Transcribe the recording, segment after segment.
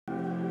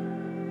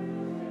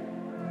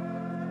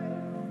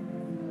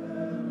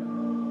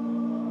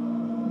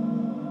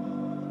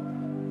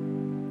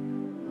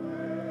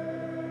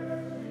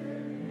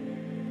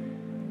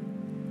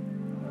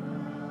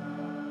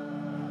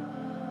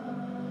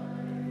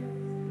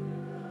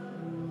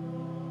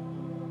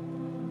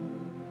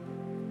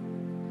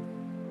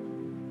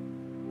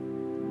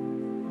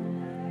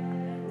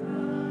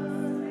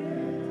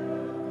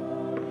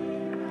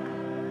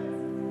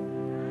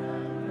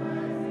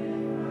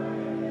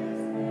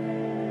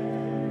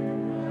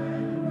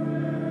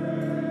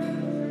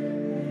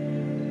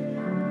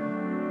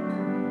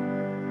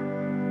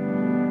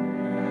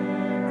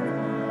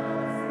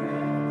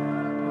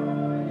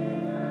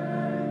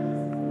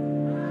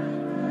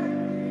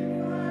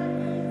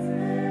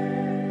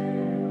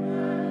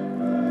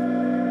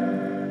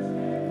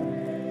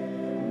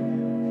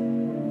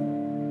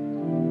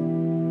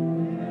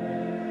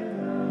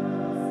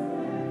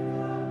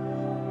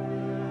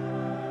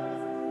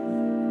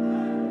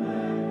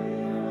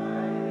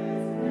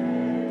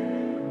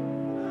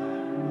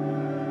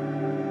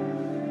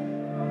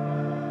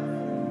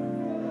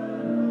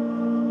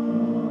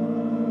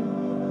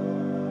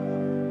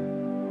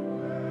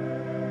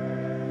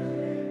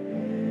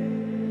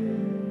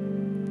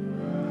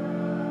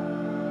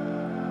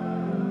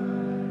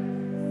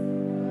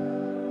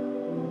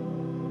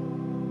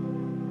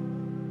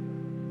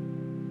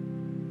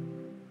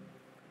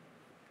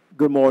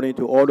Good morning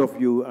to all of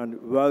you and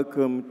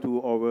welcome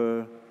to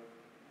our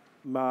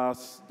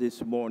Mass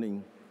this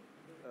morning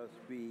as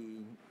we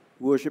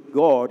worship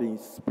God in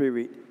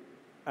spirit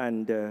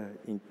and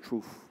in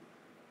truth.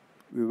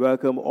 We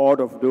welcome all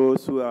of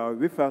those who are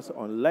with us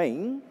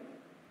online,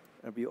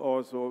 and we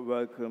also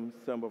welcome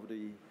some of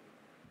the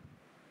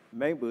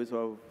members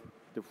of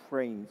the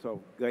Friends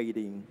of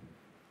Guiding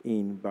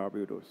in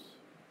Barbados.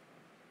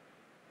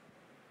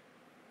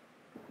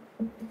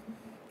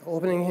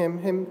 Opening hymn,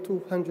 hymn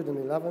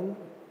 211,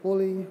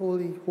 Holy,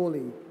 Holy,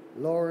 Holy,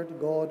 Lord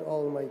God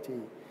Almighty,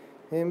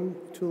 hymn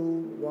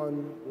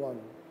 211.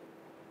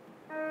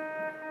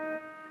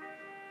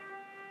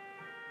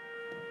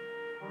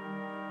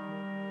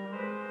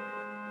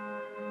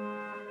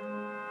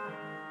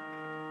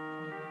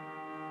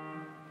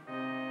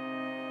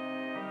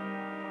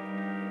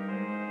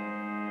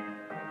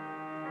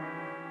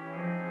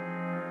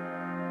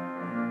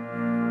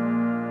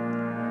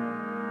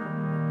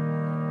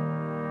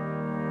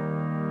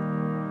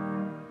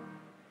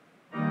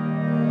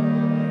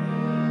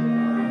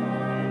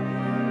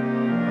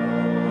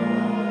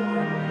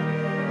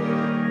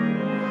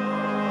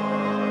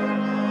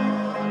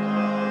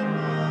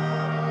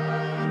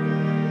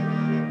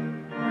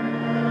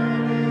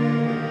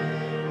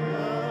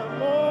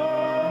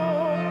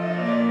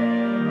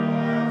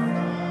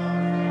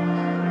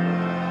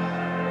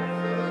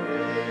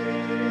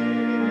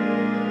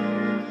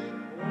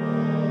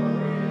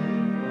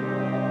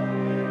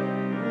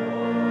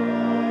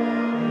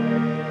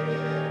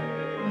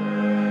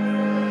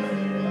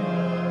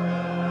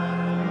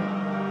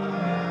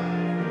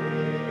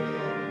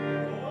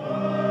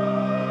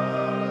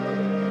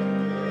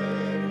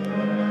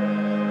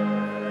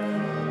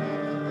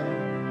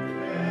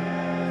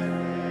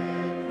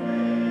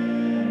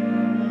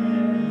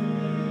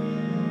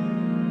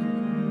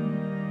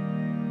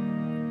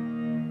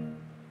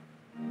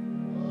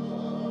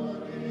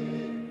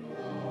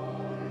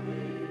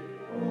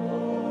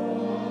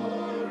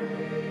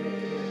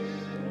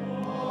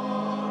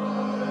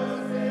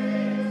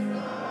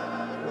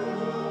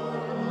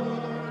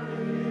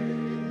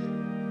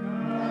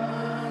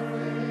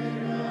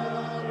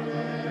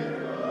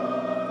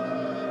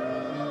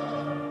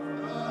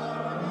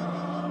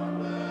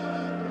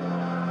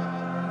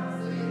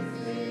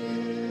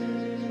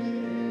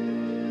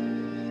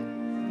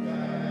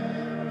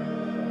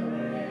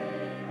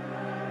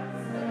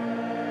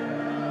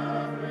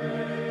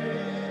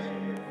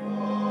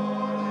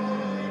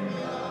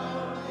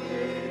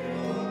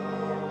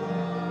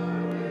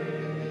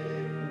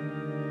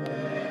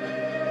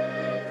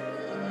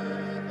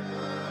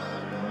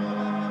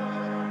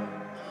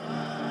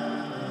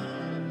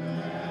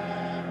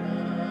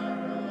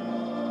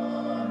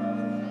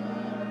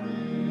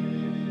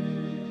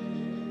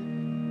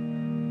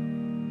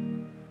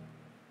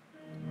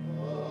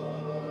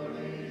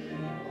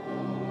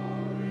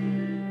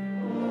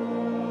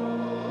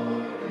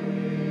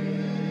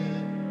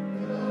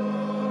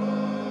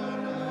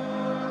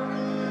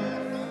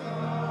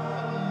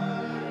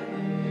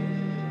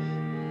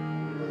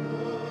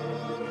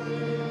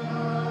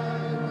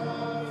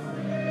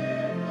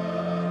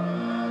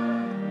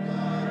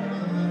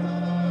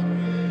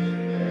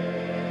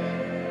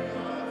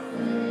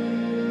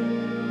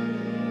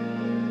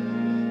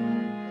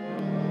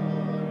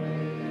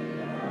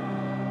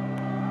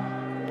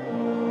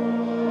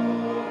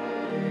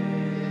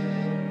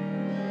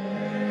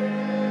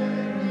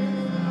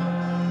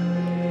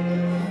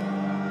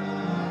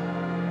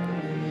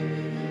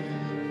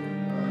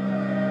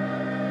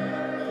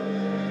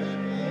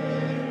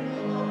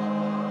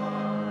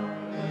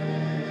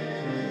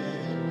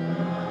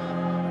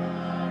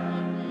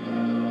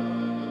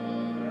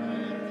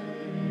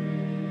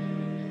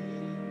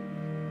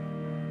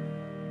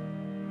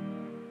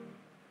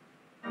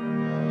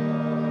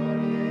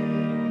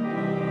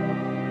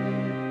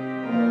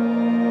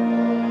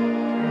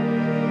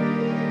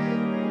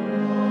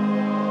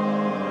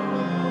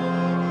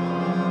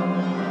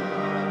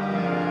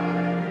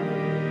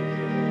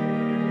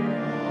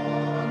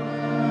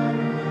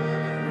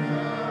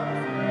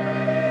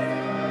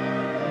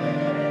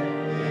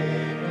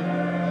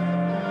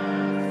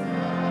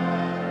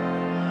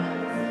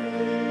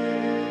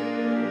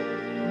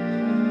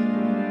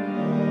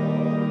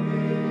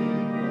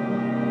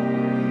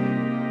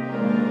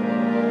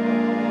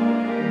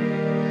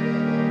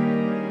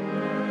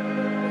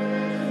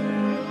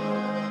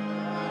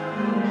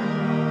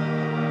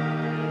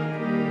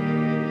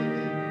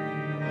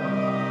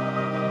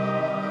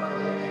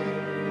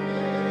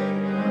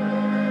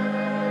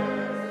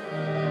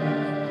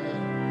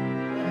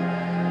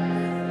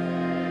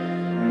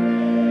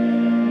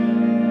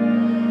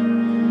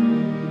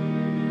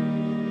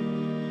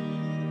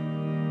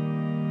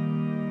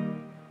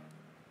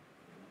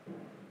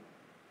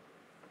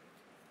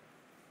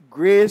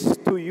 Grace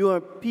to you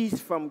and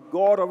peace from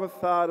God our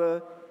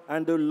Father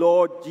and the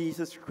Lord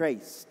Jesus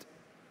Christ.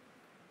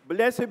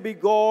 Blessed be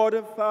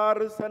God,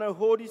 Father, Son, and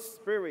Holy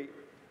Spirit.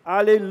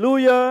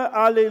 Alleluia,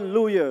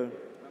 alleluia.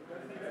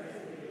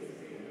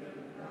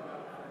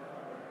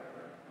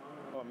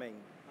 Amen.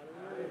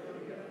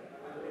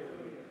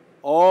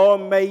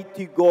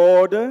 Almighty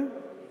God,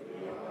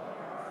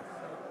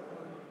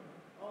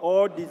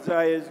 all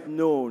desires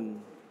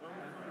known,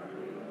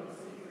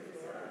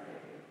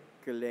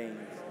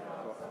 cleanse.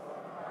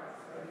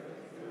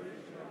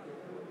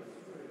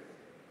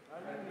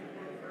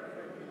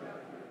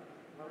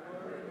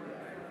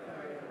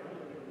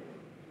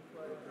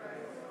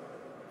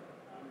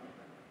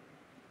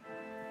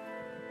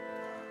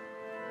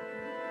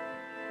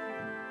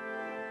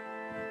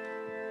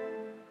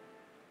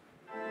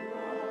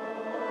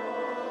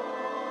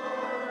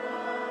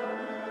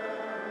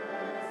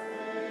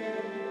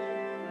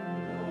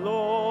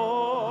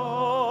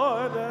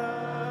 Lord,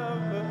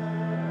 have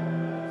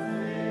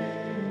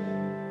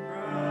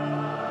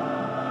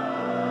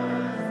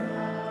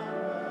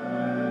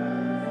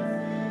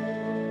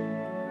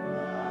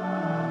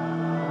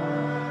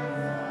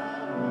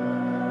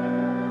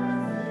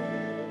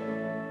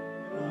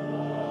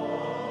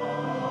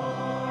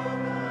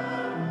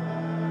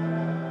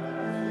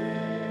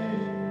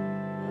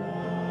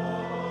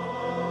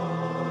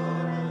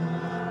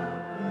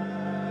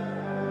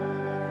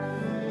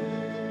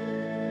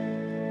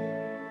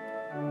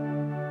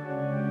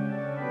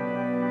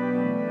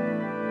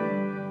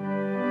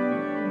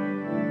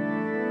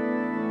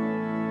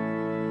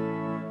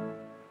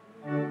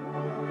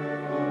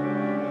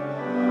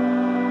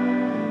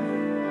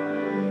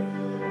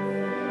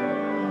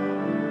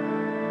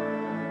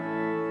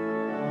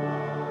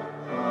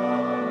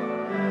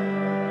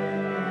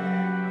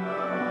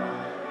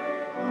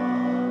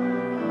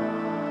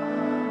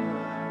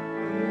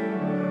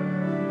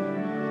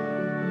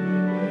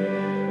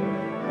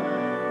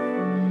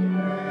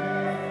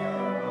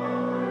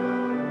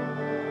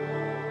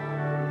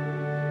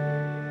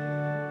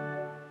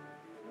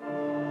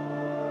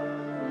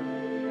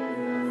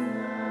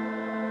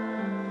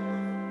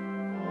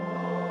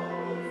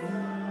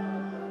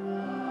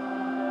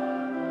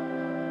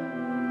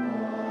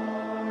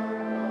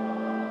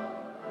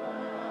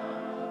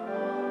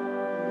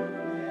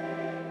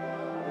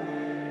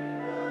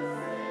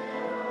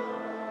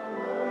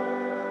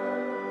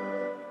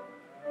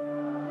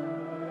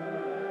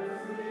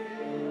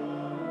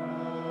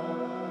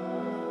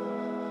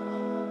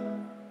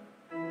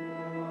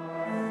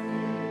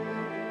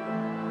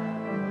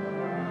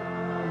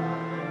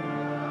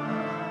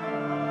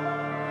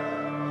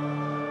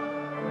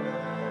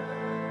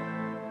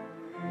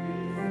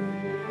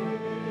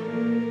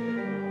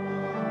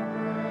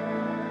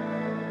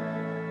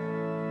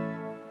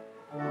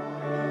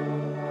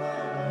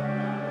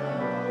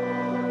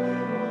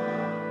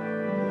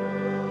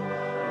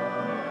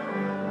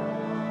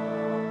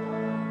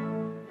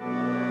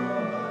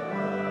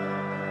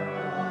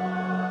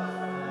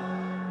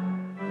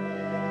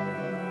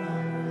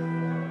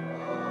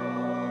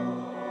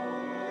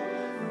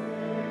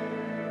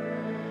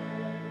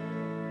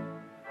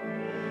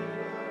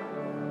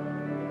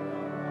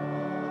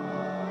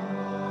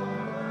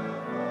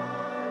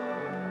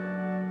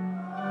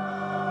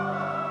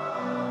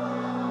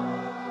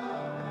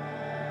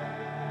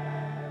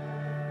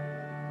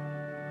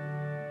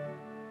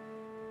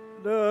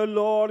the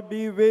Lord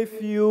be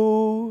with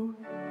you.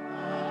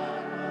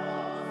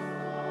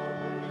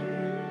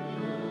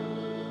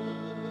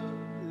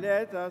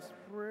 Let us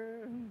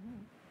pray.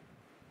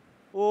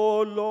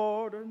 O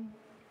Lord,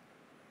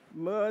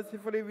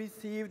 mercifully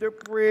receive the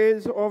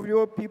praise of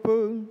your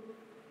people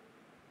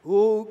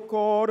who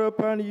call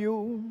upon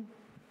you,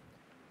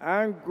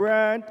 and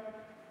grant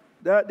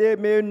that they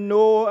may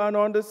know and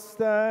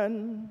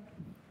understand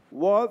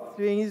what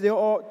things they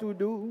ought to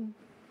do,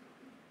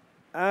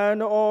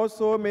 and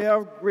also may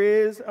have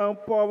grace and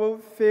power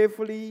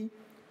faithfully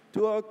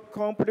to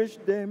accomplish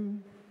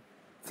them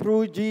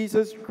through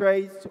Jesus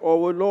Christ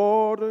our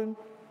Lord,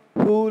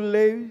 who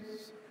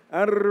lives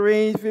and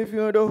reigns with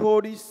you in the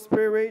Holy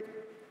Spirit,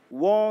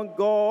 one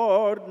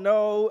God,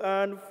 now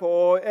and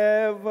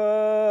forever.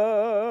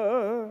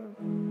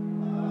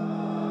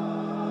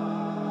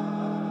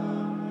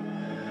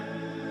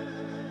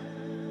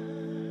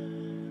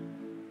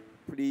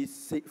 Please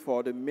sit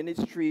for the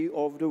ministry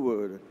of the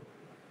word.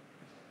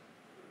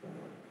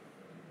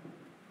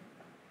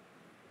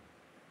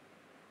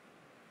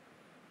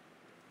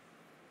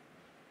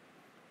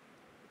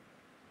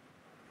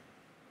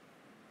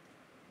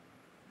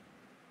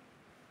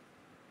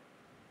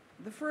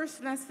 The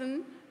first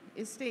lesson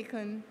is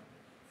taken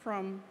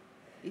from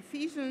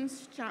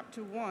Ephesians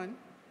chapter 1,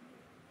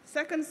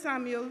 2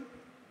 Samuel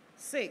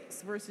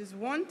 6, verses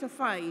 1 to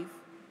 5,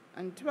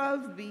 and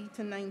 12b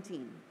to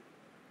 19.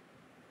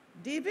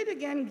 David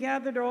again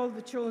gathered all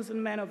the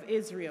chosen men of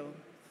Israel,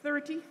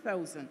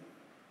 30,000.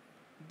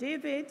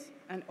 David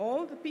and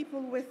all the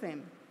people with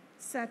him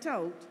set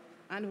out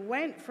and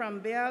went from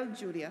Baal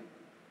Judah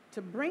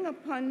to bring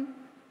up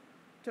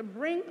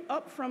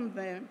from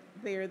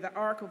there the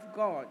ark of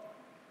God,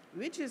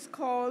 which is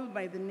called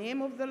by the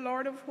name of the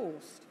Lord of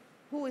hosts,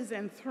 who is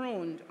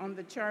enthroned on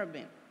the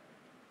cherubim.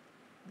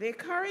 They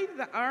carried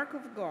the ark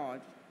of God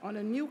on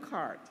a new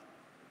cart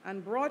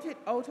and brought it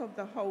out of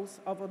the house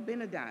of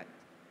Abinadab,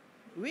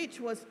 which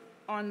was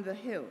on the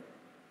hill.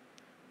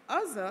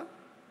 Uzzah,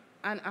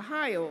 and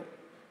Ahio,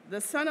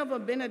 the son of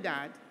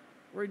Abinadab,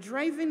 were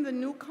driving the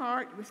new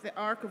cart with the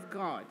ark of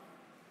God,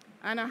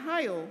 and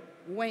Ahio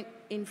went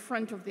in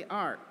front of the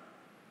ark.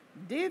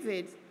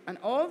 David and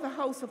all the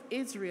house of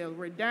Israel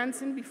were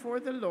dancing before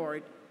the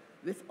Lord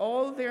with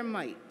all their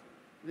might,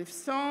 with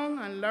song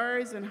and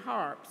lyres and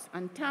harps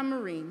and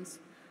tamarines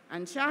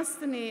and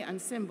chastanet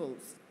and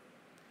cymbals.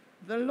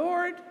 The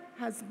Lord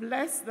has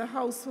blessed the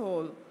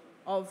household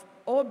of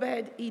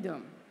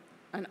Obed-Edom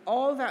and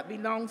all that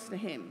belongs to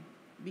him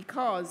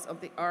because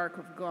of the ark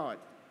of God.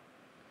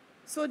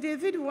 So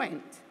David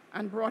went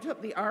and brought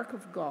up the ark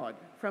of God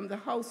from the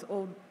house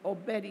of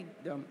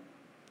Obed-Edom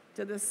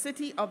to the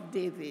city of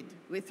David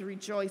with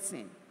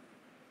rejoicing.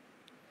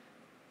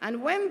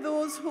 And when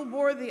those who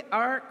bore the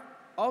ark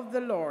of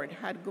the Lord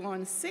had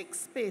gone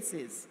 6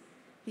 paces,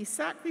 he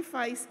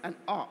sacrificed an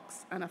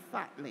ox and a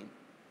fatling.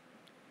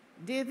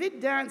 David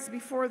danced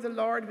before the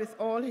Lord with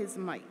all his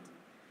might.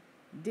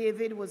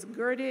 David was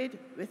girded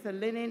with a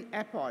linen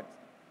ephod.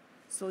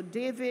 So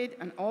David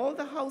and all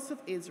the house of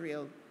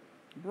Israel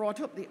brought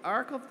up the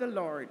ark of the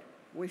Lord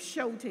with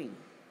shouting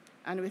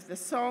and with the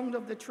sound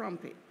of the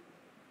trumpet.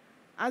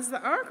 As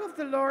the ark of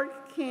the Lord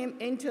came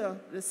into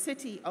the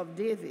city of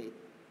David,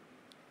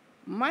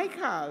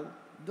 Michal,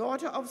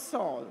 daughter of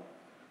Saul,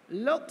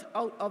 looked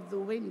out of the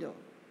window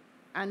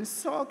and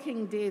saw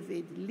King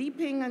David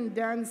leaping and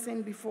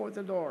dancing before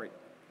the Lord,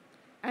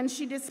 and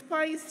she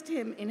despised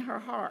him in her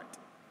heart.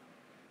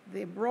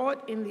 They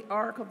brought in the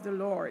ark of the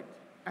Lord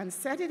and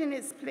set it in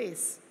its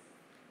place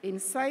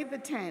inside the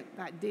tent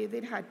that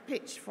David had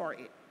pitched for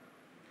it.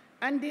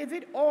 And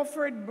David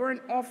offered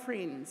burnt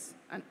offerings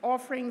and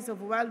offerings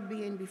of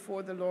well-being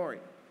before the Lord.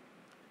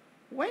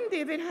 When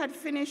David had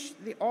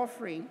finished the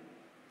offering,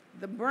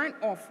 the burnt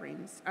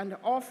offerings and the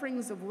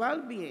offerings of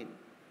well-being,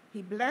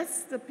 he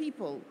blessed the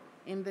people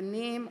in the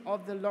name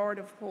of the Lord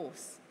of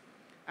hosts,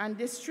 and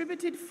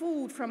distributed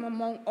food from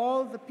among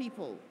all the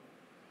people,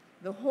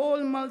 the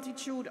whole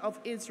multitude of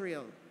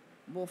Israel,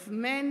 both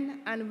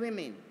men and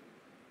women,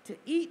 to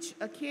each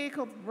a cake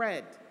of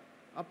bread,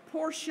 a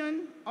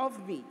portion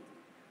of meat,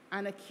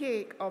 and a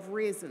cake of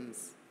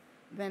raisins.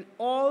 Then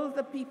all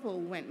the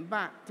people went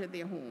back to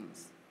their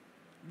homes.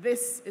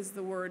 This is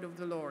the word of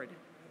the Lord.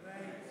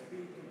 Thanks be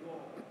to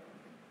God.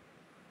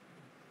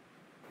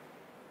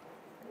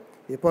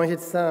 The appointed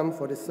psalm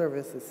for the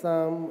service is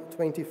Psalm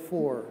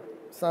 24.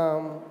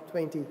 Psalm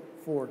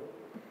 24.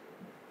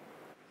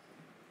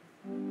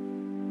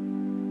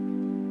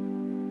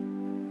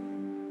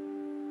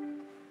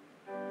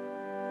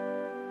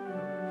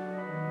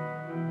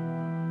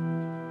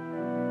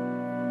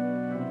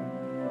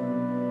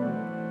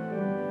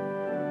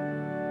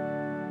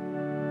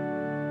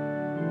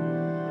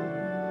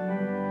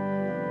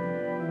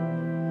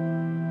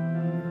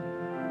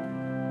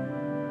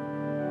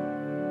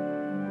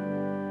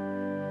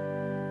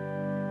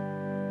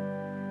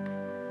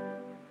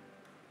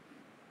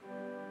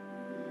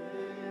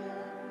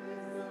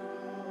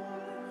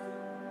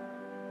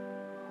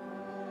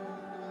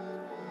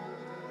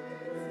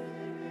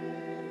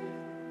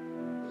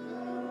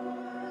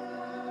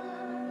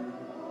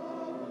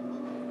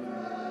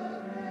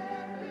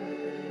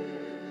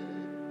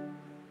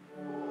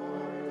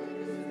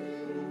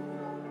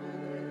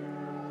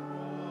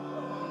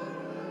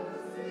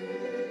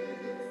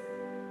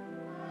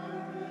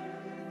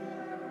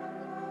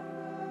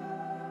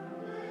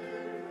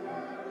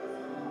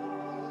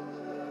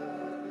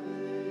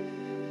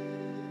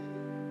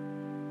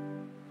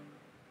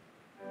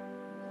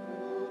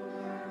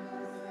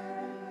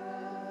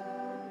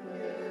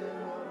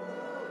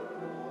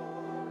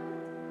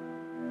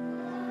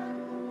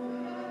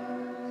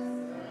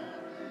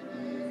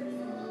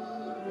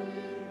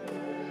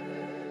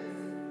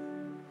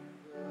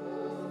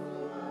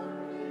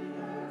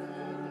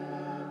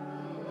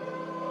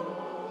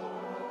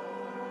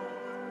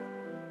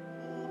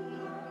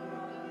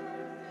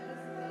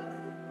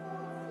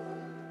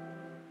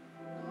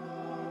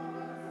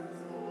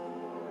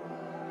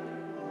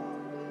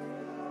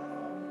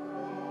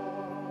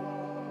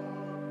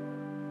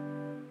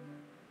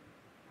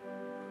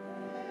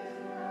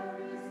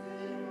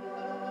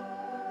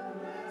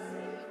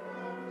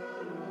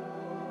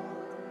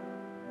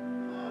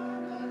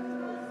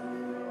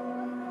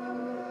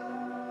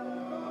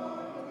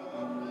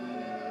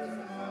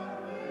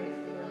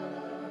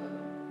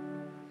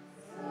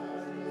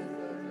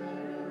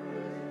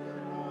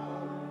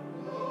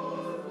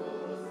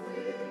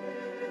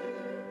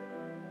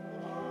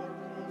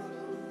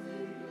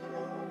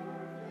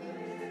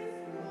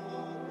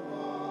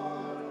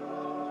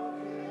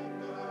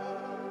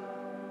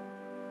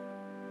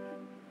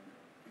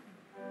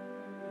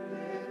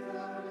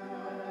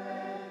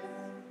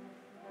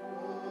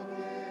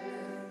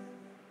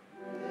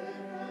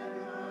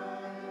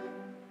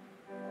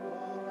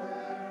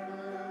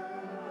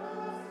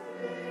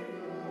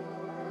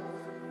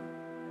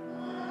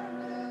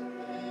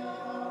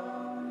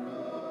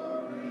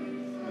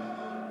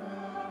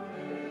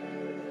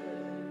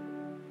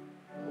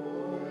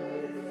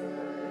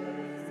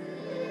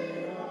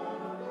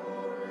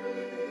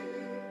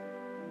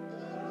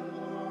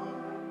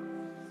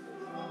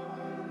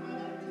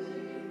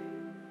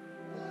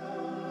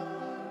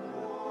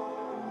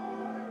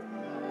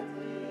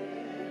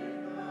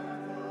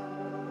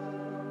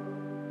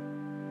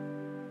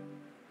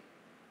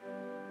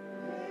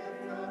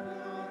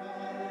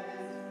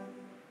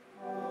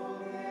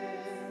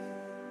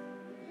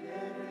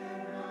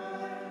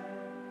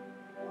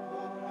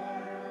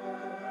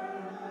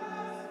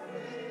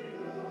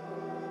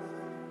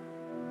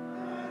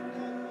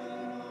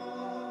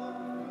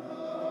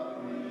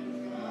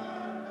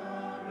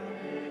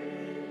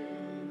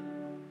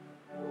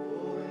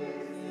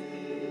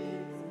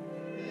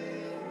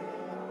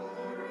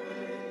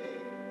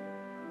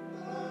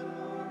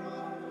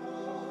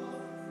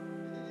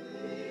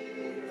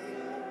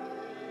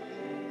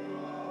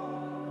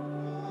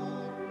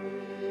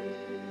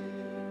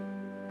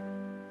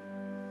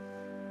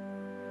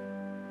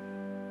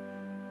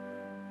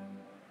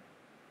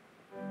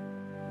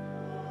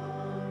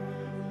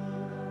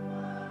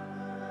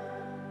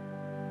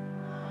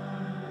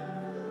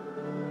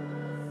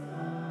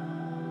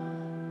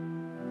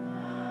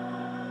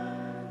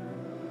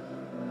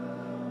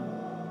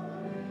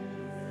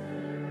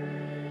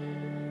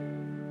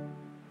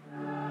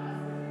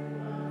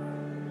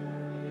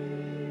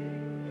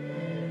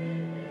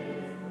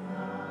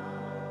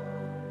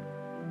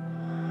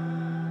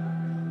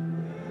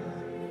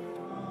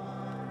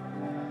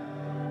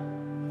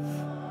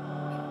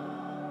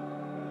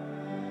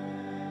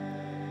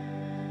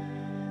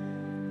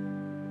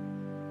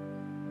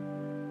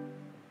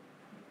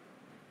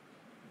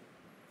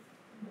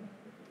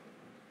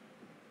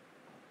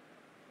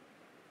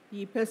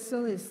 The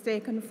epistle is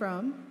taken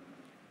from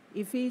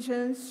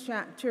Ephesians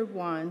chapter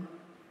 1,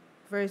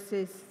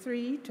 verses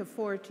 3 to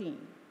 14.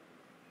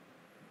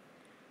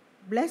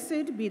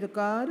 Blessed be the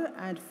God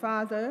and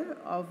Father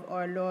of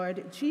our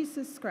Lord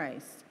Jesus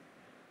Christ,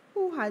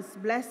 who has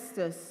blessed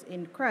us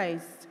in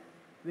Christ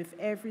with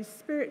every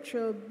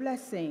spiritual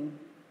blessing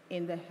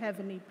in the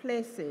heavenly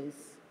places,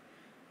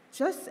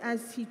 just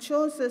as he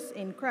chose us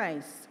in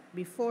Christ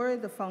before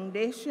the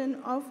foundation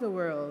of the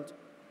world,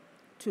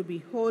 to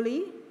be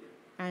holy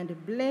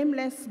and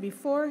blameless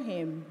before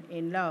him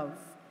in love.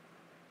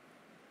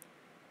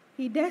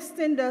 He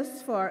destined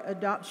us for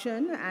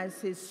adoption as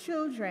his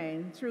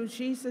children through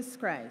Jesus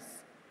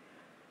Christ,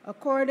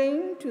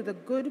 according to the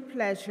good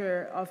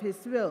pleasure of his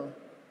will,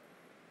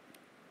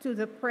 to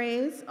the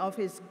praise of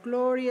his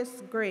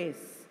glorious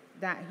grace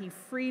that he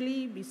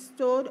freely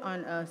bestowed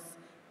on us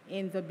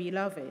in the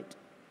Beloved.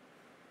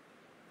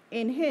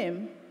 In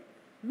him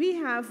we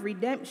have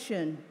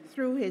redemption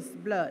through his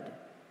blood,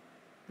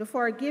 the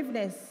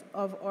forgiveness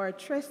of our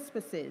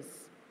trespasses,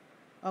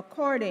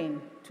 according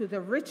to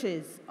the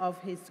riches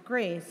of his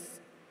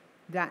grace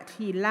that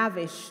he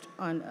lavished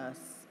on us.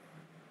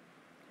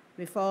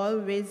 With all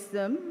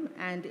wisdom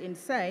and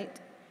insight,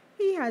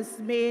 he has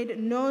made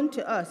known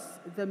to us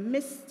the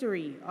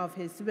mystery of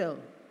his will,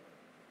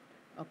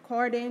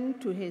 according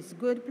to his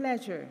good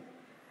pleasure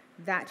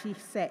that he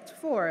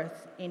set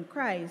forth in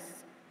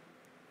Christ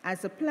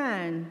as a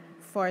plan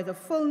for the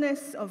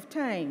fullness of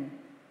time,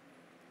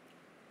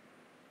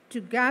 to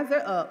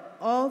gather up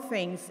all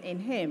things in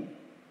him,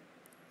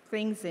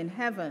 things in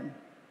heaven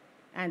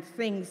and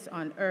things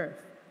on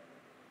earth.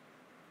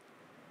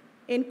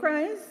 In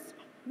Christ,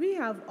 we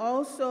have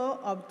also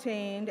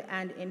obtained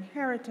an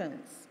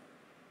inheritance,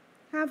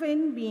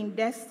 having been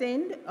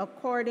destined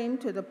according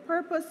to the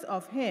purpose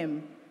of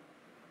him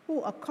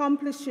who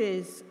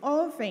accomplishes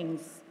all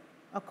things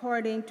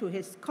according to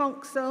his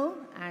counsel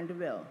and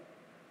will,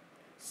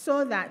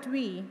 so that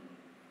we,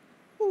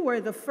 who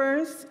were the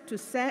first to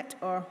set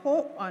our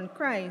hope on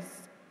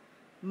Christ,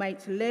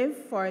 might live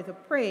for the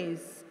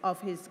praise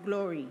of his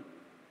glory.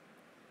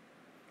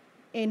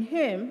 In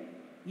him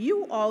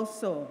you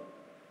also,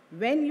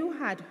 when you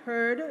had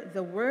heard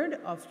the word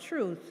of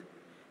truth,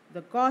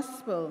 the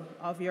gospel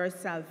of your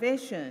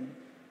salvation,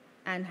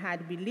 and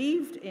had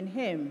believed in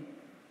him,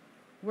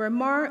 were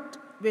marked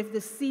with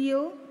the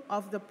seal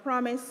of the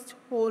promised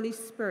Holy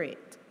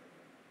Spirit.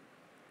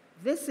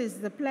 This is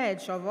the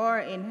pledge of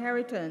our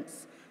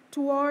inheritance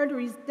toward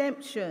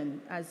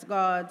redemption as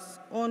God's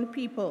own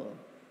people,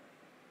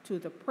 to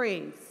the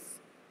praise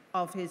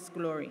of his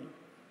glory.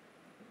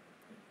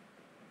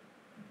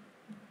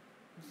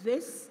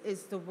 This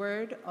is the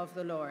word of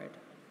the Lord.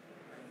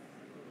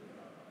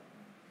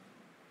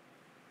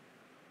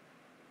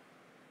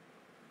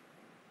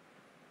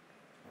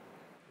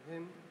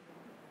 Hymn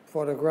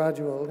for the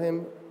gradual,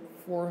 hymn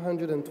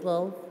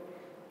 412,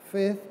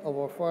 Faith of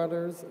Our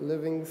Fathers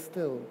Living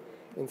Still,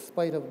 in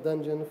spite of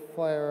dungeon,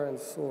 fire, and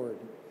sword.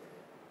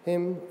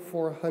 Hymn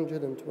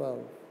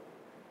 412.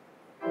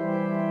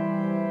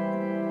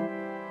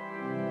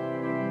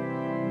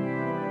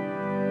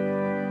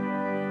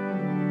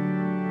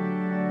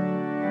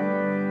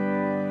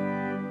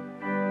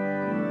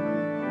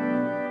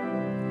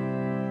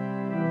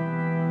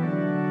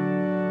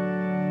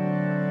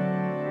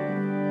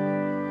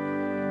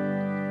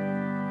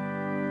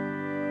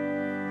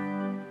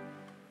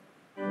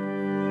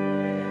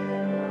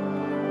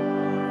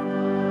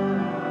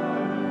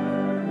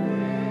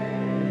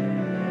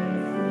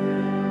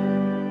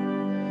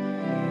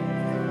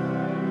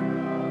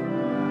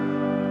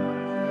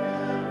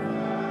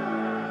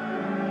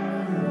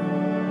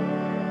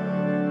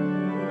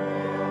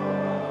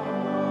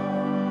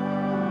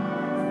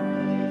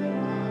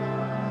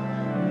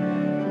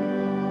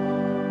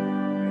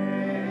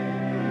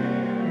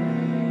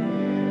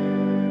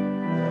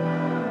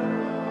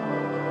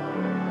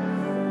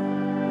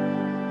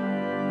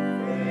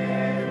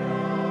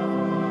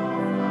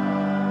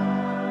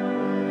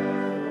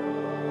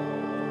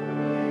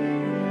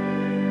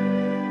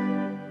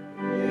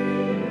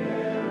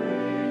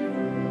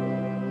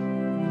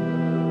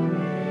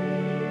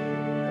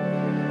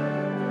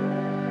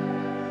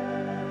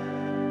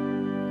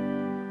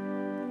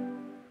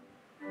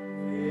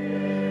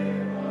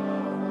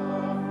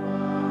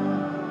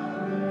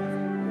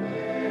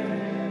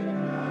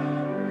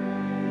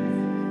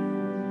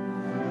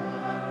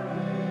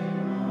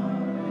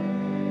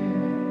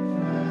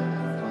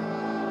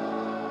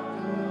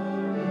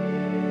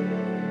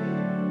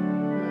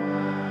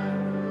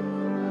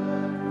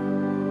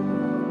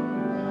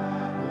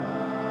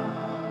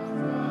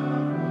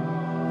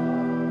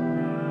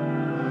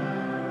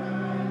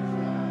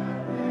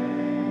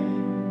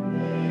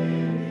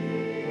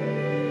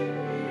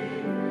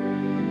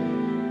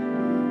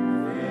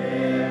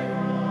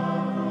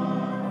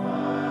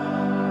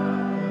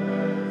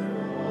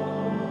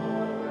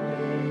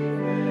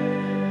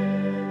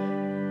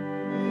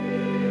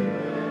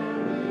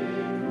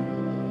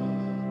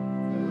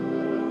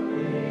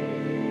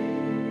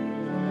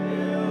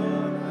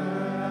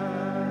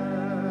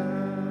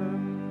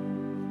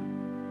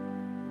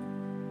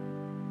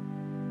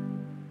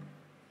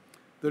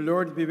 The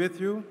Lord be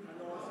with you. And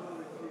also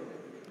with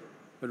you.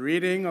 The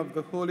reading of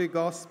the Holy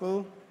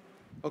Gospel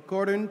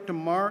according to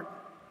Mark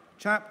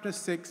chapter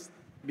 6,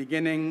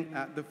 beginning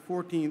at the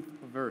 14th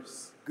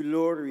verse.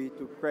 Glory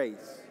to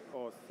Christ,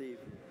 our Savior.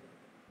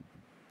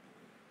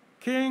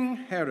 King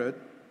Herod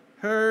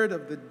heard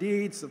of the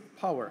deeds of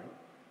power,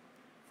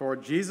 for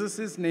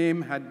Jesus'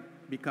 name had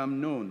become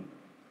known.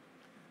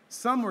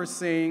 Some were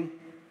saying,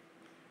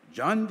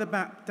 John the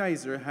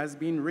Baptizer has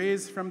been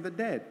raised from the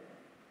dead,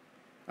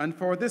 and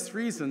for this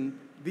reason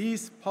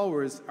these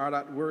powers are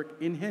at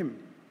work in him.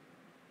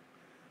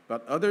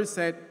 But others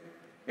said,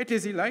 it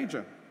is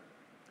Elijah.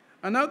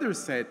 And others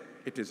said,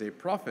 it is a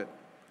prophet,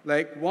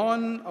 like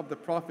one of the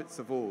prophets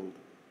of old.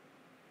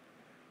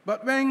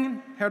 But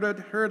when Herod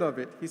heard of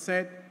it, he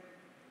said,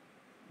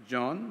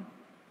 John,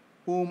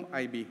 whom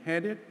I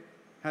beheaded,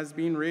 has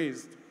been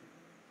raised.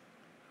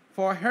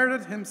 For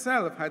Herod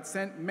himself had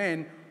sent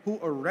men who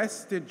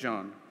arrested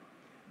John,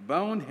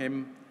 bound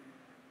him,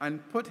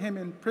 and put him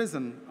in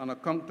prison on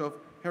account of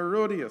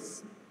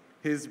Herodias,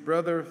 his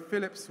brother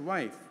Philip's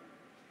wife,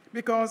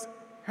 because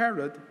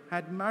Herod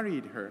had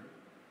married her.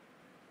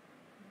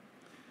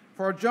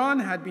 For John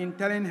had been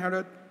telling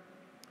Herod,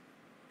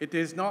 it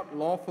is not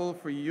lawful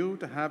for you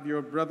to have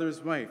your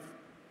brother's wife.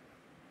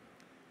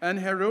 And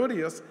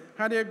Herodias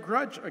had a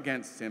grudge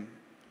against him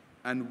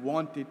and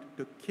wanted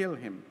to kill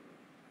him.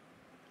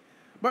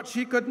 But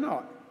she could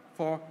not,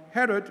 for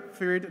Herod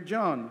feared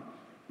John,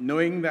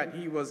 knowing that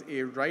he was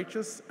a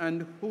righteous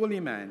and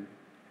holy man,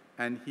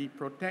 and he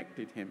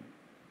protected him.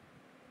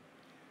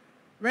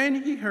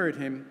 When he heard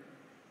him,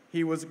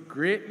 he was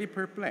greatly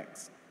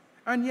perplexed,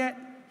 and yet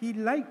he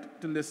liked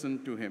to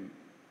listen to him.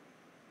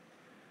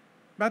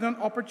 But an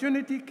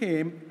opportunity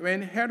came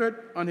when Herod,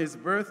 on his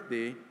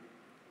birthday,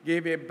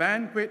 gave a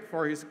banquet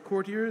for his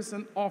courtiers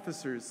and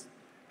officers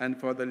and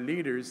for the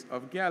leaders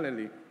of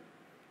Galilee.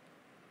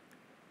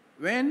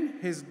 When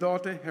his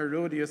daughter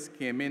Herodias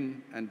came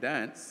in and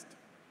danced,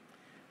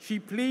 she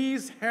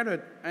pleased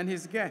Herod and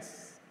his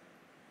guests.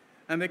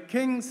 And the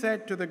king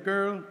said to the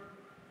girl,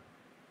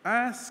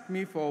 ask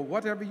me for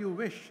whatever you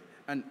wish,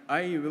 and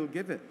I will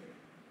give it.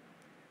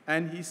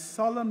 And he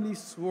solemnly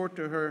swore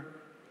to her,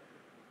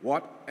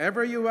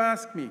 whatever you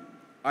ask me,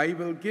 I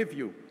will give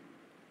you,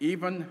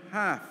 even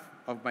half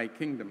of my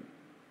kingdom.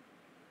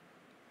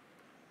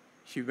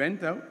 She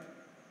went out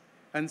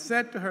and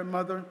said to her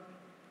mother,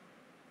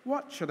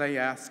 what should I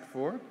ask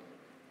for?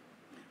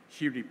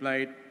 She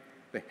replied,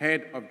 the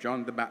head of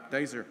John the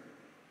Baptizer.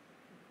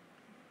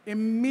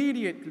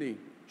 Immediately,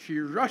 she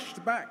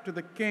rushed back to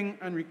the king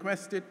and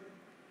requested,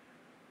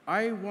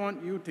 I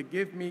want you to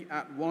give me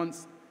at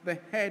once the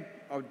head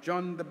of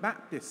John the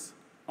Baptist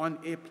on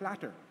a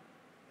platter.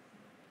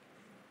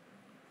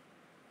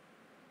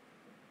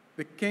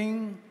 The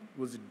king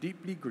was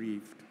deeply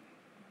grieved.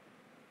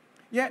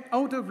 Yet,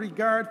 out of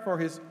regard for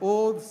his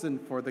oaths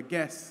and for the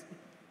guests,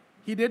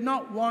 he did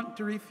not want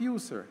to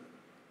refuse her.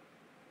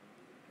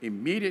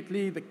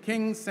 Immediately, the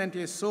king sent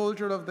a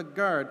soldier of the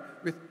guard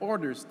with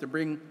orders to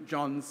bring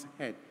John's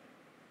head.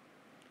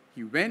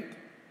 He went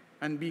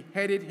and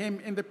beheaded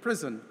him in the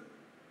prison,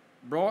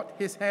 brought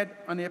his head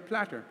on a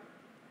platter,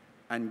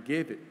 and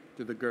gave it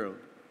to the girl.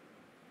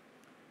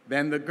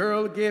 Then the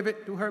girl gave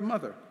it to her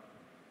mother.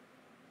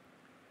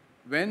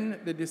 When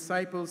the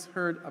disciples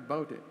heard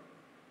about it,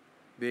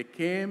 they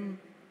came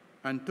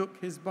and took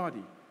his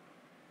body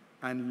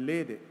and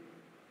laid it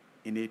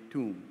in a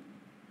tomb.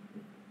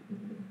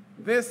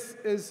 This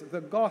is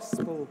the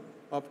gospel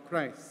of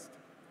Christ.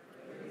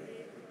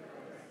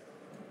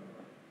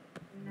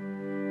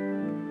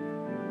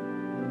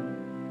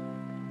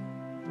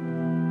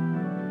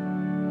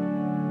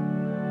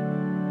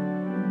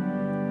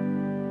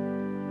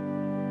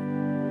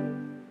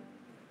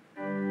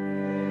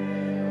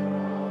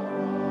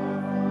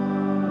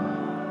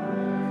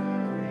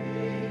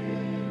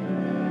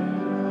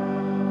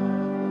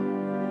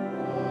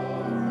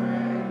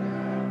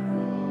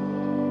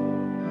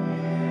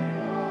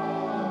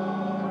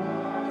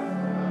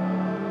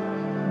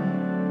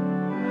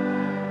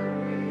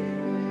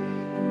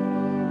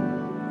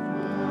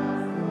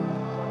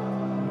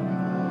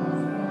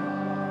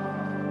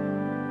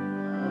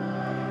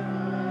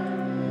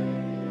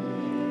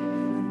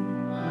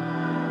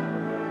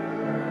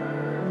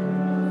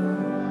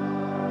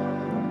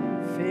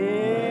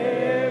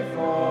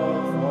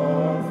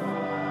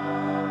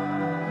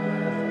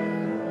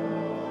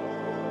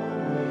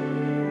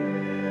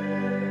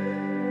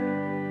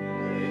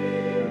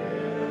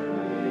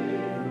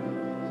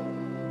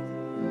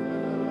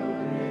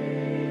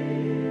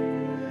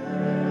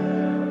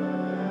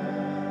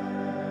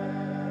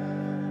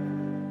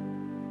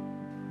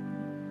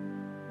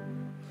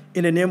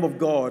 In the name of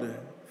God,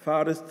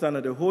 Father, Son,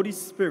 and the Holy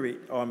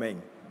Spirit,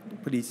 amen.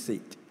 Please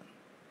sit.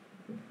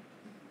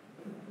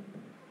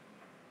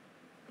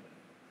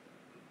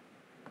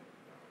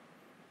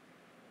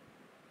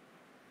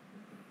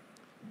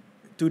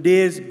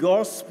 Today's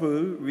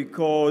gospel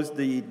records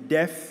the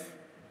death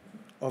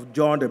of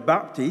John the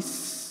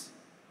Baptist,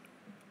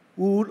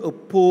 who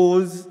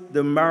opposed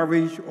the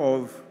marriage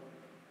of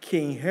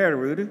King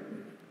Herod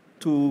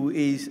to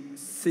his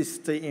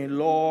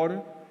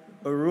sister-in-law,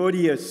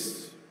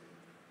 Herodias.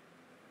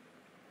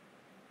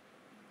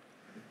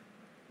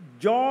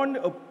 John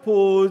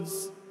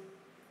opposed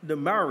the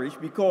marriage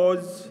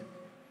because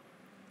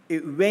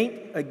it went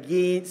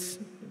against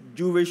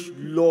Jewish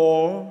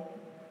law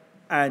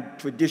and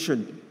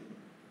tradition.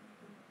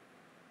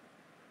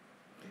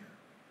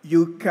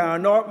 You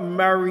cannot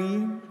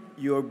marry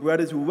your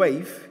brother's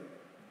wife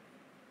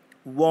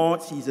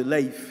once he's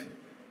alive.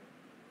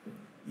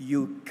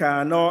 You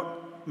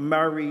cannot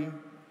marry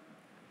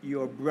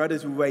your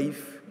brother's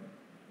wife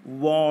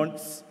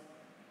once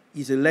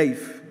he's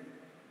alive.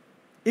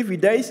 If he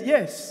dies,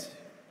 yes,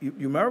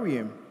 you marry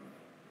him.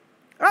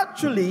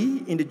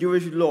 Actually, in the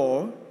Jewish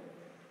law,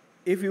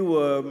 if you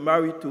were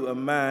married to a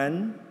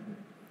man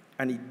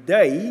and he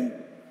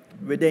died,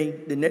 but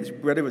then the next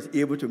brother was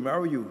able to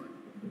marry you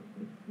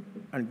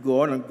and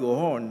go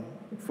on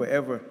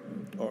forever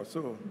or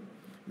so.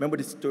 Remember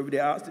the story, they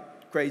asked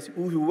Christ,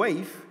 whose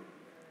wife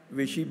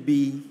will she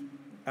be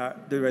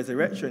at the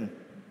resurrection?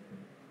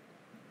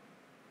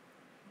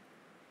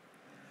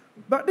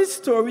 But this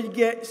story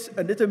gets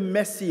a little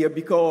messier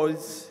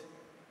because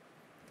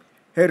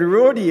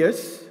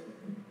Herodias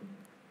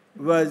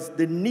was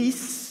the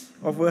niece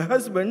of her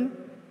husband,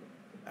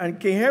 and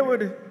King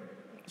Herod,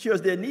 she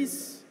was their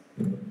niece.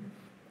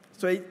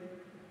 So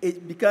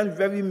it becomes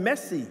very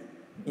messy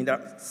in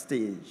that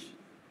stage.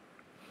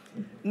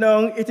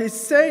 Now, it is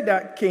said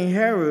that King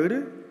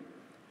Herod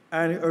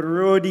and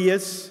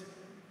Herodias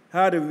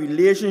had a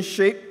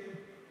relationship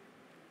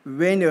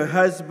when her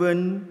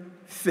husband,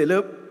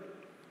 Philip,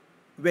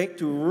 went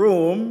to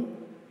Rome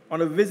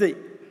on a visit.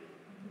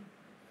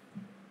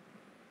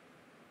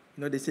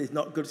 You know, they say it's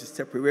not good to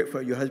separate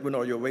from your husband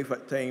or your wife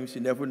at times.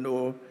 You never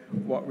know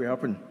what will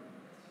happen.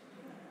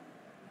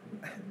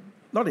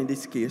 Not in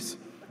this case.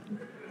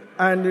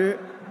 And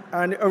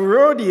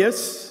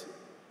Herodias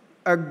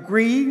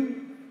agreed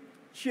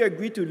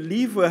to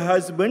leave her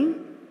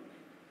husband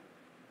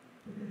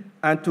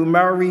and to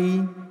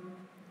marry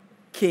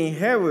King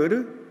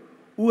Herod,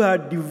 who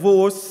had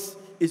divorced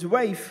his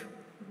wife.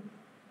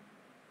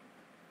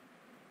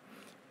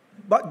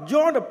 But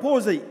John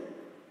opposed it.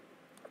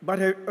 But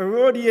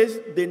Herodias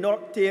did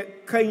not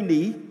take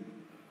kindly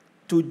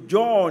to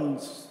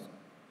John's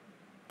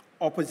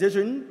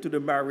opposition to the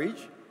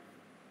marriage,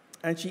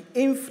 and she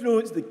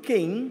influenced the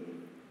king,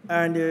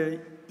 and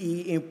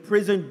he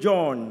imprisoned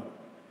John.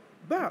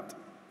 But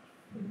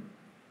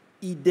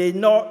he did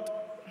not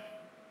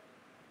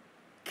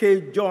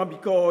kill John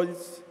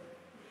because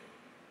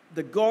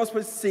the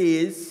gospel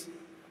says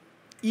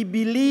he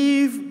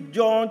believed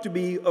John to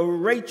be a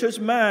righteous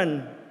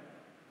man.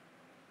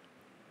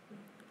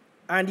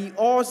 And he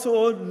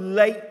also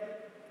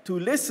liked to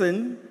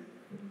listen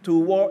to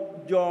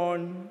what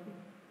John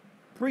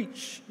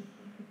preached.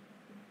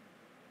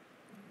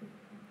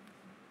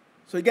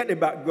 So you get the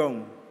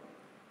background.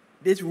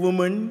 This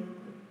woman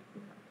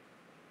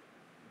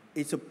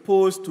is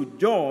opposed to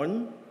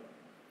John.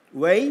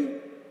 Why?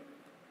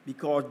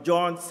 Because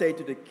John said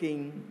to the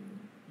king,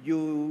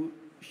 you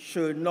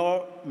should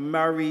not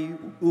marry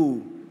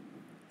who?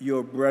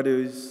 Your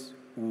brother's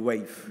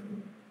wife,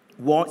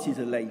 once he's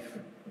alive.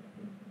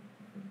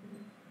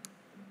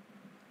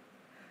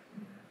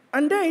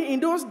 And then in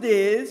those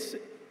days,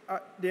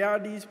 there are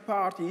these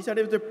parties, and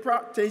there was a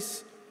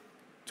practice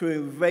to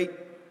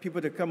invite people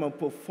to come and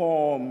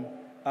perform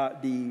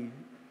at the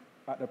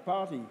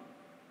party.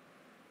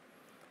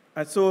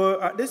 And so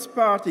at this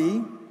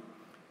party,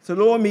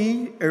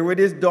 Salome,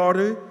 Herodias'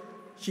 daughter,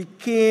 she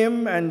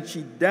came and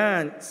she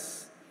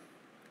danced.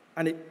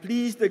 And it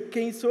pleased the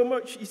king so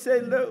much. He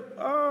said, look,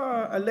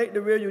 I like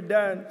the way you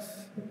dance.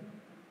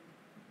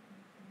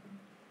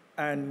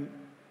 And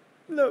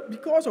look,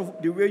 because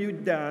of the way you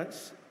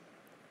dance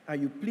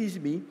and you please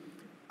me,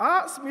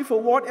 ask me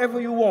for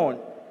whatever you want.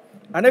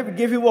 And I will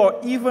give you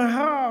what? Even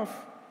half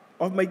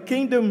of my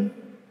kingdom.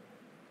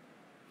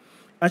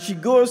 And she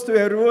goes to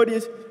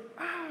Herodias.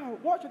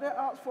 What should I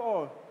ask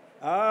for?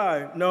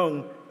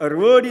 No.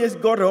 Herodias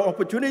got an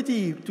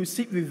opportunity to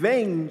seek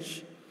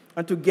revenge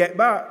and to get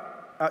back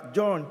at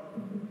John.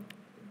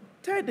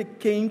 Tell the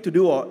king to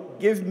do what?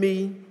 Give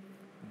me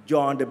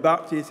John the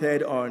Baptist's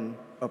head on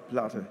a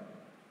platter.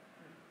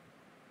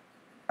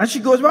 And she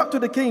goes back to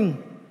the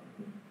king.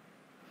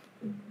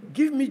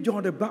 Give me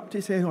John the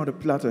Baptist's head on a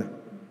platter.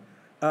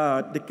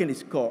 The king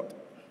is caught.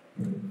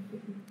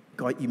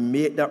 God, he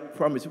made that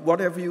promise.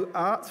 Whatever you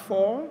ask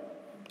for,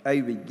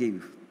 I will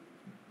give.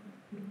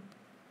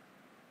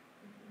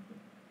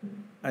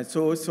 And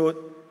so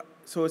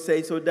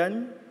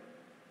done.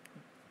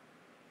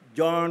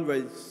 John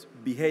was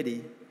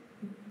beheaded,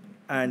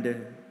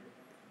 and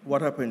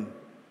what happened?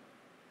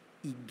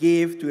 He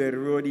gave to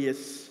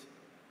Herodias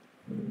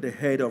the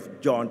head of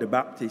John the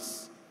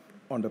Baptist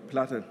on the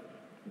platter.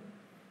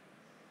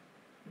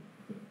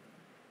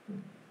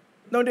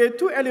 Now, there are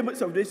two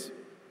elements of this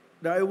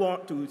that I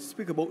want to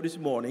speak about this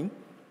morning,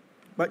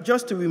 but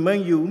just to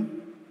remind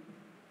you,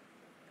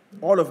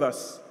 all of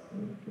us,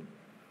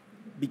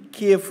 be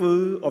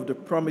careful of the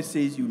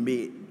promises you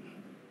made.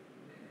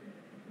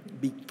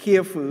 be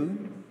careful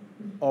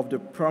of the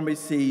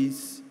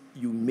promises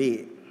you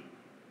made.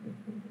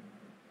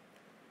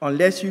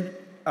 Unless you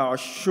are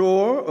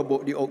sure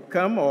about the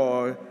outcome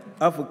or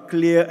have a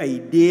clear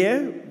idea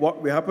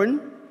what will happen,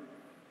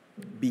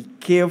 be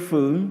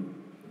careful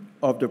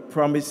of the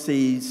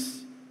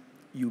promises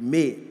you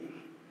made.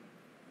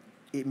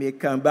 It may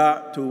come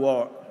back to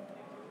what?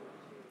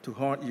 To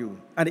haunt you.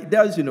 And it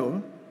does, you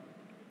know.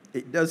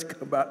 It does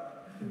come back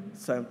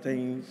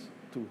sometimes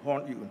to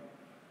haunt you.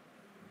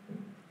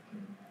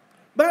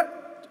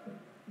 But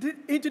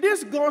in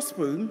today's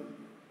gospel,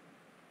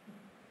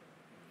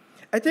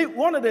 I think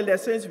one of the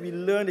lessons we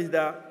learn is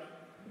that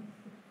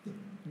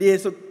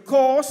there's a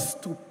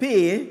cost to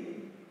pay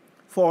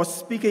for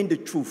speaking the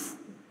truth.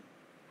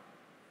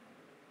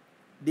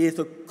 There's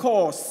a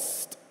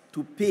cost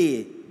to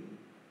pay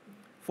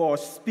for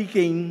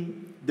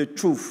speaking the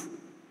truth.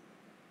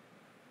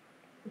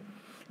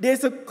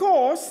 There's a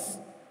cost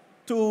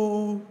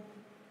to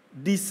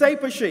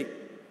discipleship.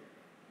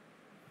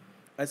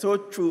 And so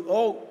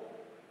throughout,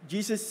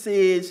 Jesus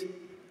says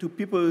to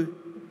people,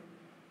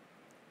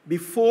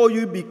 before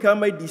you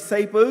become a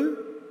disciple,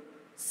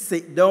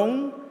 sit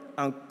down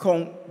and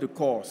count the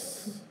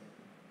cost.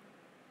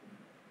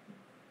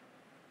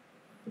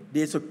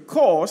 There's a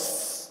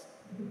cost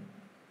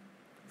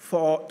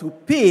to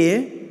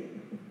pay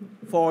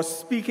for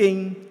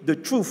speaking the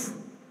truth.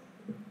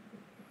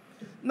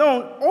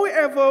 Now,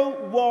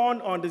 however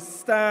one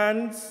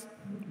understands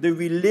the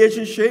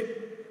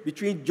relationship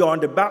between John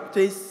the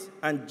Baptist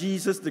and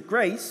Jesus the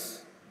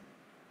Christ,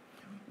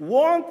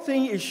 one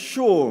thing is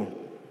sure: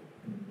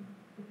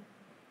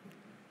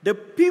 the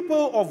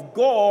people of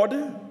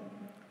God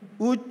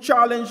who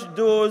challenge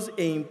those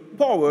in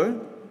power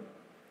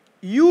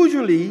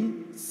usually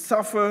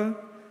suffer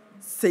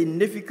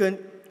significant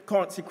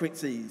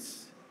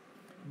consequences.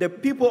 The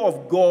people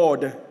of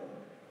God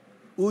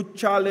who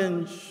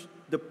challenge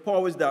the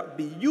powers that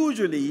be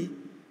usually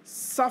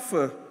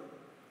suffer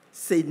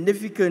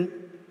significant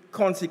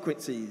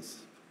consequences.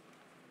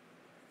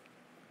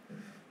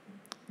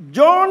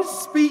 John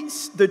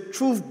speaks the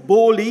truth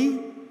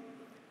boldly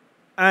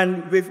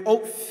and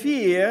without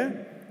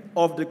fear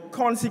of the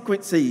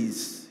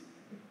consequences.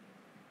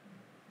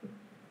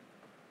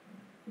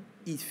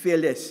 He's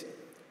fearless.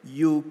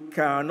 You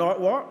cannot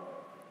what?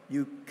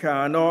 You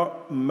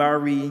cannot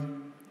marry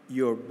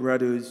your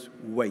brother's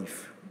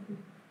wife.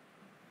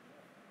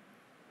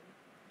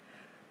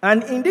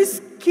 And in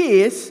this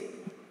case,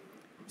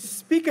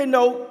 speaking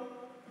out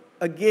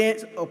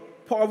against a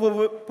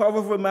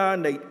powerful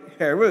man like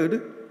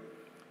Herod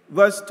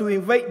was to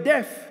invite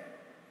death.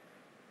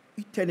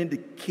 He's telling the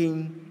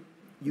king,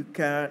 you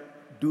can't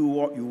do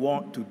what you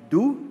want to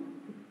do.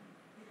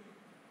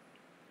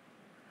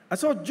 And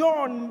so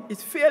John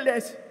is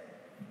fearless.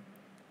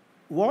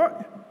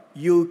 What?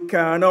 You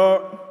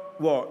cannot,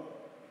 what?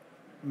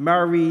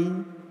 Marry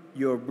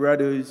your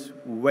brother's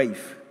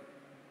wife.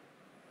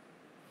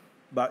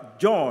 But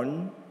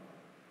John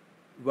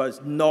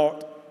was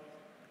not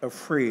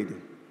afraid.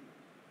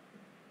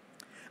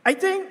 I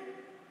think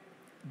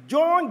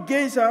John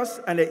gives us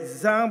an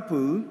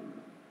example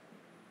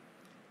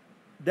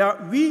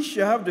that we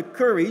should have the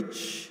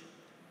courage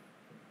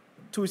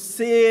to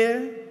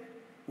say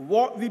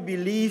what we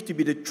believe to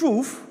be the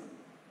truth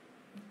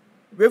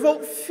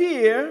without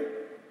fear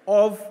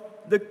of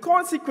the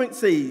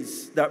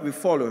consequences that will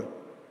follow,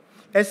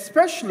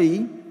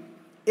 especially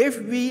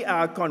if we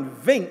are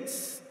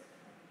convinced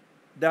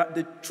that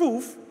the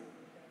truth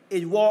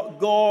is what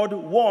God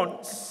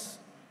wants.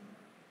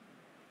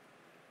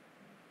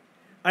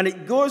 And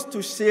it goes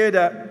to say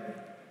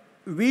that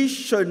we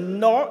should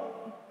not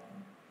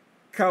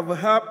cover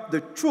up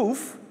the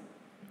truth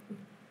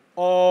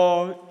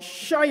or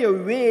shy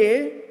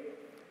away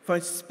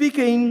from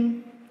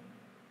speaking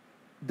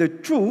the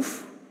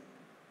truth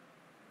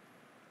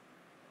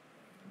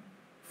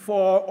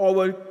for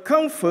our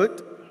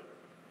comfort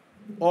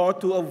or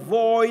to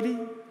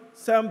avoid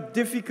some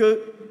difficult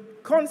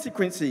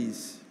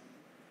consequences.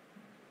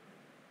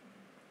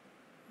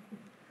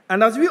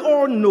 And as we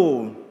all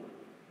know,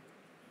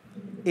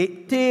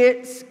 it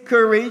takes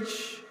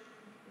courage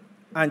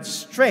and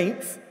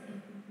strength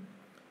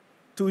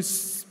to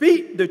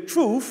speak the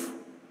truth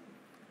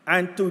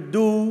and to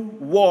do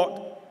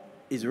what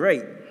is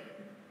right.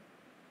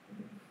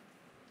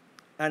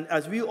 And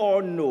as we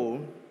all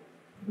know,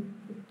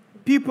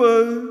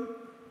 people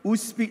who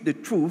speak the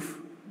truth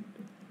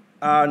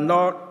are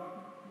not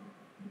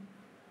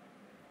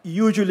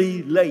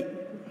usually late.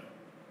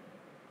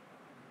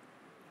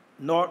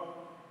 Not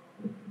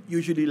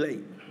usually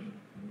late.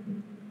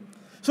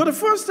 So the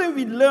first thing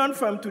we learn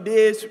from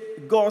today's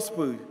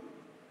gospel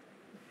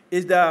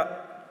is that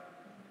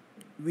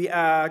we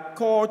are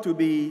called to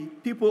be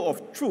people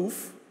of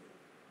truth,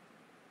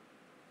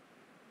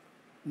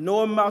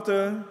 no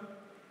matter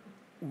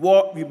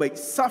what we might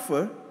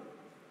suffer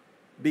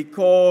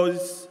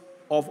because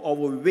of our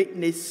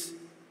witness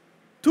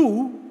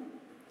to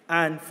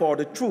and for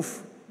the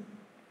truth.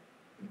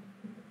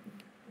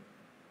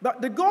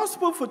 But the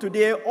gospel for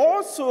today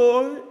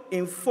also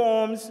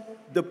informs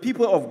the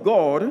people of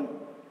God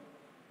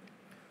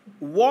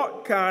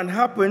what can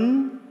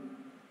happen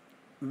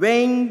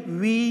when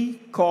we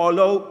call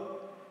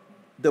out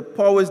the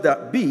powers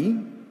that be,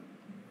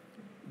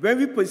 when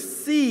we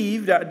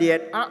perceive that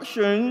their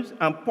actions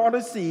and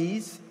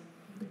policies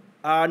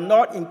are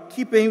not in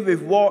keeping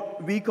with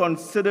what we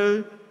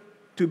consider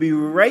to be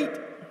right,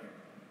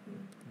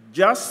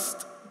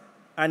 just,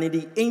 and in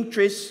the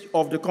interest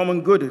of the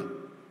common good.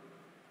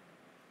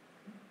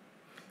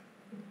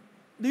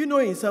 Do you know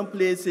in some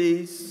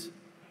places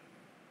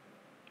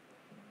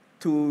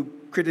to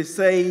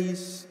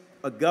criticize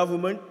a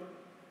government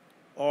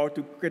or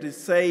to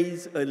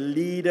criticize a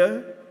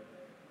leader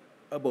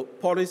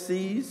about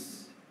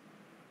policies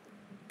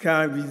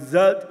can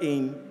result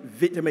in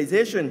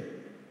victimization?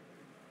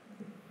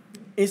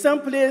 In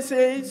some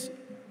places,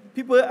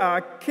 people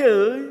are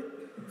killed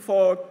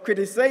for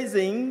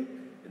criticizing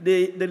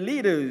the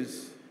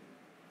leaders.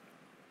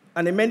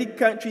 And in many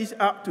countries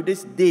up to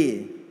this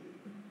day,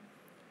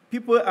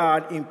 people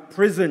are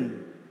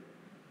imprisoned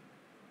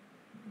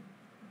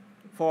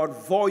for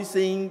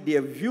voicing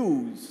their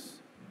views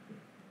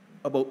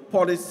about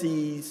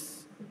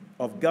policies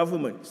of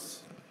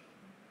governments.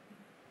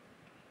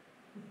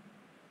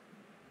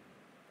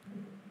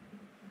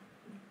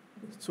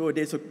 So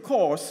there's a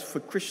cause for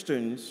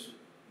Christians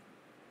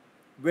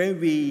when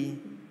we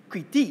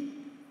critique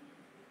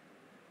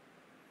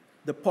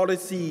the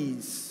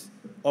policies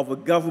of a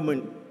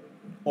government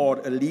or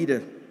a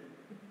leader.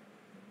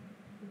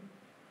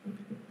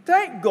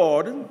 Thank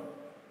God,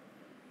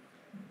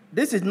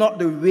 this is not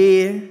the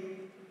way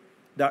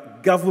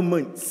that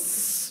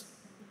governments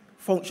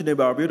function in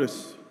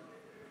Barbados.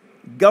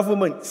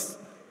 Governments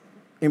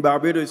in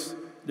Barbados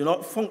do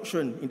not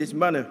function in this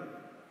manner.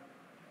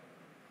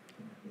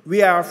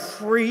 We are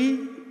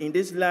free in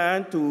this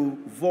land to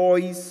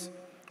voice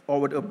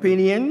our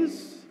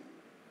opinions,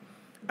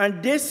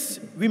 and this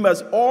we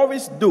must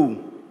always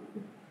do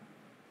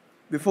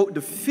without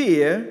the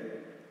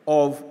fear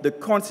of the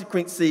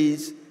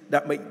consequences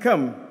that might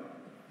come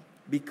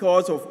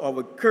because of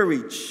our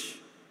courage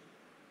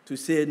to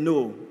say,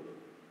 no,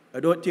 I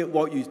don't think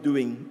what you're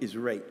doing is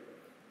right.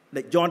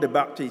 Like John the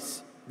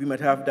Baptist, we might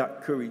have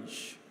that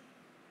courage.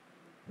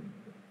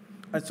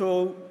 And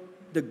so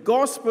the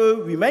gospel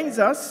reminds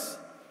us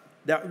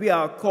that we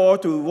are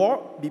called to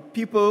what? Be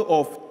people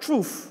of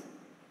truth.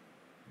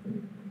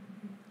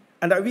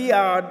 And that we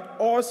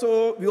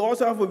also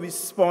have a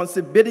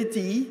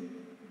responsibility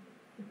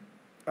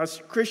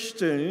as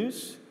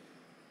Christians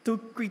to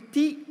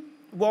critique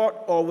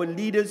what our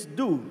leaders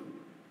do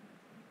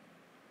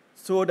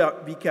so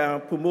that we can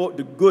promote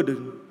the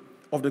good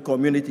of the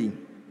community.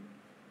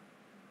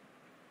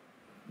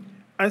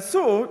 And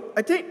so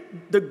I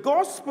think the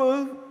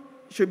gospel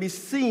should be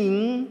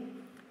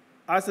seen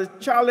as a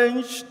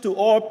challenge to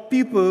all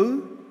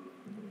people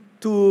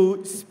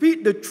to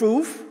speak the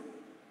truth,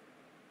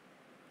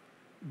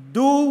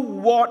 do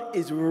what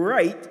is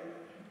right,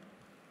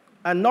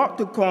 and not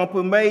to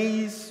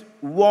compromise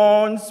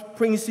one's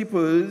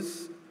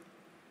principles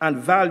and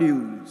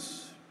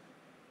values.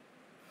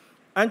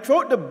 And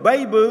throughout the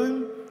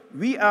Bible,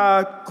 we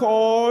are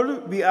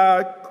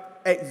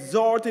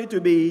exhorted to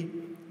be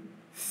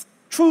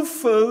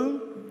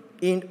truthful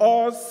in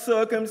all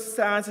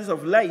circumstances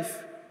of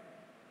life.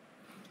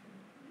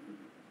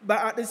 But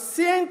at the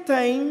same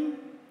time,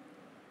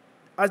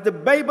 as the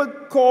Bible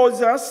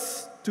calls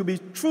us to be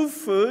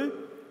truthful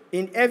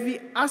in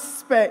every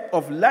aspect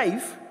of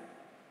life,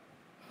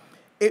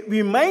 it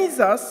reminds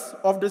us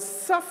of the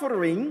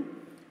suffering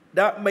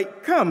that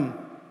might come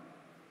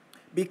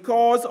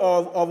because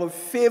of our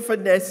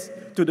faithfulness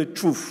to the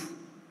truth.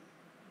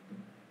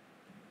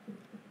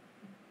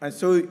 And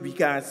so we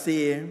can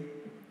say,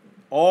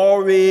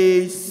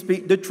 always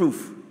speak the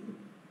truth.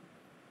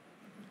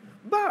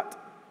 But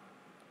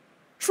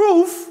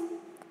truth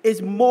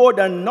is more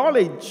than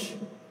knowledge.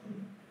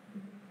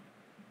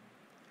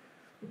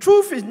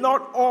 Truth is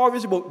not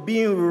always about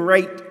being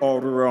right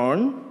or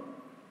wrong.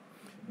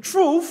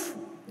 Truth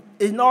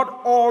is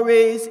not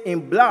always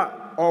in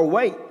black or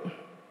white.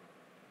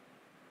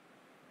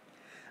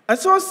 And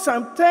so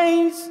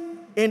sometimes,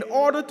 in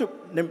order to,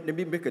 let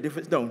me make a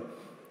difference now.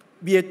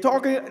 We are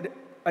talking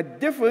a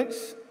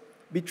difference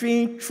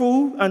between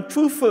true and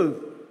truthful.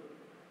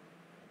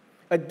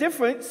 A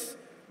difference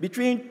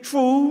between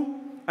true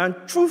and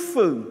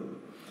truthful.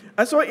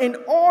 And so in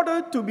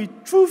order to be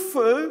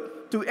truthful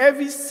to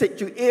every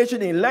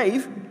situation in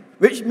life,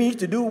 which means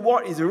to do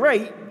what is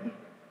right,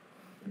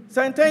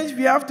 sometimes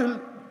we have to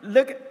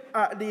look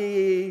at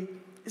the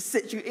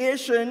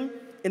situation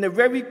in a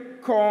very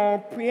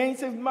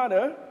comprehensive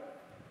manner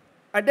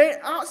and then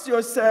ask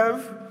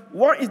yourself,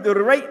 what is the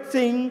right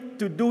thing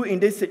to do in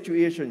this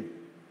situation?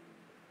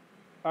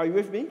 Are you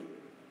with me?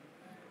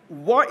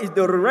 What is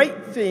the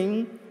right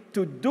thing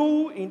to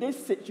do in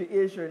this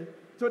situation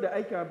so that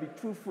I can be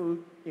truthful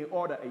in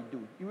all that I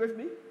do? You with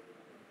me?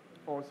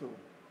 Also.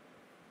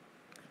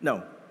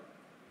 Now,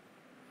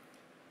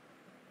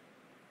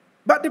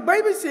 But the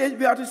Bible says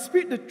we are to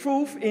speak the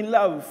truth in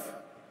love.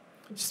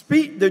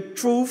 Speak the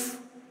truth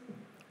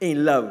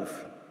in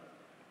love.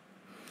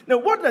 Now,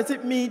 what does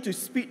it mean to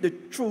speak the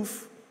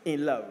truth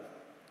in love?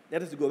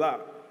 Let us go back.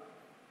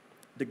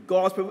 The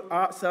gospel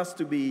asks us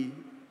to be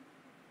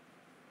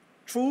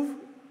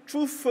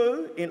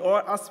truthful in all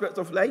aspects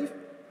of life,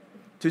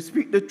 to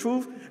speak the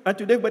truth and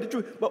to live by the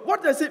truth. But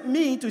what does it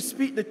mean to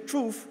speak the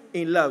truth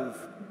in love?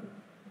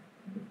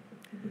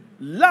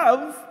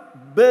 Love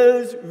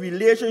builds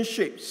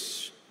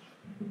relationships.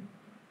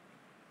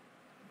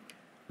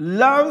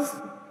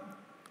 Love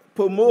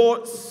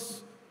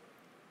promotes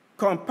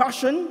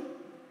compassion,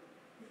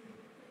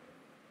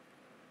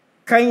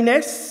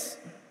 kindness,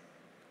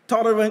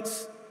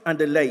 tolerance, and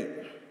the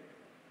like.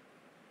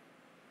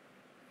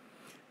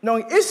 Now,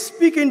 if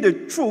speaking the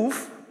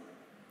truth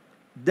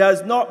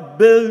does not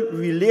build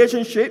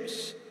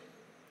relationships,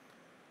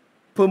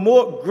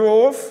 promote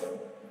growth,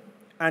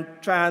 and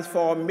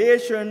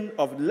transformation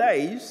of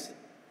lives,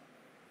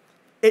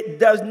 it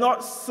does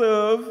not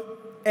serve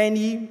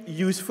any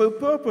useful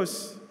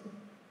purpose.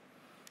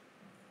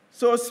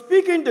 So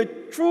speaking the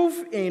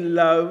truth in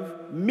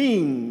love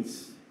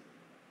means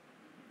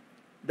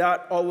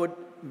that our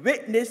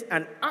witness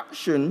and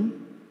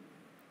action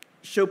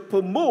should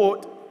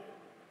promote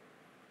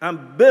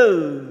and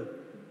build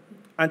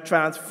and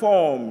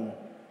transform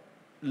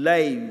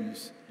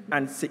lives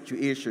and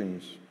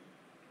situations.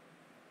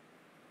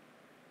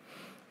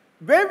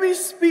 When we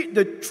speak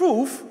the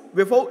truth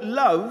without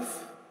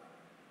love,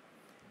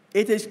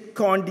 it is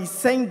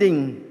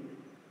condescending.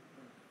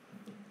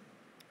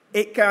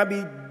 It can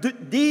be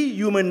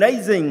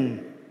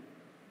dehumanizing,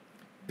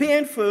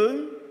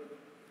 painful,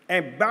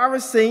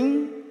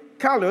 embarrassing,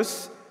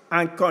 callous,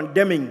 and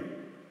condemning.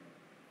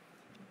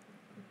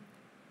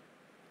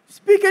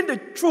 Speaking the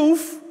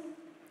truth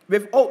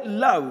without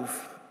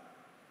love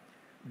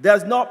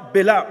does not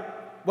build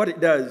up. What it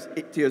does,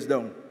 it tears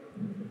down.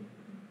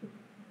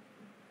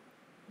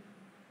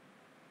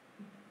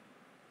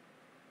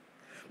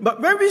 But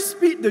when we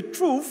speak the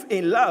truth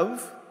in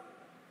love,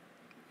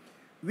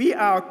 we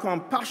are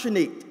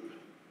compassionate.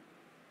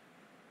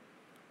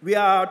 We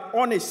are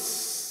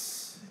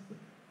honest.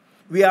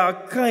 We are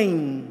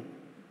kind.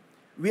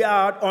 We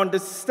are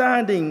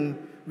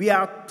understanding. We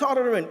are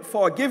tolerant,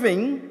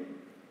 forgiving,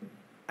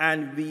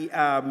 and we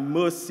are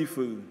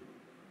merciful.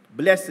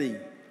 Blessed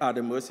are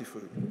the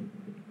merciful.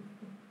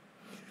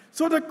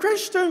 So the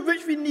question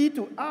which we need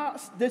to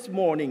ask this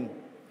morning,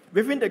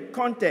 within the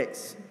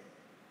context,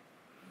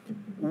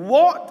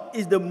 what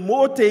is the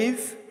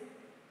motive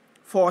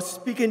for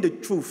speaking the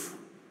truth?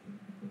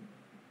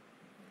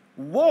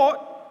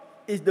 What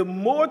is the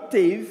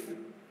motive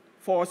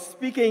for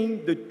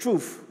speaking the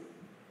truth?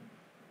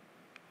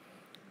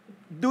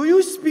 Do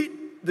you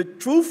speak the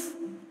truth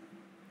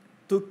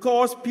to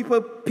cause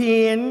people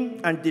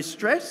pain and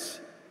distress?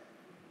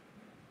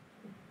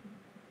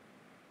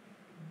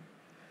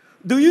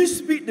 Do you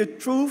speak the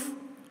truth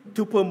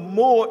to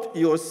promote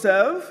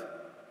yourself?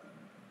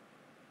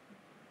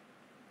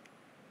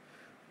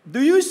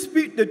 Do you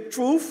speak the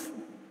truth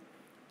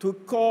to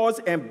cause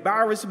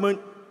embarrassment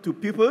to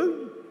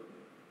people?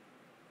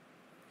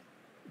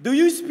 Do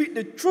you speak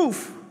the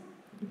truth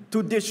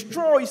to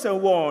destroy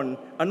someone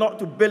and not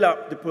to build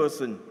up the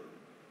person?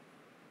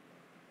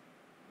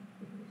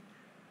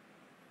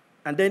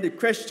 And then the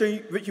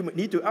question which you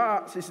need to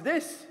ask is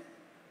this: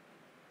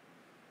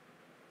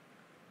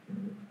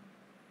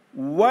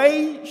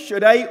 why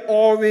should I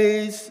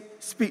always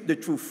speak the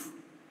truth?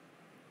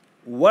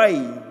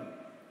 Why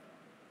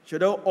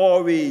should I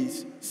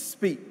always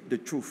speak the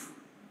truth?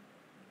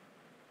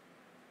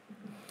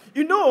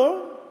 You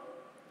know,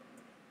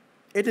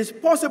 it is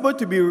possible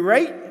to be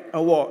right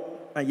and what?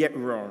 And yet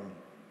wrong.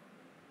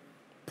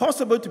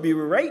 Possible to be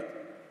right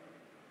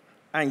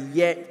and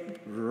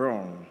yet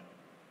wrong.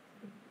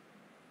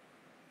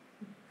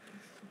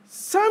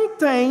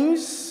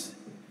 Sometimes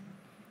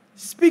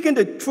speaking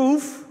the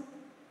truth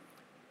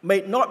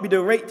may not be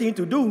the right thing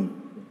to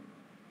do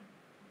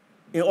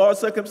in all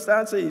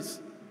circumstances.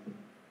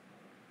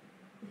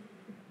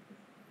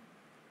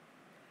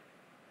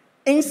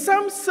 In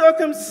some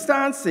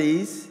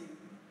circumstances,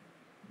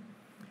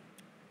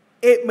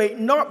 it may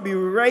not be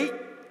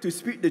right to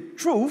speak the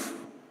truth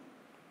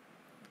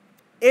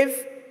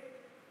if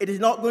it is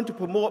not going to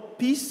promote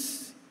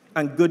peace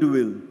and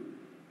goodwill.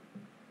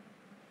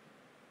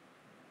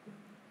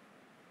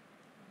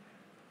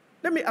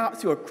 Let me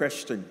ask you a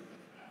question.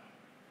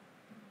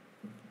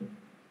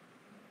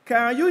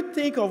 Can you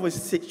think of a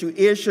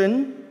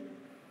situation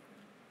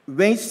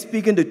when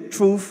speaking the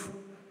truth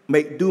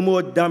might do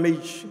more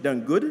damage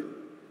than good?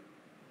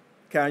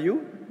 Can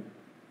you?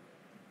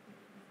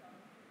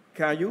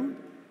 Can you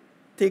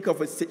think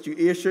of a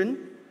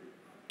situation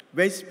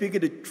when speaking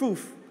the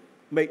truth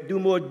might do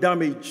more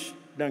damage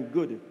than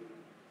good?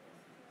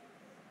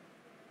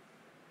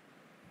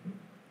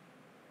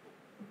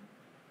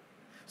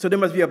 So there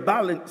must be a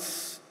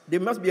balance. There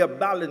must be a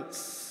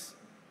balance.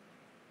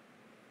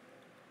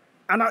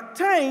 And at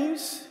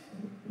times,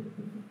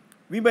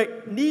 we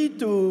might need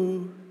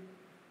to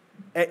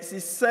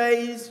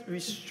exercise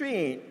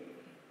restraint.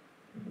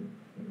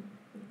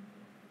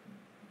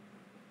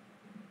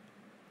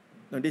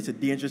 Now, this is a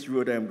dangerous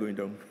road I'm going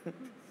down.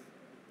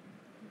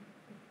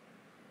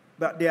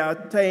 But there are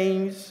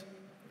times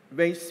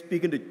when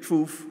speaking the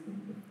truth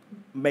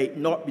may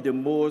not be the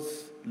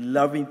most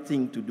loving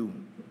thing to do.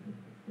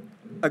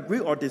 Agree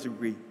or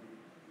disagree?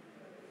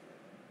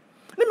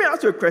 Let me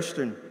ask you a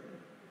question.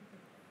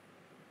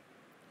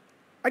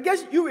 I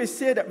guess you will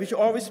say that we should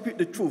always speak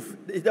the truth.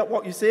 Is that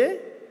what you say?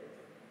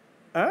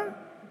 Huh?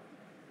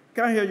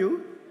 Can't hear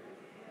you?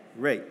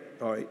 Right,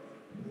 all right.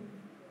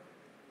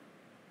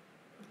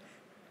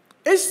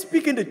 Is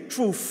speaking the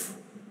truth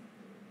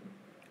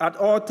at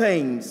all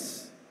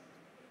times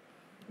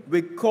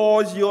will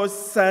cause your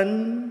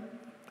son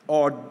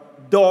or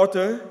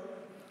daughter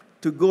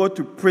to go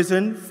to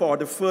prison for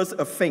the first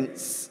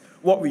offense?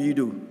 What will you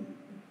do?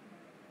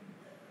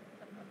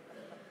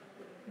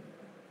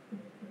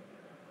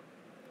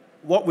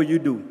 What will you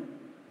do?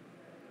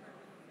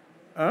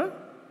 Huh?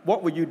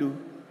 What will you do?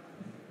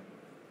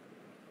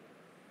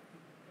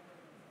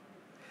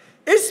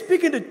 Is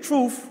speaking the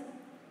truth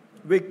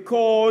will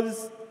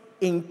cause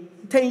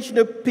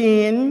intentional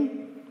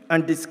pain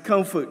and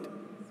discomfort?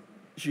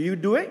 Should you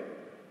do it?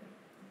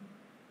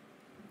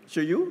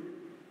 Should you?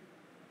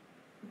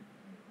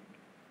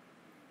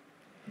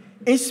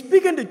 In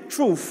speaking the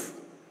truth,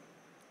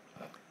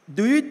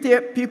 do you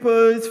take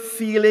people's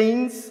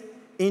feelings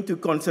into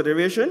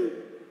consideration?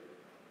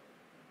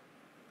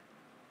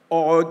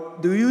 Or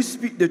do you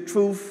speak the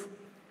truth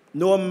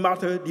no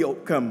matter the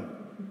outcome?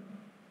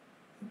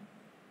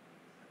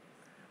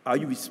 Are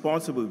you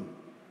responsible?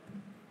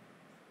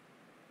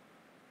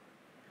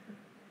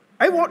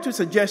 I want to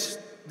suggest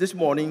this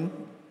morning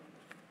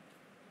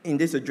in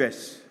this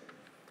address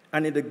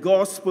and in the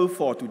gospel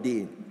for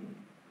today.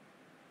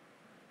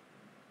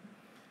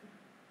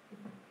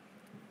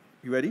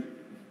 You ready?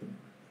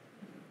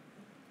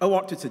 I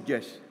want to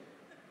suggest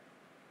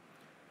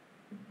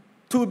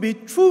to be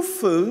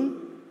truthful,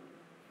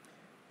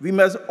 we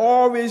must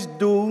always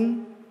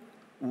do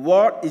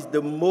what is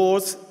the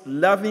most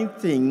loving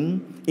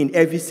thing in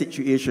every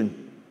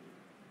situation.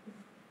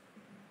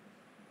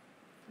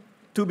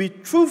 To be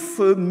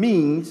truthful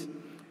means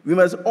we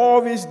must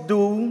always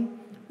do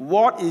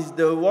what is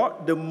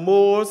the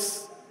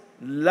most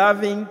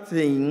loving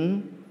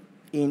thing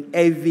in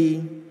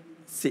every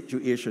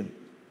situation.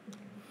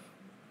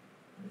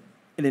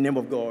 In the name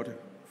of God,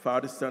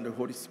 Father, Son, and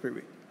Holy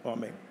Spirit.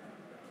 Amen.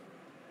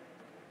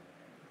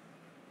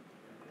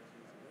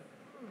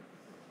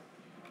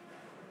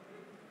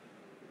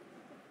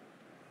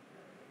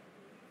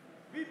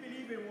 We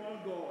believe in one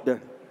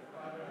God.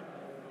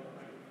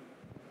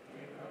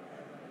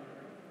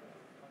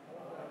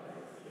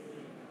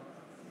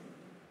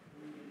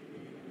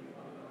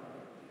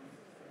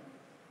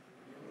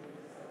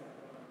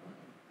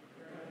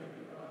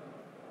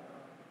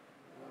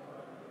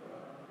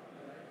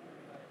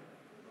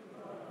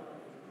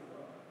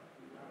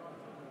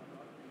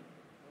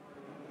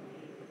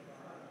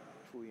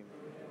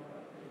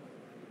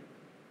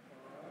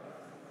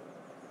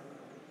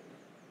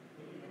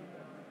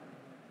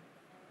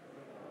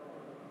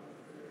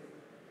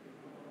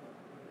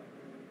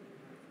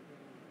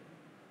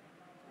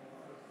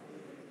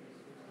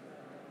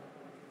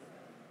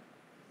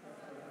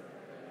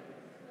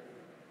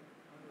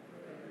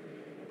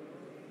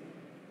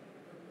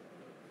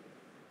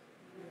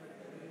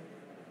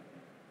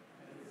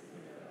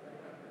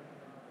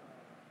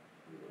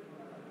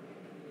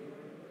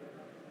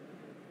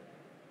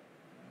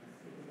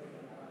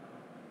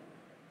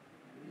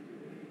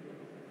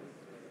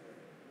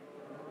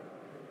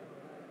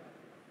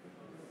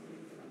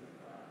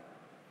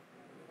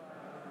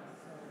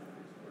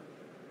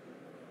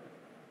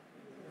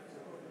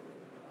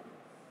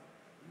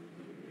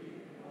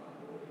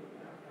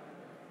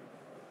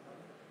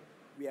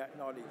 We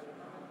acknowledge.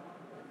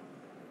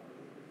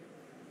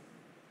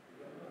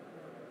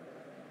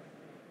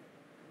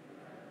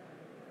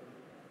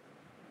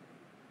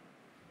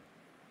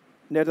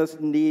 Let us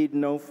kneel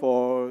now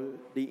for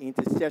the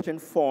intercession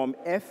form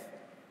F.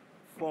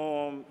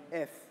 Form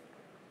F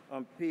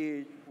on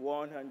page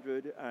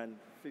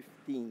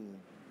 115.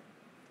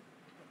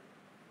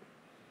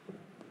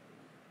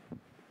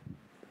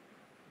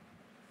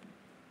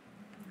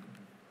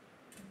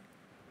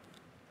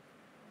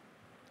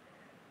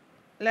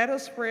 Let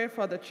us pray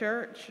for the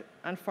church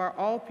and for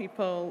all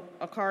people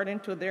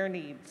according to their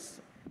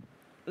needs.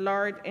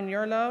 Lord, in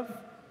your love,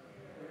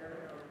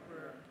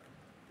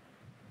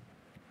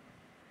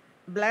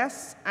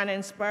 bless and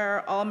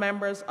inspire all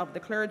members of the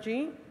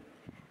clergy,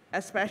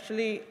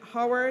 especially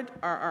Howard,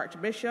 our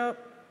Archbishop,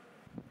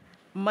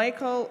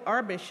 Michael,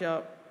 our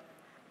Bishop,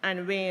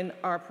 and Wayne,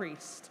 our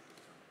priest.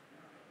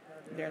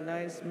 Their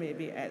lives may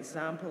be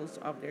examples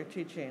of their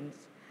teachings,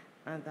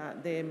 and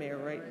that they may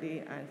rightly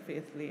and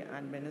faithfully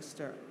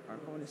administer our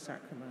holy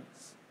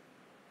sacraments.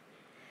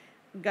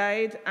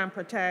 Guide and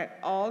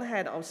protect all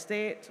head of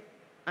state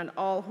and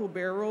all who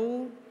bear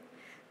rule,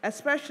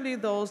 especially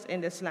those in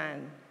this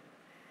land.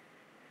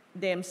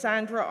 Dame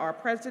Sandra, our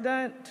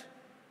president,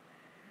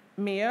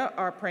 Mayor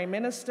or Prime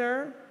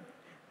Minister,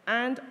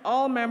 and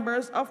all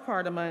members of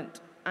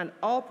Parliament and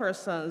all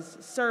persons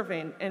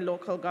serving in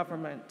local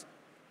government.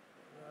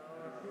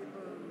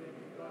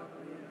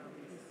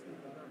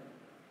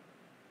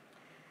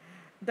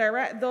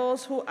 Direct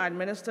those who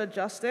administer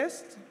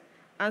justice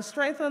and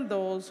strengthen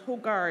those who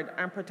guard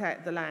and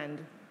protect the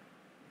land.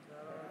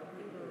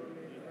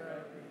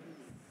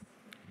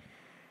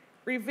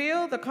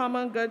 Reveal the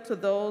common good to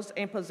those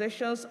in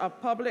positions of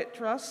public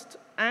trust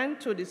and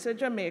to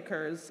decision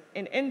makers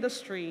in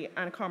industry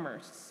and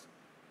commerce.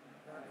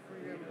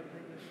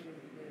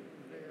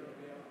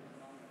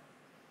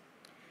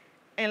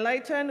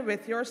 Enlighten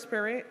with your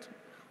spirit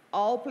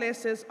all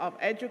places of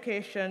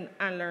education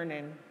and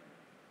learning.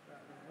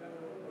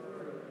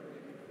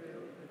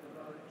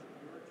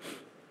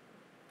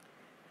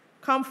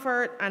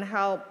 Comfort and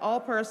help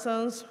all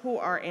persons who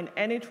are in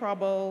any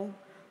trouble,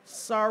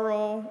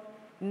 sorrow,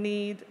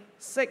 need,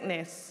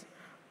 sickness,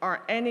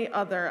 or any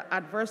other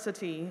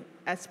adversity,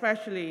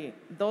 especially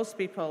those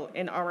people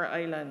in our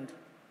island.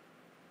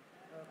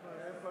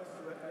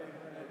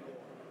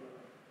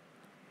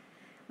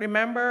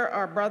 Remember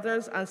our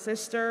brothers and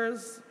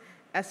sisters,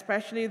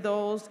 especially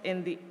those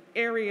in the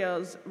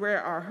areas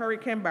where our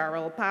hurricane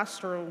barrel passed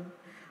through,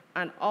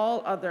 and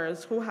all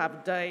others who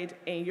have died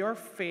in your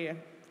fear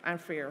and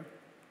fear.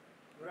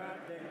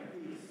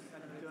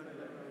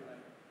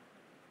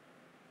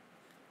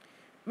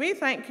 We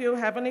thank you,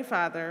 Heavenly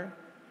Father,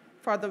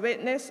 for the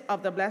witness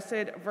of the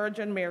Blessed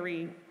Virgin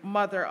Mary,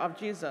 Mother of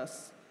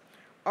Jesus,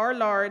 our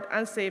Lord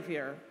and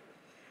Savior,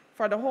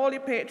 for the holy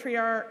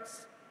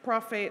patriarchs,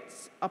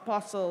 prophets,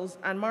 apostles,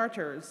 and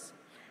martyrs,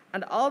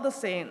 and all the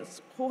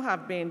saints who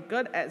have been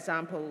good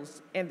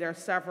examples in their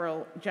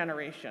several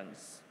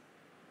generations.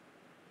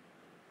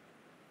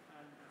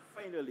 And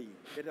finally,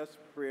 let us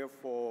pray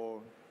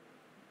for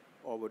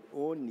our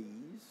own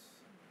needs.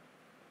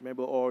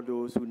 Remember all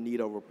those who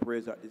need our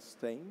prayers at this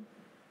time,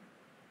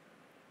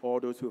 all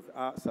those who have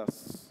asked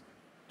us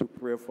to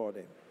pray for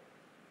them.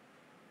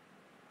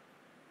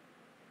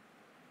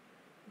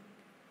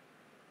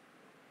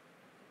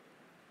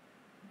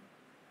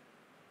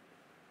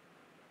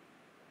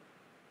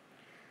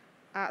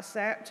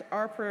 Accept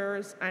our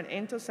prayers and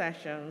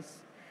intercessions,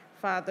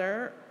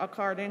 Father,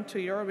 according to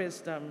your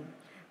wisdom,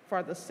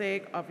 for the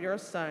sake of your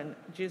Son,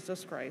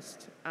 Jesus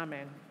Christ.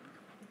 Amen.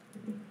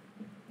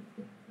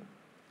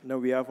 Now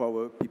we have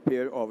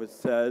prepared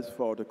ourselves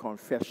for the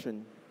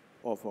confession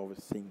of our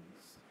sins.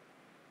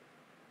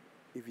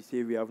 If we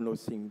say we have no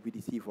sin, we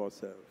deceive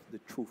ourselves. The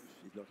truth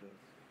is not us.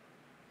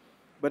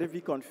 But if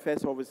we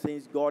confess our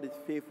sins, God is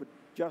faithful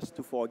just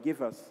to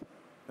forgive us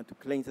and to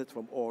cleanse us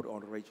from all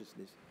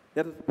unrighteousness.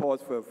 Let us pause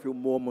for a few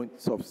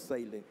moments of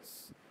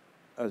silence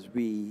as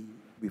we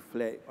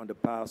reflect on the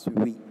past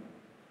week.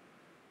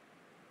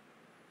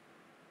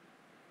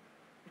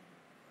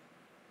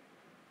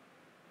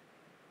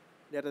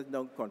 Let us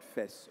now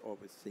confess our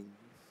sins.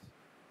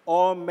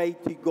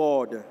 Almighty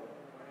God,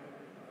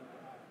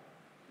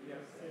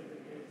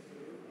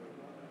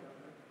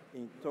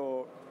 in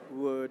thought,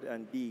 word,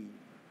 and deed,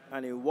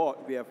 and in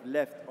what we have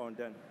left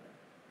undone.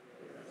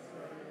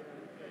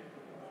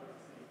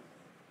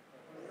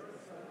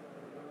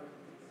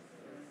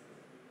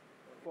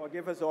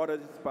 Forgive us all that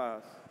is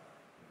past.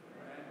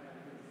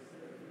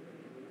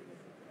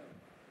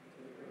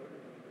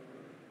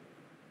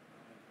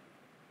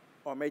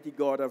 Almighty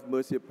God, have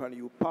mercy upon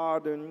you.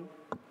 Pardon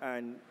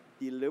and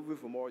deliver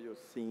from all your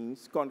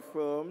sins.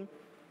 Confirm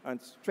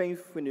and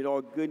strengthen in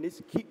all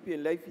goodness. Keep you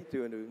in life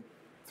eternal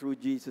through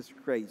Jesus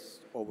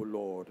Christ, our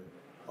Lord.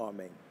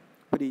 Amen.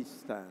 Please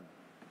stand.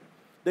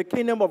 The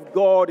kingdom of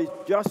God is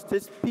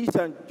justice, peace,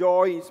 and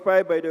joy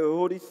inspired by the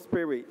Holy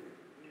Spirit.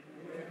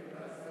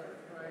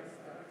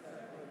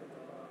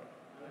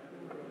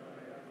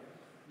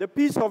 The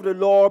peace of the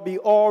Lord be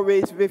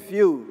always with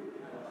you.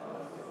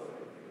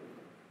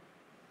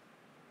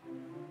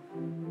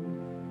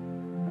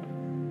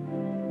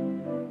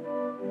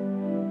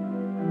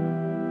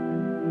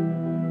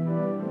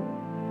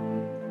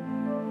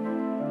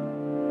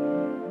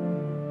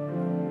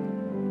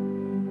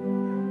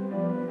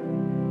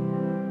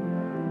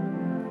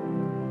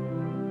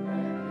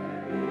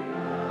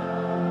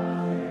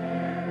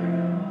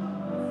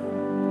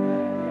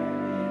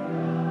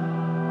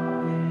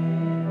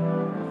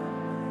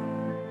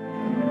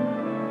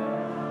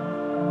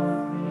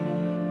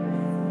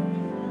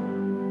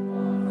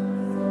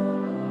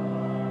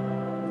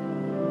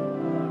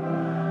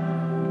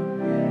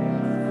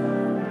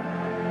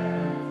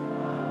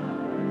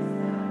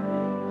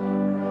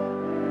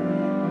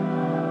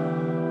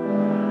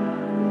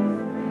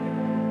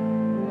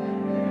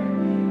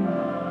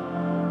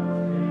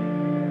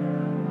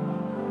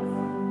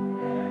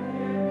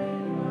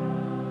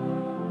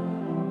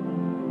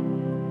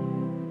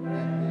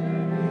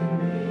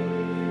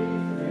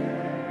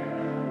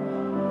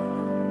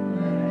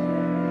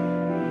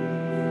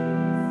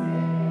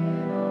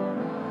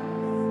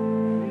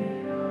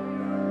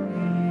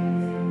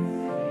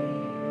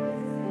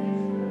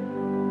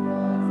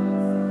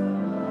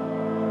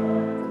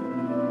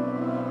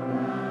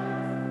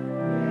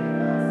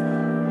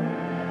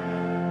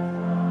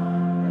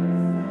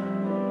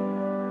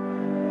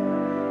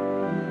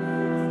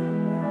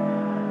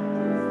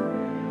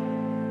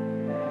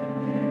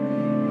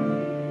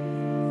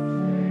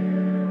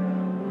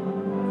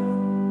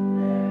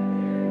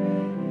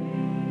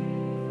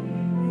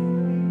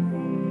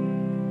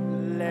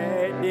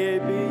 let there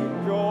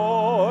be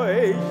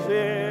joy,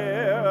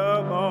 share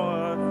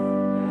among us.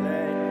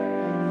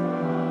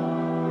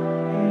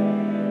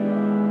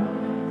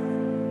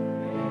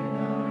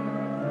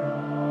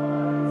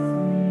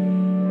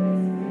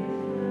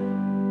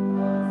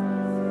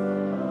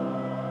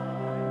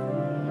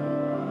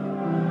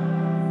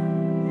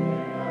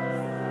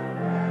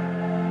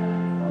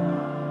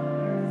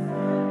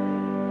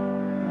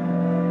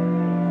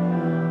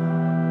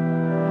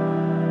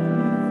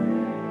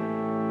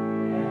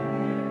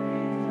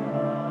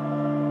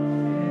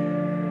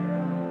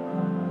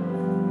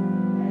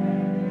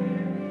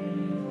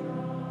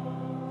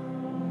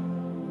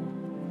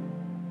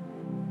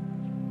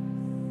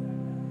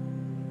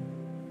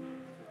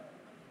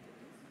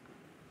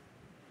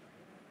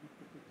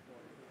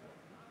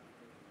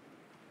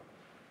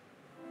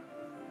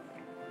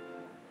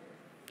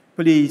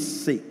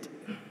 Please sit.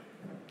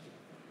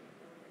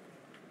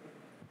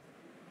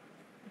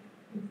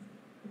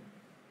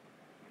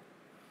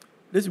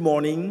 This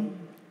morning,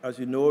 as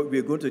you know,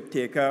 we're going to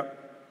take up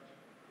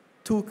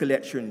two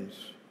collections.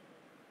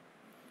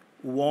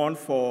 One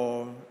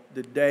for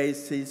the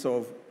Diocese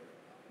of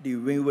the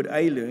Windward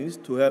Islands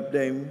to help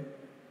them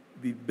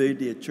rebuild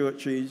their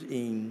churches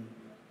in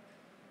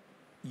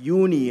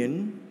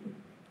Union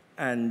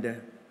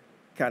and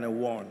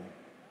Canawan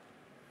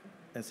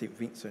and St.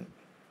 Vincent.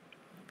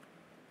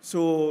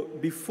 So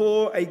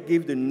before I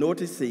give the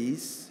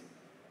notices,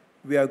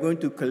 we are going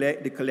to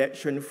collect the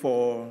collection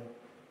for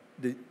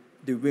the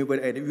Windward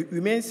Islands.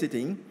 Remain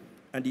sitting,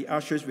 and the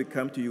ushers will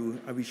come to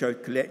you, and we shall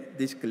collect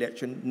this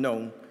collection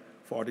now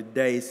for the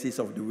Diocese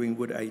of the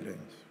Windward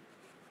Islands.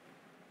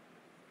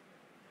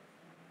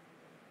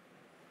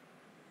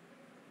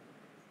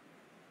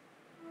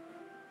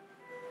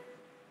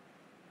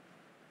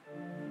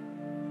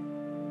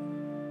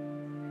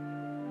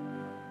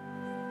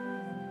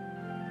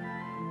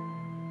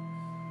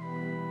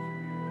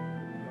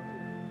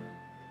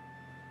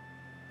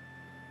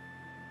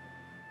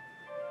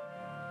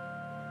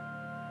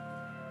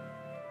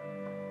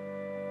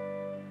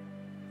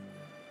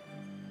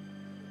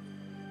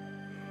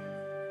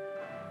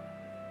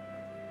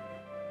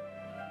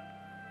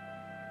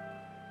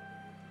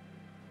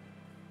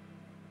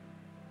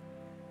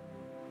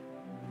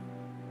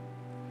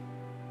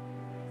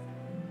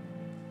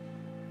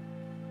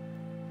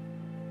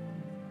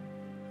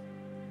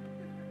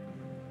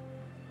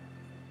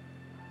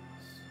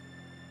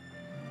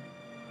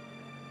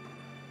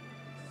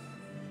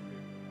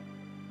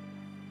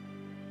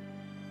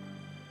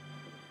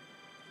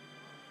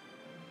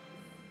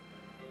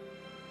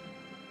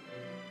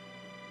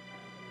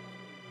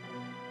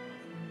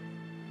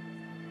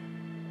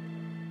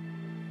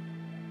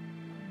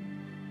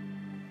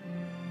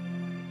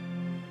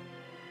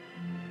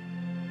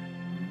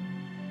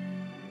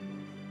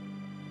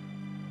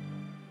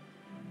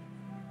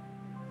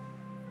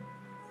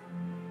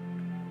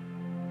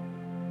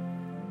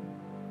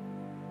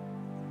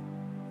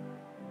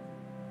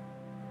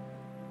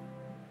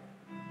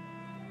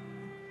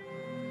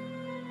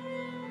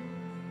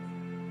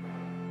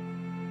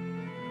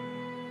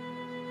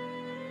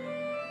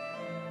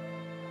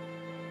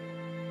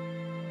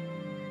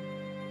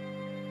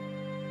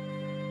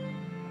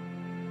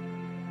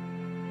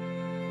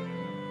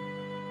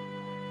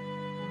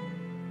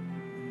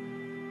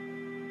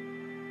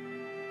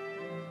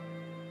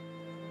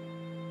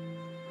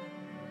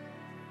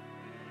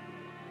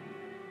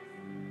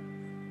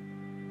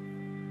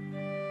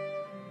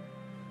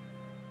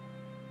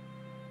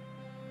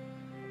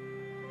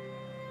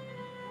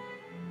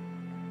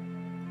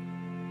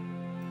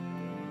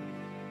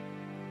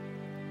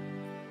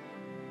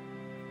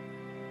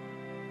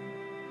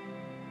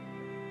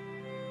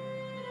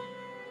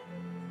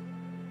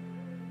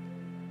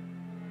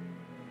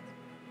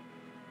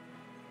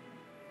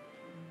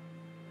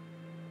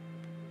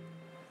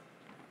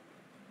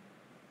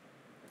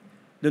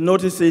 The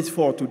notices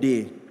for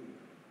today.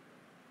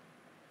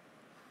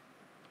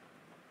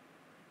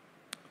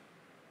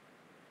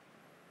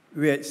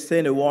 We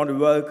extend a warm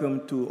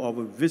welcome to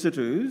our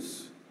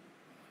visitors,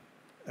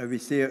 and we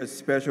say a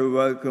special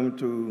welcome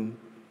to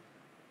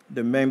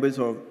the members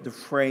of the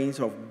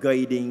Friends of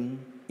Guiding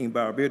in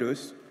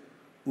Barbados,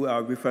 who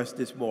are with us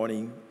this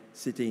morning,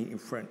 sitting in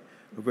front.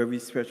 A very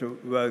special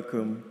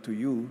welcome to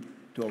you,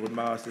 to our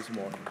Mass this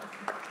morning.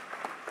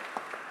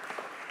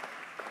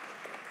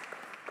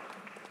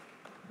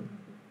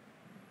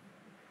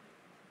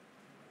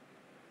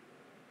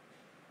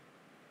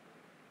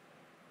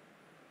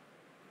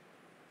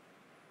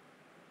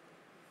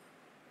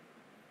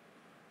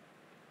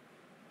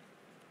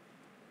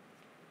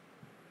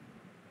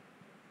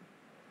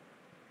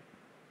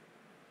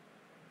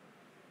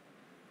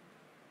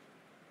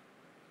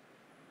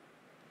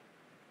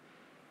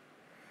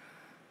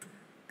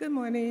 Good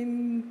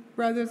morning,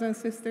 brothers and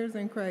sisters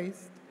in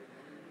Christ.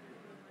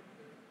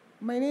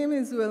 My name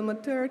is Wilma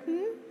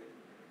Turton,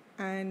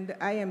 and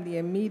I am the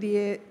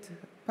immediate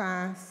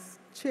past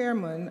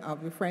chairman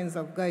of the Friends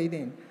of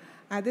Guiding.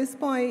 At this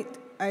point,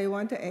 I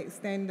want to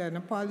extend an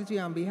apology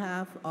on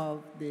behalf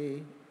of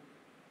the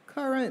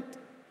current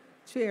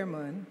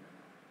chairman.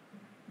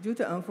 Due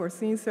to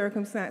unforeseen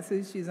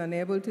circumstances, she's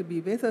unable to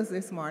be with us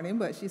this morning,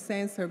 but she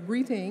sends her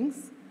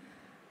greetings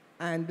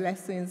and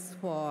blessings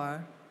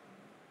for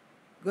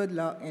good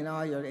luck in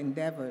all your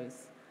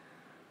endeavors.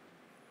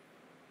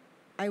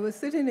 I was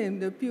sitting in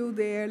the pew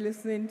there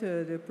listening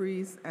to the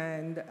priest,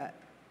 and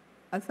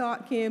a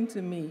thought came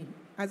to me.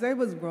 As I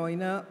was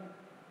growing up,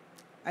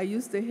 I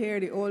used to hear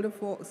the older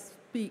folks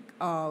speak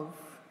of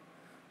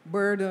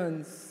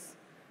burdens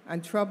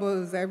and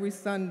troubles every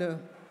Sunday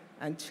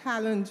and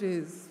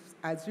challenges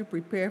as you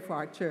prepare for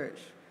our church.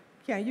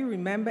 Can you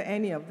remember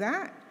any of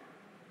that?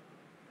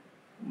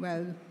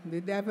 Well,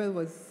 the devil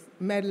was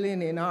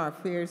meddling in our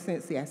affairs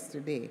since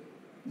yesterday,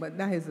 but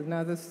that is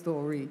another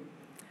story.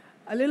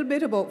 A little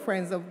bit about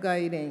Friends of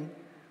Guiding.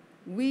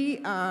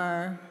 We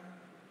are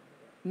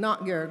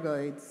not Girl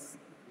Guides.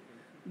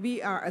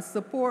 We are a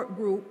support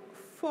group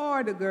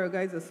for the Girl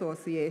Guides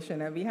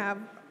Association, and we have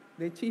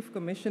the Chief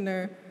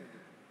Commissioner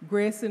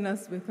gracing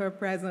us with her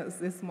presence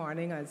this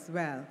morning as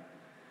well.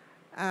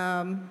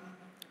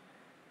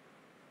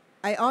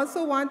 I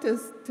also want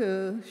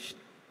to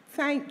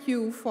thank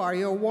you for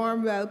your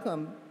warm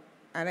welcome,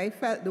 and I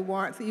felt the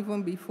warmth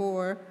even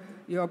before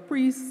your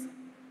priest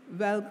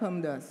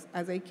welcomed us.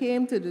 As I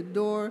came to the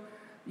door,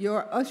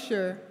 your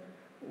usher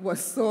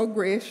was so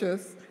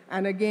gracious,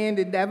 and again,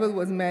 the devil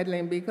was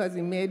meddling because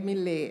he made me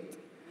late.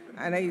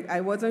 And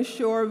I wasn't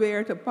sure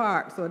where to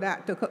park, so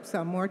that took up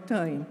some more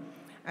time.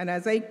 And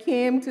as I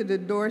came to the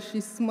door, she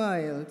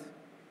smiled,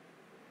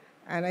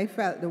 and I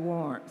felt the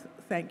warmth.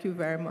 Thank you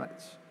very much.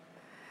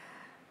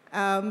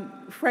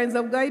 Friends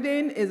of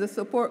Guiding is a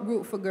support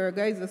group for Girl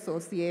Guides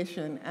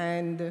Association,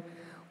 and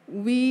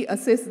we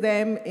assist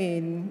them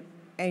in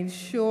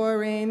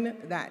ensuring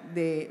that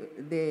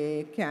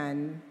they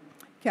can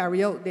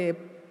carry out their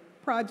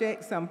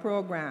projects and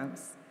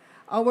programs.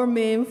 Our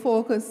main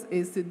focus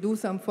is to do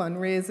some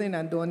fundraising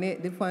and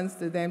donate the funds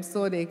to them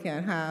so they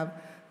can have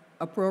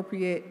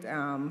appropriate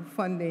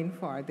funding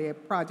for their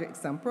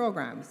projects and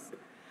programs.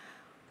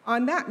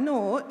 On that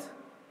note,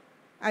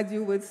 as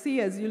you would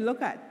see, as you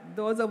look at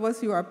those of us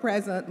who are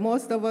present,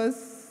 most of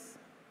us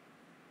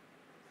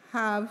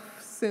have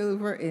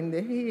silver in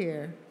the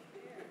hair.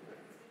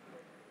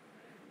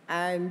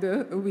 And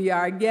we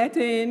are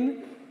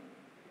getting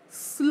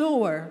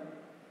slower.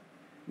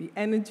 The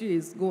energy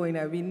is going,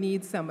 and we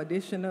need some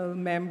additional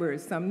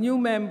members, some new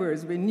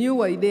members with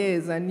new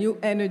ideas and new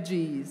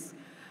energies.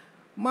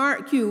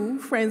 Mark you,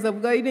 Friends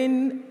of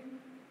Guiding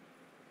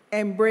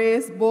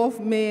embrace both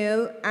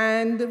male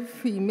and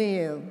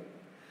female.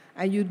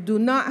 And you do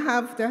not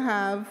have to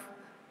have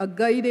a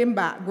guiding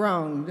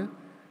background.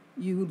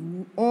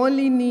 You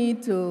only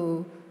need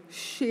to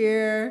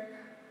share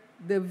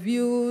the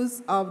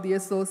views of the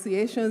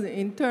association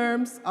in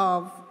terms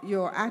of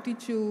your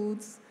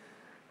attitudes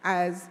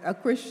as a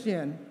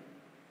Christian.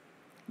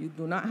 You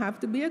do not have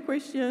to be a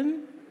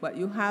Christian, but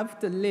you have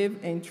to live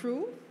in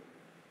truth.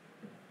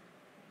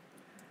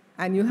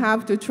 And you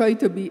have to try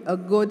to be a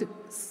good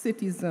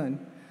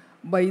citizen.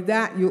 By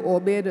that, you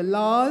obey the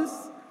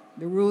laws,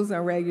 the rules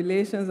and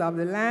regulations of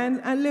the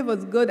land, and live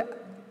as good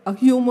a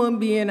human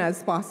being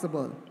as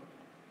possible.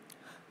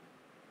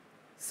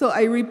 So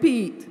I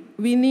repeat,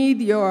 we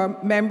need your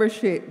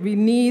membership. We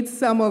need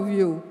some of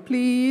you.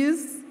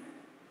 Please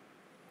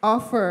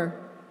offer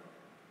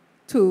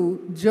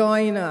to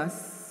join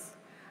us.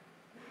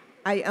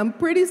 I am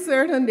pretty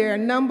certain there are a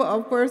number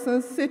of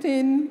persons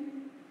sitting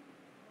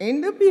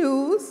in the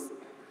pews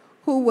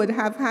who would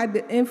have had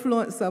the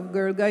influence of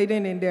Girl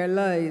Guiding in their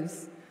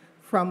lives,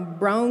 from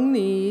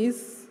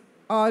brownies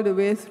all the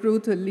way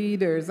through to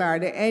leaders. Are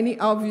there any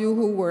of you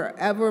who were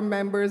ever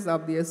members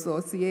of the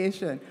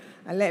association?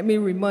 And let me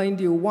remind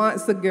you,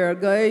 once a Girl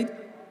Guide,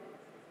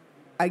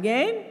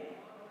 again?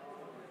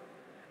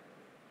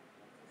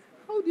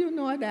 How do you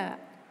know that?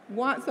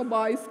 Once a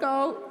Boy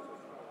Scout?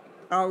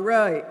 All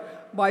right.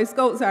 Boy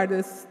Scouts are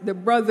the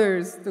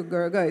brothers to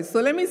Girl Guides. So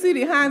let me see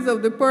the hands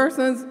of the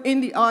persons in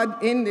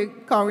the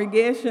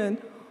congregation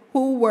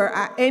who were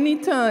at any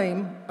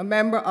time a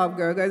member of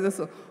Girl Guides.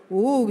 So,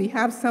 oh, we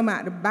have some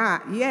at the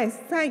back. Yes,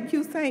 thank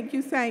you, thank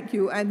you, thank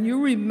you. And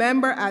you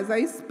remember as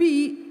I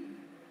speak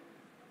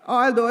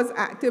all those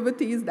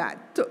activities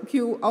that took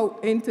you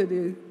out into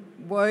the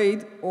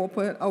wide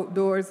open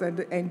outdoors and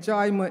the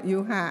enjoyment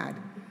you had.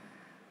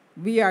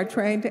 We are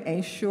trying to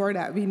ensure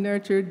that we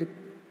nurture the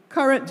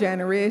current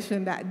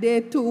generation, that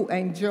they too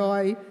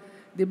enjoy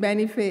the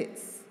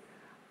benefits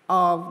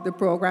of the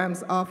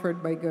programs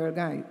offered by Girl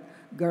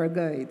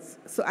Guides.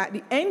 So at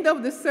the end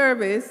of the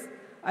service,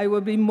 I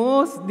would be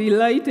most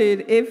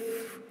delighted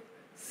if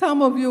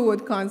some of you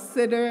would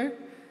consider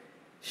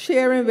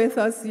sharing with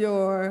us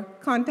your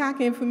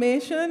contact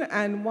information,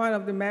 and one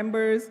of the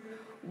members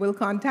will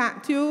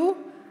contact you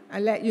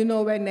and let you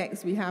know when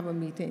next we have a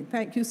meeting.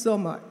 Thank you so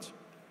much.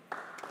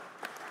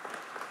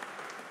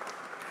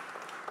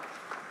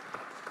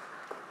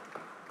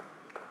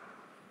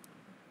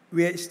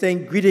 We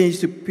extend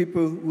greetings to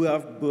people who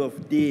have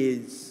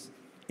birthdays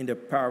in the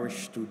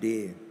parish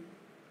today.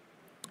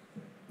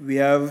 We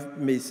have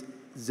Miss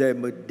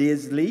Zelma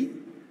Daisley,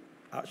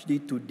 Actually,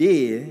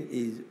 today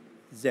is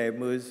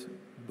Zerma's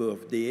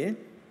birthday.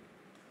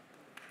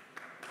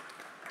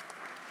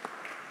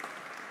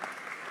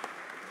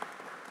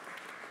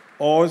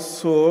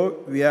 Also,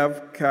 we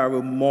have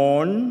Carol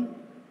Mon.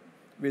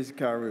 Where's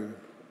Carol?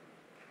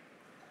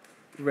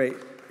 Right.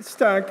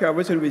 Stand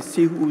Carol so we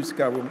see who's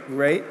Carol,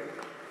 right?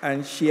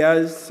 And she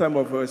has some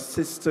of her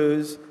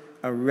sisters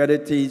and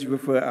relatives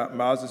with her at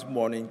Mass this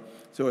morning.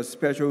 So a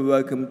special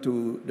welcome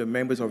to the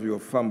members of your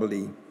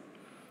family.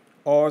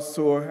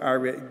 Also,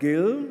 Harriet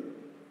Gill.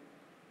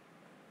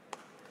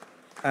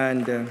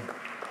 And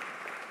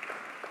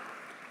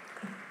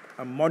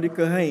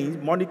Monica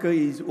Haynes. Monica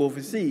is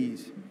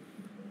overseas.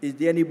 Is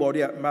there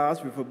anybody at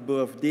Mass with a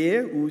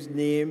birthday whose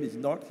name is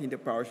not in the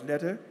parish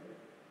letter?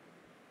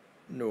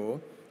 No.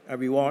 And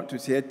we want to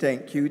say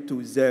thank you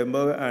to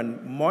Zerma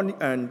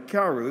and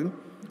Carol,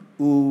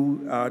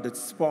 who are the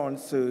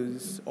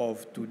sponsors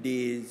of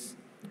today's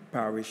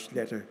parish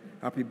letter.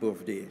 Happy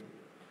birthday.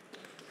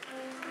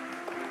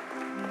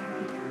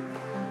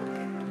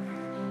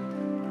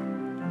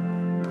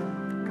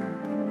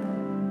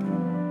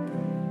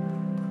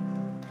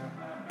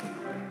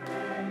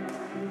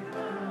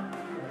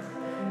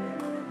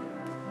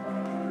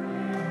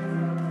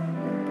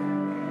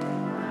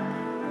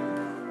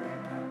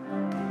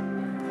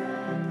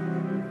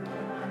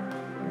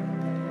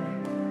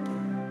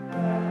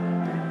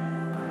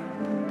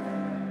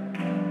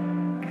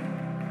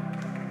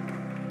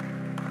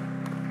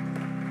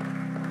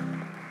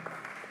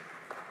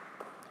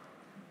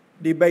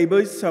 The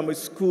Bible Summer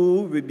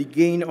School will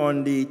begin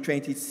on the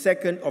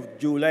 22nd of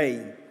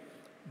July.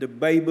 The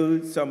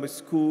Bible Summer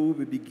School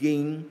will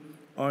begin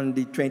on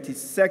the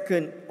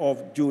 22nd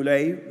of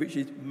July, which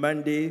is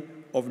Monday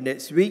of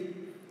next week,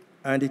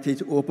 and it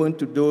is open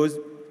to those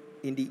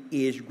in the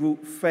age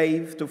group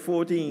 5 to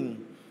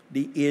 14.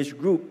 The age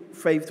group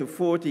 5 to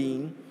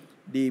 14,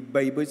 the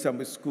Bible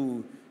Summer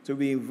School. So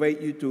we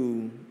invite you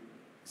to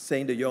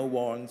send the young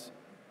ones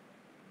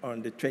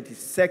on the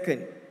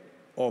 22nd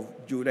of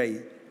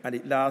July. And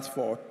it lasts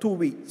for 2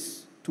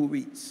 weeks. 2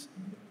 weeks.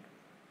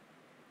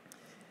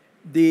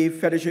 The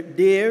Fellowship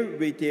Day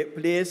will take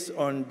place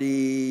on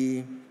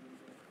the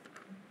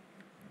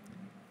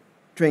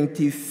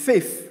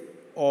 25th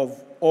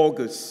of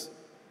August.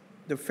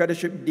 The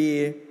Fellowship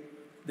Day,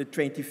 the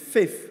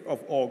 25th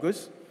of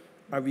August,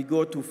 and we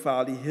go to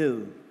Farley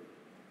Hill.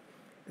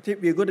 I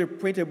think we're going to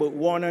print about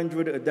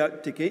 100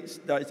 adult tickets.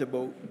 That is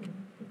about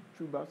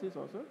 2 buses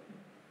also.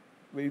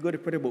 We're going to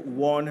print about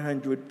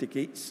 100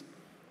 tickets.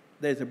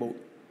 There's about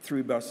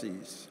 3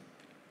 buses,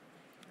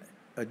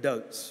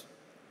 adults.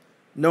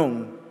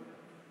 Now,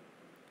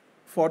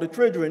 for the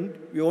children,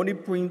 we're only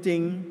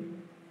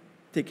printing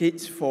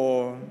tickets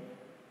for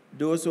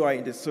those who are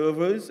in the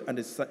servers and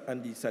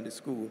the Sunday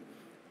school.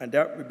 And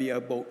that will be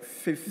about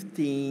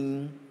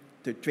 15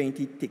 to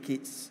 20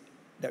 tickets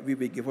that we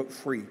will give out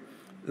free.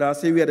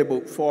 Last year, we had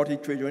about 40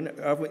 children.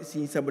 I haven't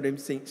seen some of them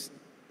since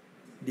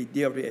the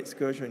day of the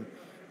excursion.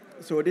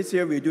 So this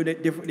year, we're doing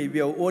it differently.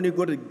 We are only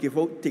going to give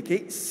out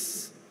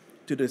tickets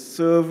to the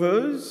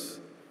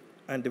servers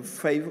and the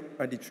few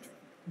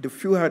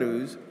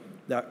others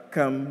that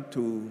come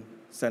to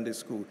Sunday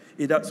school.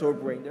 Is that so,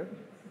 Brenda?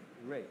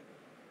 Right.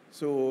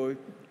 So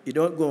you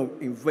don't go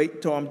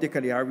invite Tom, Dick,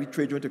 and Harry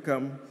children to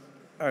come.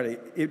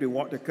 If they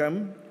want to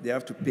come, they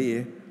have to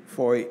pay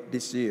for it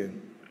this year.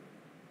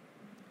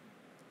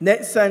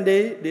 Next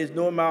Sunday, there's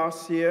no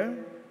Mass here,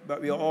 but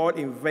we are all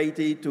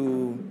invited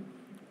to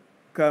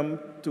come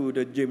to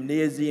the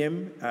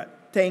gymnasium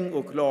at 10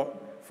 o'clock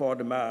for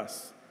the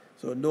Mass.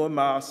 So no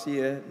Mass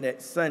here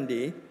next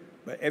Sunday,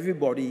 but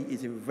everybody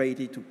is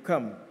invited to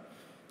come.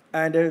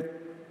 And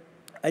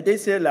I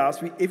did say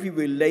last week, if you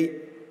will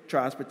late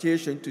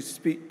transportation to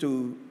speak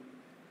to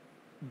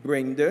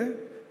Brenda,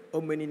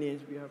 how many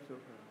names we have so far?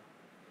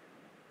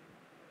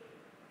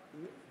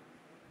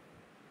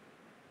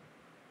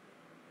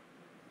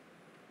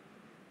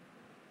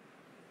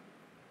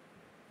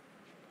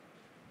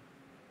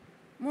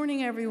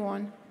 Morning,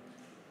 everyone.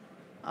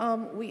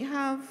 We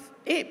have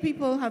 8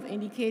 people have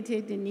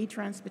indicated they need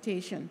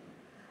transportation.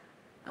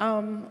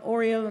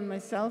 Oriel and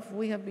myself,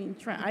 I have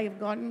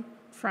gotten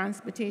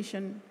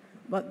transportation,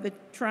 but the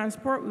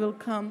transport will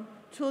come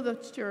to the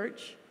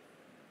church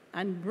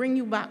and bring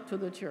you back to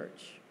the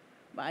church.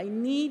 But I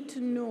need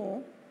to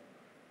know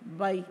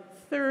by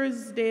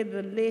Thursday,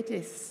 the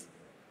latest.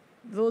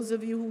 Those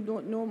of you who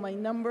don't know my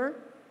number,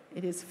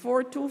 it is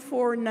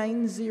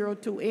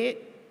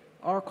 424-9028,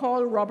 or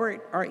call Robert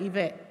or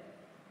Yvette.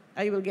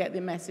 I will get the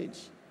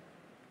message.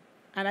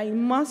 And I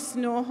must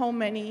know how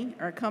many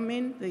are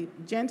coming. The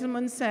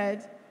gentleman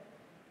said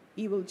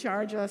he will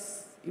charge you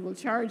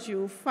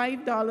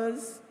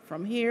 $5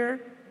 from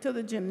here to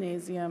the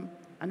gymnasium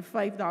and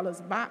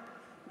 $5 back,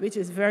 which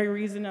is very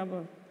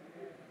reasonable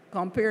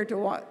compared to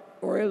what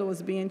Oriel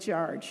was being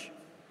charged.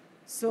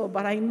 So,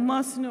 but I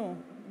must know.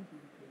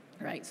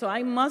 Right, so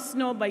I must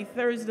know by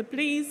Thursday.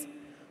 Please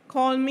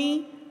call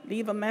me,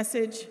 leave a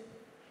message,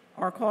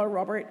 or call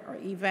Robert or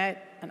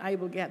Yvette, and I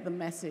will get the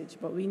message.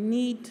 But we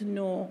need to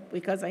know,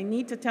 because I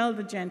need to tell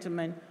the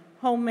gentleman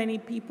how many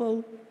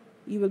people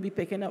you will be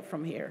picking up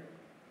from here.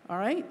 All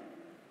right?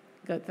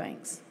 Good,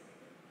 thanks.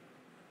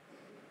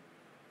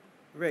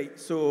 Right,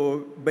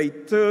 so by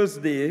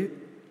Thursday,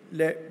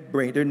 let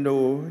Brandon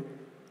know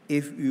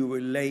if you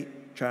would like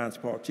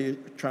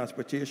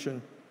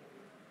transportation.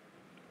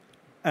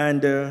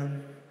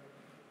 And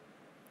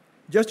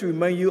just to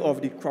remind you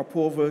of the crop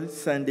over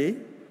Sunday,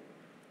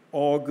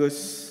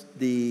 August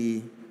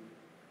the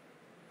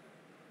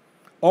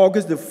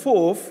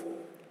 4th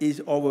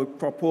is our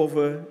crop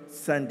over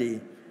Sunday.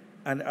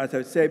 And as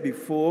I said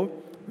before,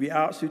 we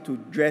ask you to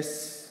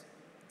dress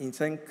in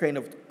some kind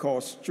of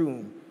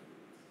costume.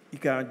 You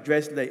can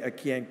dress like a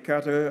Ken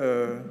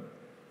Carter,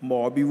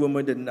 Morby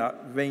woman, the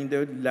nut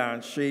vendor,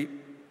 landscape.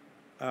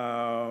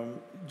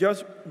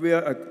 Just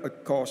wear a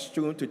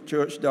costume to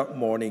church that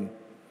morning.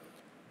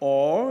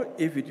 Or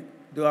if you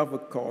don't have a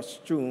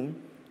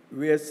costume,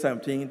 wear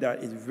something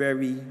that is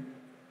very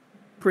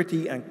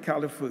pretty and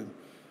colorful.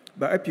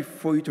 But I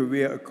prefer you to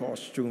wear a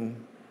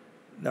costume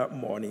that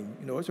morning.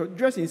 So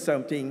dress in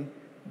something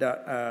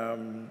that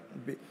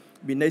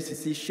be nice to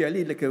see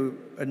Shelley like a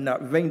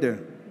nut vendor.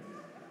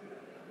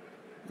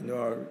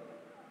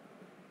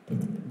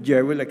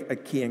 Jerry like a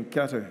cane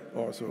cutter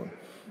also.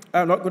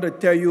 I'm not going to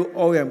tell you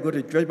how I'm going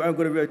to dress, but I'm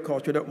going to wear a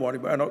costume that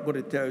morning, but I'm not going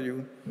to tell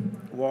you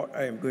what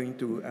I am going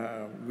to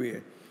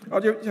wear.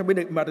 Or just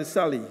like Mother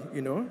Sally,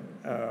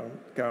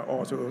 can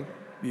also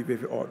be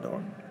with you all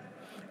done.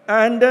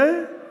 And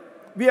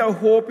we are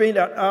hoping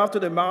that after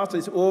the Mass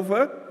is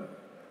over,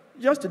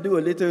 just to do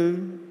a little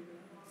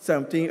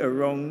something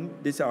around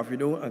this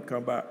afternoon and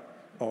come back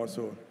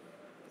also.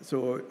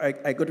 So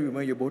I got to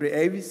remind you about it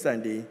every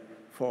Sunday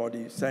for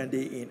the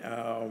Sunday in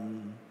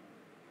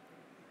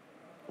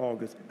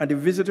August. And the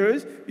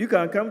visitors, you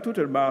can come to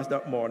the Mass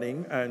that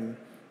morning and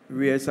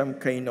wear some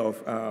kind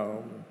of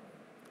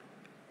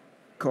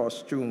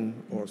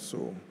costume or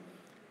so.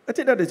 I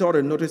think that is all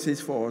the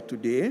notices for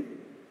today.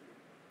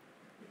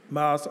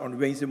 Mass on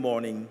Wednesday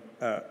morning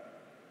at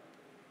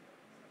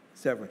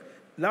 7.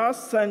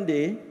 Last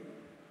Sunday,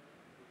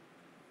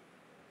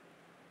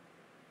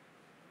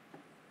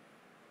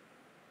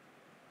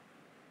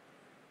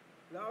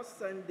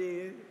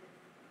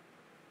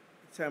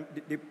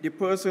 the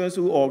persons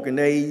who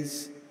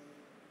organized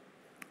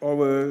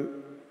our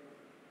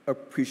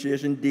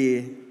Appreciation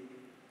Day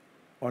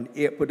on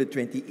April the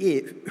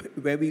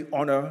 28th, where we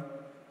honor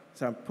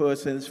some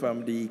persons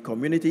from the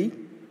community,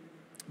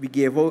 we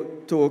gave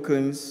out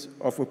tokens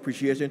of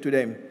appreciation to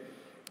them.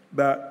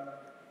 But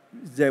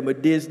Zelma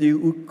Disney,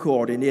 who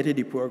coordinated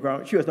the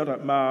program, she was not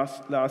at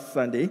Mass last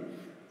Sunday,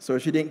 so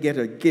she didn't get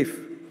a gift.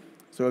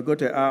 So I'm going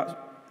to ask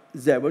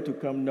Zelma to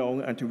come now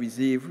and to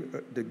receive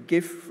the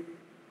gift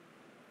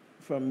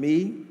from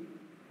me,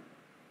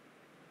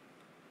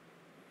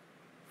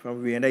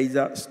 from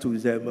Renaissance to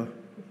Zelma.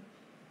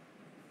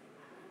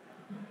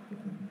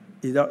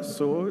 Is that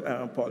so,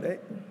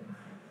 Paulette?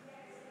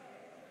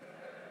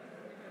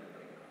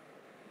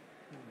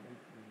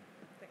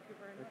 Thank you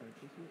very much.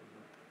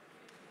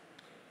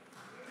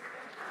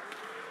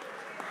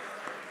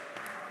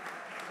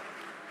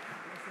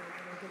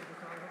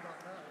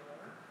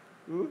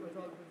 Who?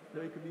 No,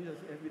 it could be as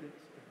evidence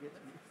against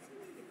me.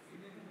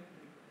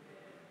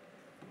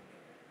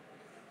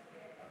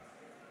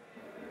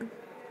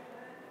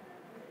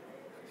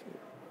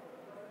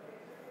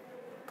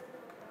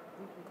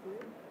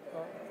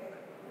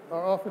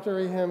 Our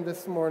offertory hymn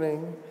this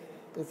morning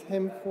is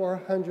hymn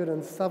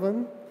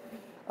 407.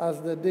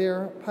 As the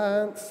deer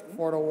pants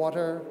for the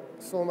water,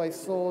 so my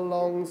soul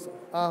longs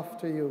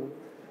after you.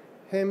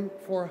 Hymn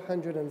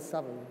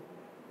 407.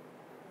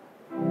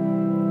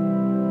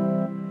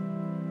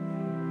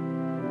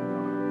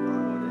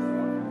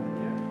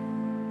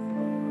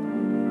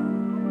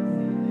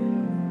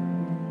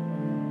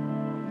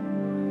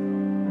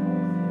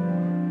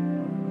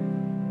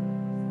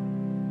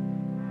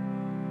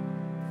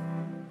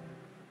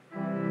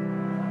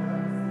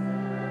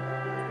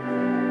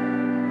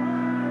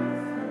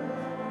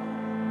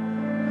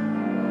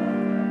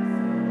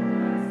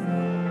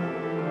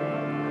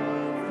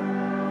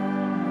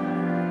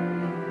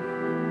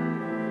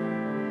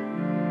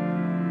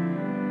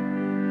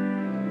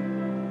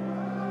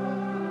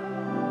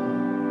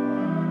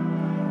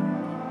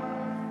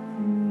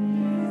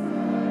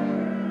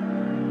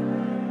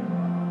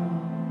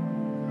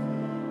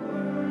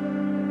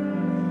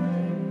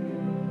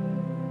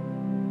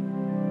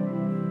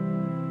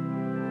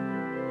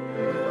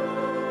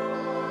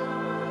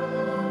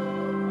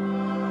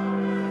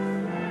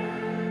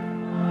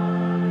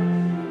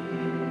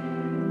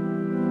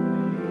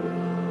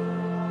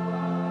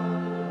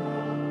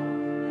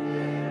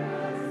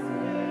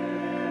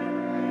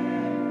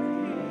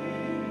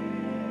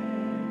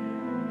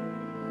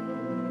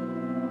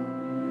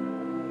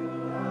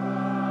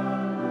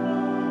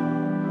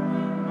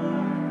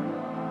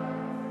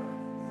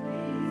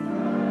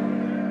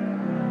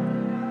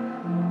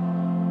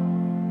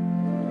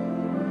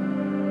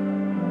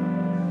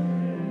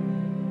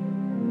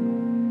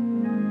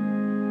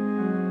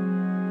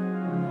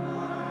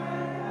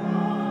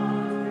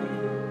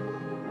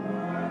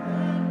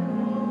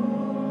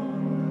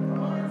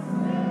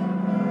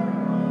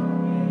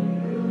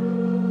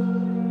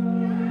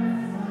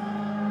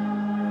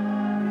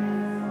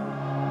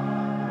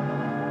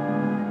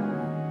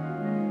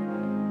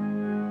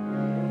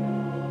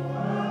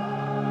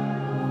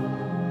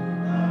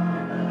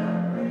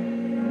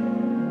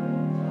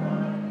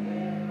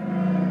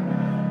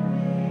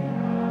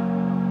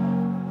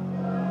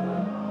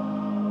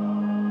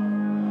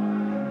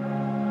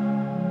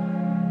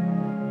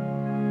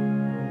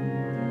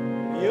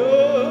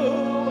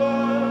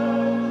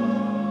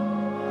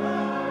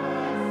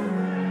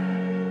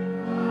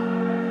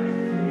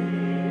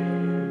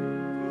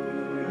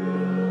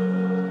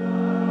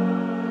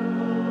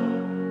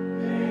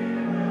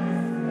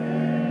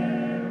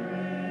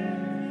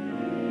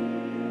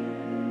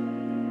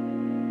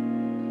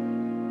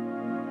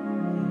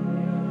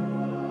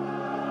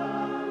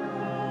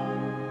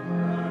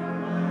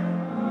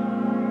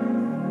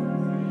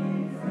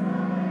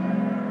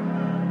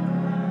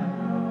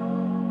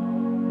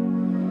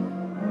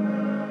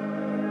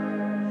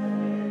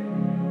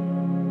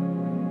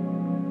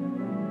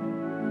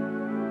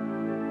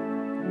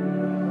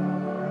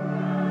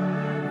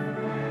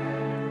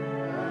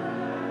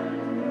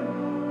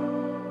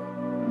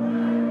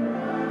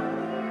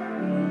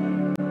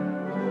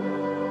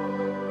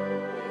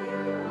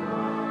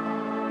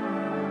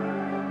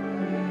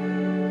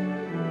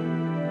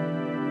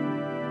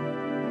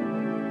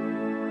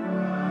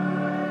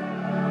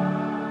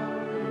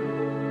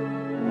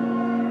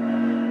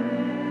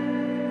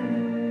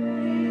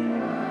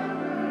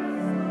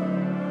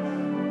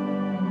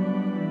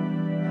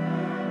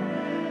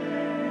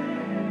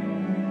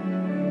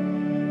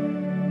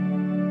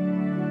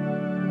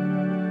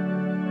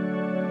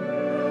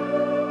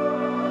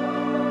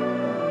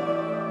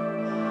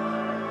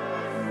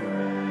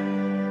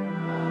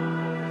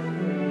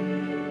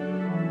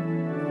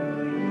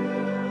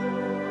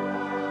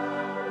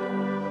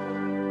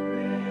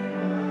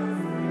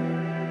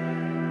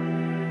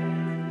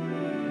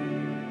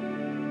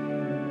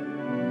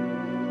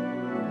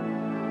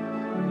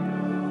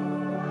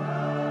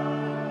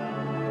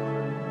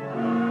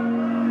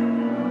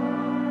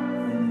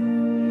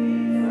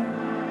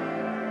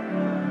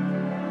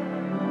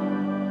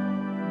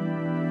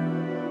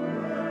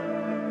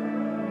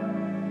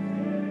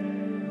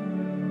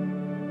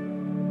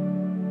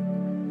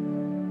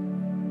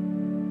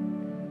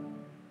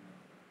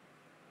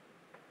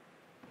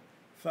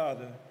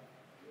 Father,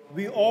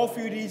 we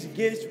offer you these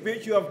gifts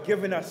which you have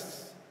given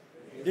us,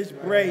 this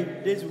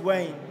bread, this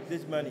wine,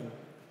 this money.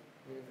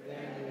 With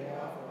them we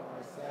offer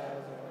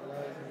ourselves, our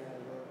lives, and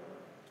our work,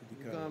 to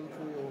become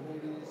through your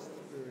Holy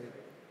Spirit,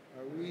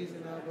 a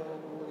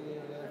reasonable, holy,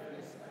 and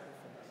earthly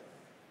sacrifice.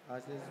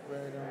 As this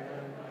bread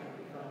and wine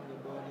become the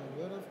body and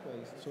blood of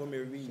Christ, So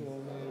may we. so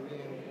may we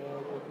and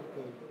all what we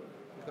could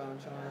become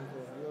triumphs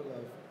of your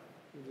love,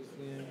 through the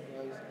same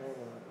Christ our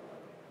Lord.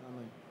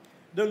 Amen.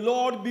 The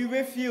Lord be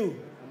with you.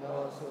 And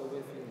also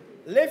with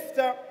you. Lift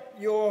up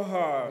your We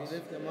hearts.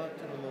 lift them up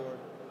to the Lord.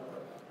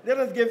 Let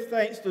us give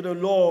thanks to the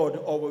Lord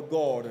our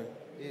God.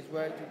 It is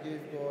right to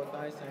give God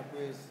thanks and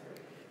praise.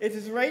 It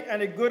is right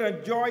and a good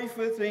and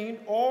joyful thing,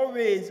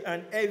 always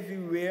and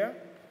everywhere,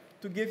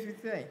 to give you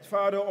thanks,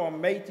 Father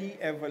Almighty,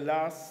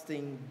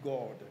 everlasting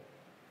God.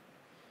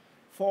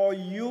 For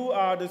you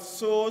are the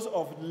source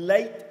of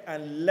light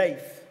and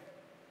life.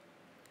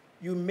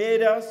 You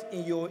made us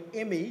in your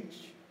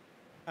image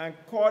and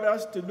called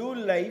us to new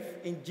life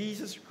in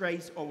Jesus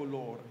Christ our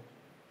Lord.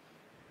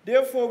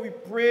 Therefore we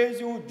praise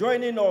you,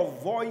 joining our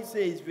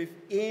voices with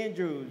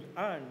angels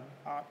and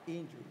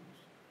archangels,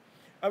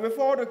 and with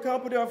all the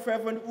company of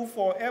heaven who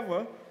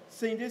forever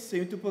sing this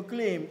hymn to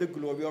proclaim the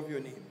glory of your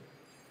name.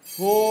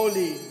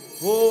 Holy,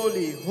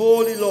 holy,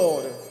 holy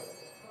Lord.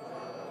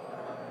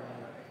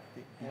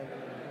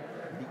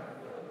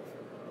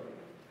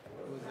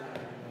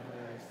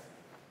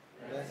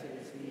 Blessed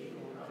is he who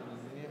comes in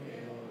the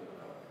name of the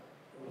Lord.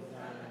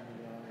 Hosanna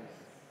in the highest.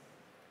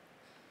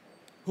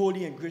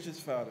 Holy and gracious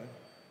Father,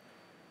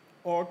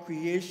 all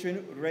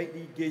creation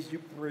rightly gives you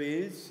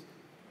praise.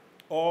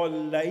 All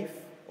life,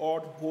 all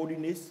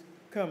holiness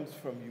comes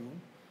from you.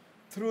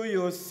 Through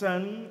your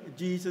Son,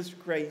 Jesus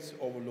Christ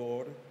our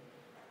Lord,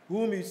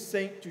 whom you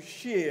sent to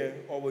share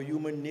our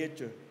human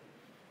nature,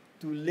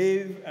 to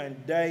live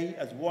and die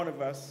as one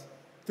of us,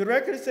 to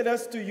reconcile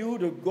us to you,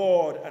 the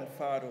God and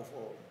Father of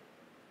all.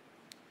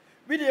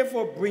 We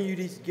therefore bring you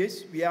these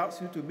gifts. We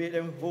ask you to make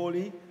them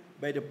holy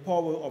by the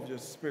power of your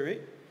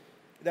Spirit,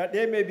 that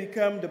they may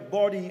become the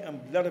body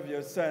and blood of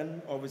your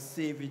Son, our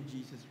Savior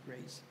Jesus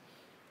Christ,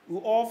 who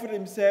offered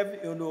himself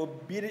in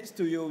obedience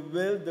to your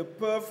will, the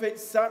perfect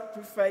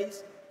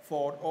sacrifice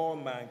for all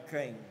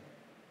mankind.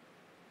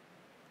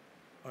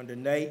 On the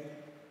night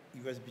he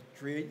was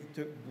betrayed, he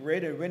took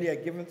bread, and when he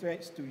had given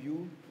thanks to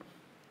you,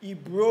 he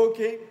broke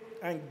it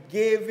and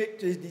gave it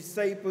to his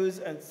disciples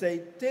and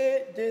said,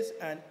 "Take this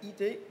and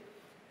eat it.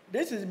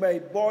 This is my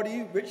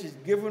body, which is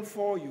given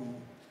for you.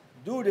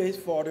 Do this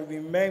for the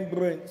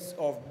remembrance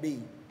of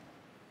me."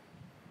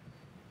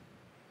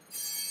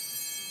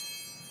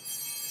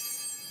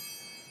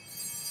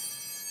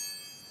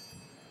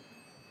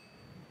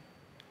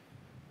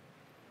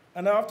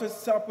 And after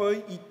supper,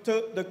 he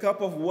took the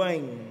cup of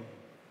wine.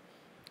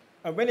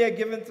 And when he had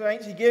given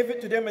thanks, he gave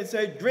it to them and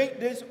said, "Drink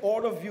this,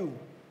 all of you.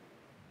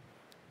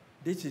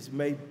 This is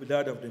my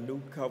blood of the new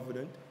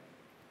covenant,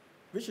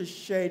 which is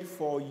shed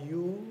for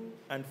you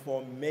and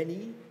for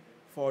many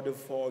for the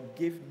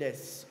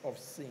forgiveness of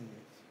sins.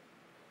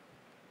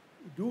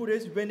 Do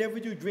this whenever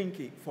you drink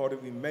it for the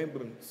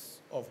remembrance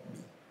of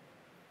me."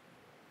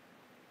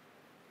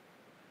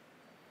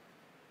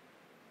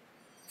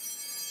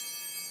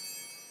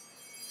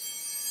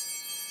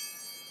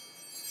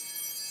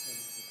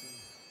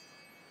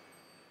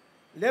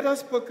 Let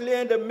us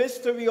proclaim the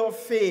mystery of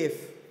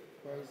faith.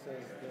 Christ has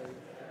died.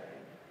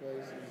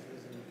 Christ is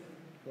risen.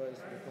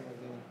 Christ will come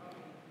again.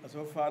 And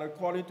so, Father,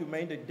 calling to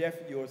mind the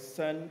death your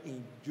Son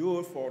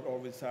endured for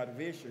our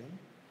salvation,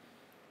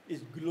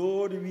 his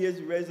glorious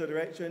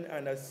resurrection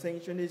and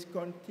ascension, his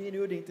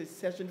continued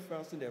intercession for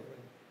us in heaven,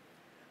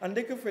 and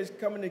looking for his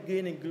coming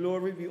again in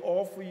glory, we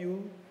offer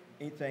you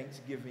in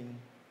thanksgiving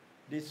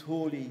this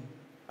holy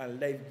and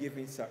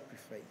life-giving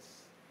sacrifice.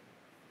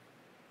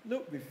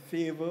 Look with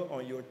favor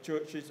on your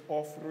church's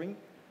offering,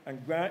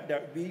 and grant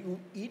that we who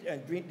eat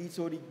and drink these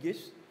holy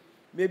gifts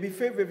may be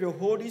filled with your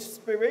Holy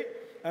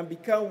Spirit and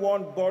become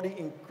one body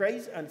in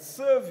Christ and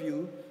serve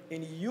you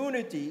in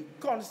unity,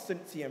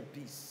 constancy, and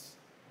peace.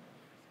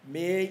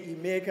 May he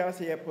make us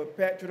a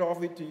perpetual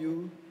offering to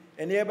you,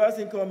 enable us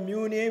in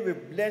communion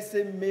with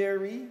Blessed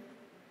Mary,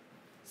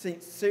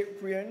 Saint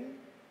Cyprian,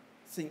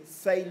 Saint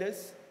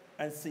Silas,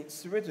 and Saint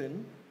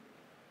Cyprian,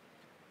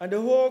 and the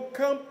whole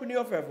company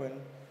of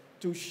heaven,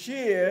 to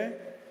share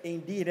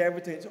in the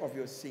inheritance of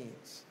your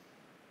saints.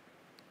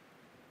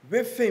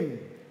 With him,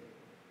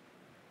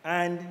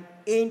 and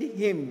in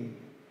him,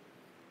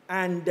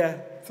 and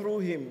through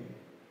him,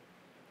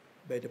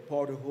 by the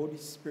power of the Holy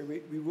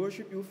Spirit, we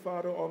worship you,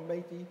 Father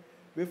Almighty,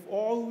 with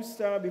all who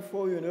stand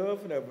before you in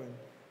earth and heaven,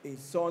 in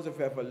songs of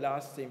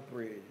everlasting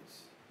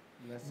praise.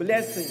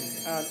 Blessing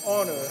and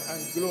honor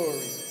and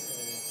glory.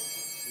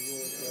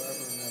 Yours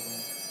forever and ever.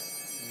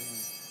 Amen.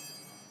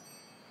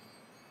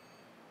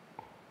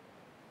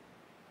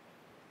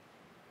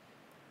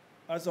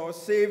 As our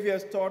Savior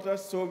has taught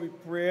us, so we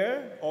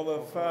pray,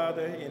 our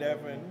Father in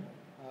heaven.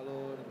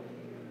 Hallowed be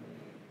your name.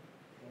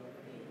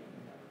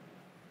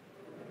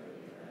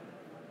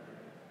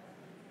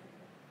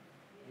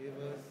 Give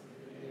us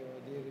our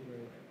daily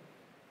bread.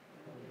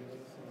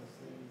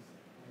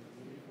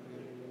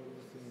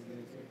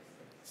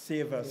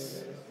 Save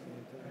us.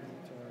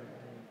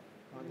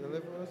 And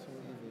deliver us from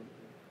evil.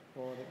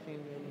 For the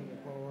kingdom and the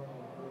power and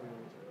the glory,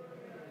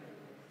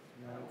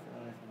 now and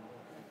forever.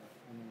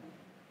 Amen.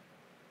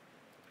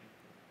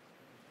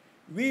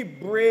 We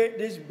break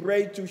this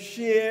bread to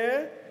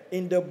share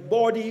in the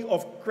body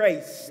of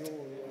Christ. Though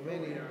we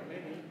are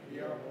many,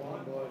 we are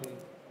one body,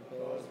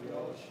 because we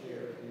all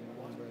share in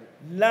one bread.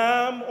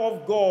 Lamb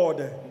of God.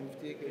 You've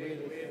taken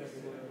away the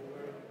sin of the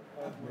world.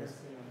 Have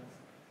mercy on us.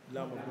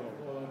 Lamb of God.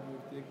 God,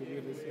 you've taken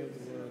away the sin of the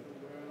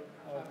world.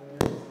 Have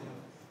mercy on us.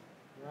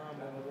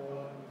 Lamb of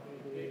God,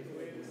 you've taken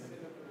away the sin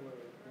of the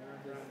world.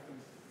 Grant us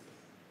peace.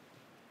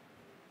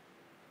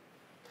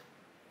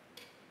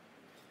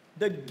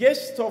 The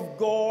gift of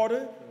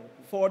God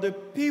for the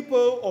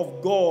people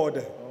of God.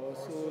 Our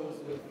souls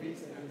will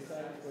peace and be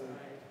satisfied.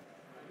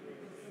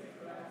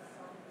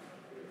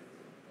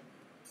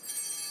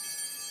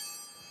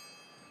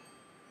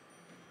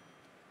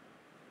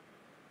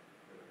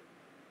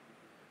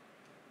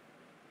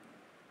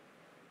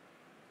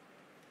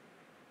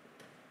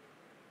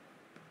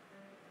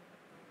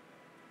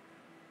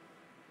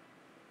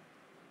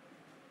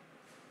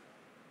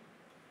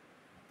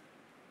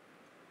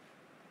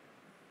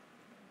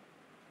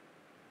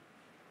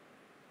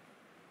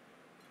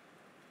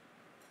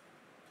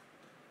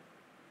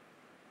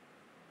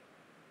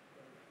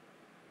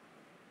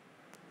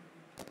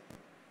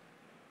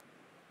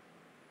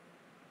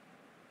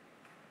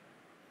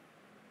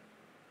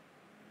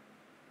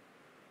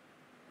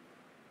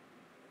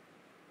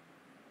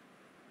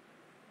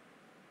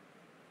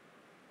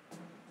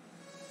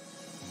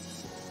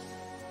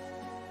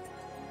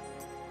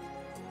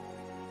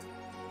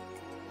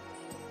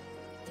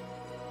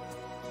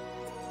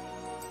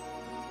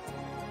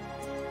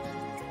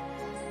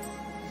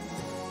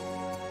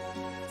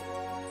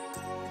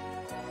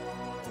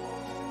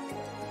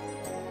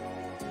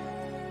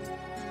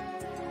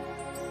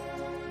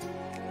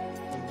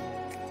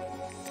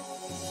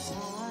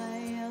 I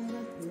am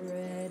the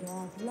bread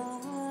of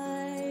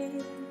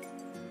life.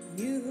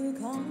 You who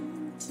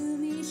come to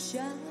me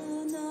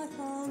shall not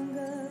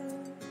hunger.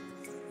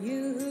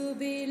 You who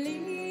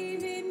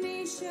believe in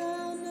me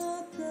shall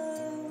not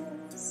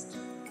thirst.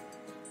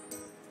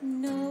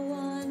 No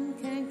one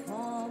can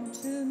come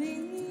to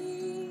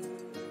me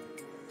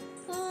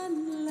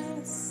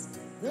unless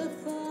the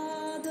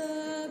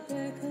Father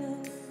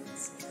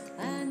beckons,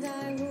 and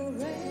I will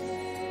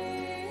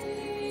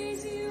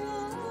raise you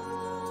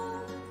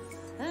up,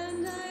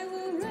 and I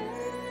will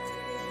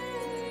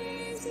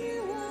raise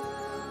you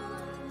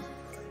up,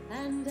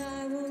 and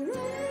I will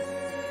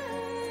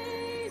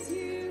raise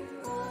you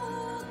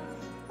up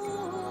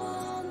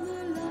on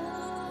the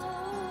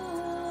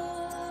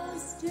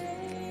last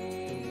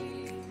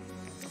day.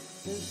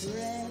 The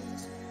bread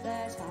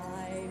that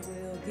I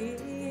will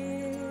give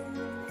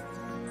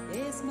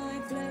is my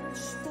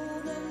flesh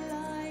for the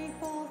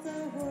life of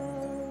the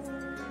world,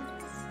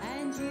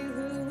 and you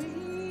who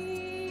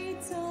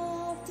eat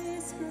of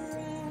this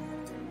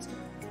bread,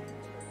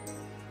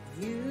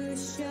 you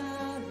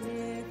shall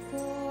live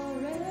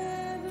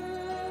forever.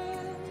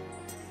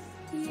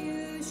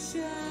 You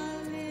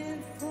shall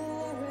live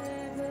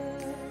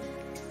forever,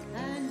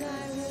 and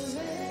I will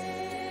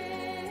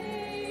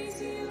raise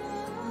you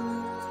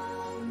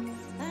up,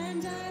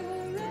 and I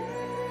will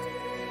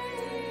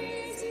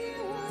raise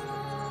you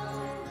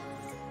up,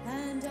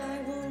 and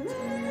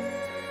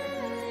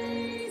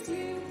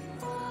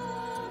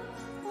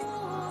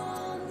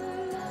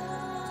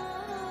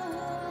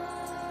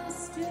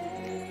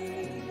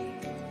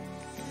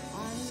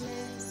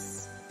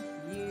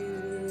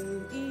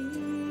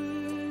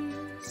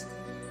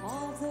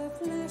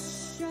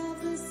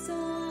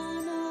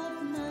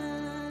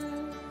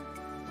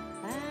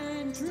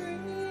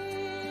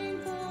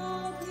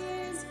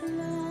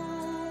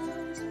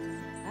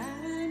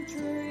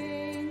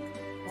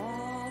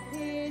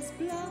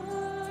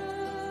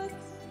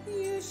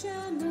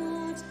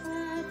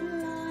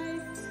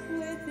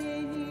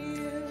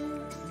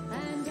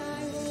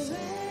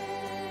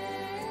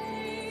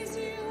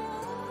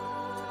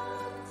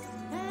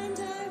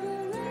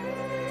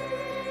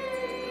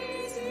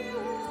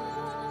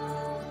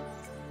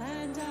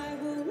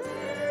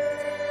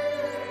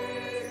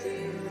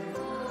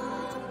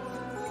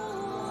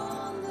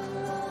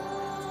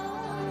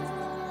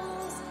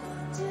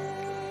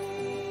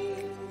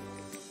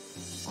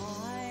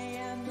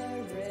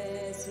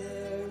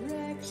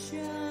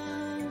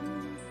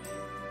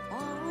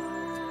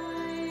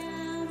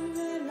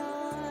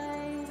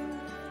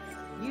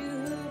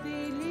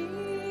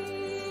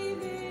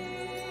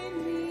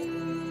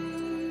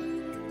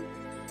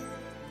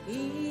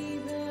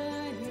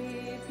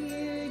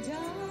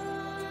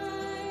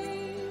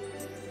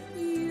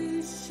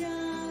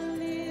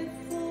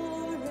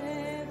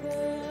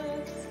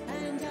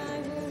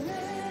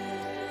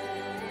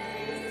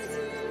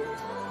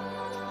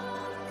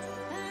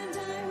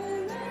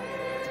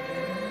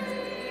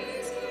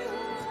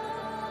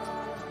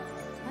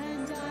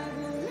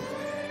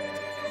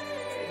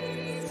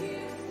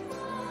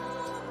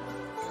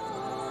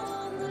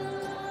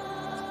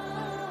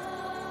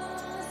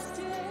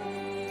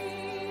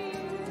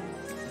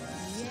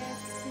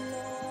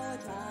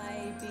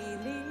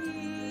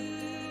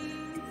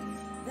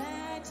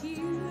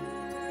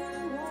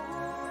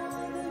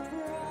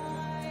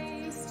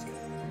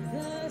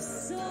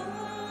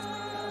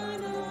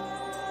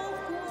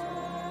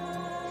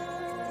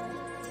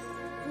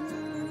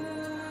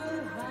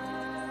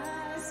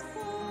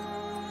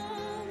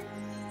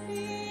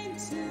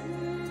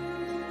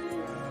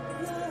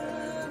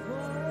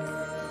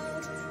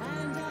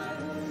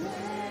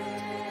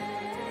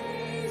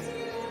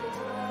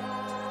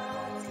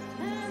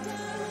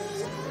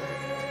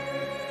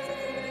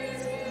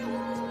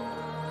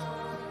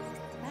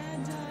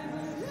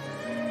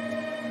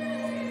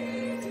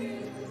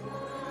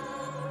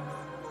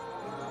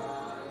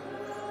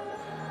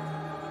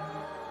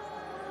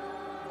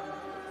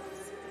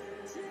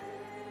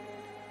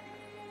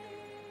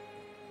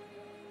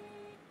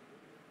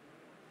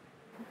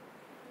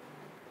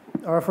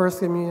Our first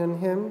communion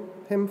hymn,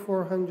 hymn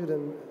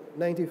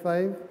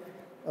 495,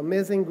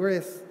 Amazing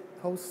Grace,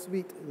 how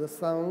sweet the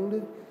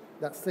sound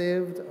that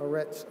saved a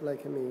wretch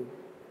like me.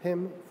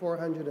 Hymn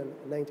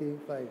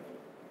 495.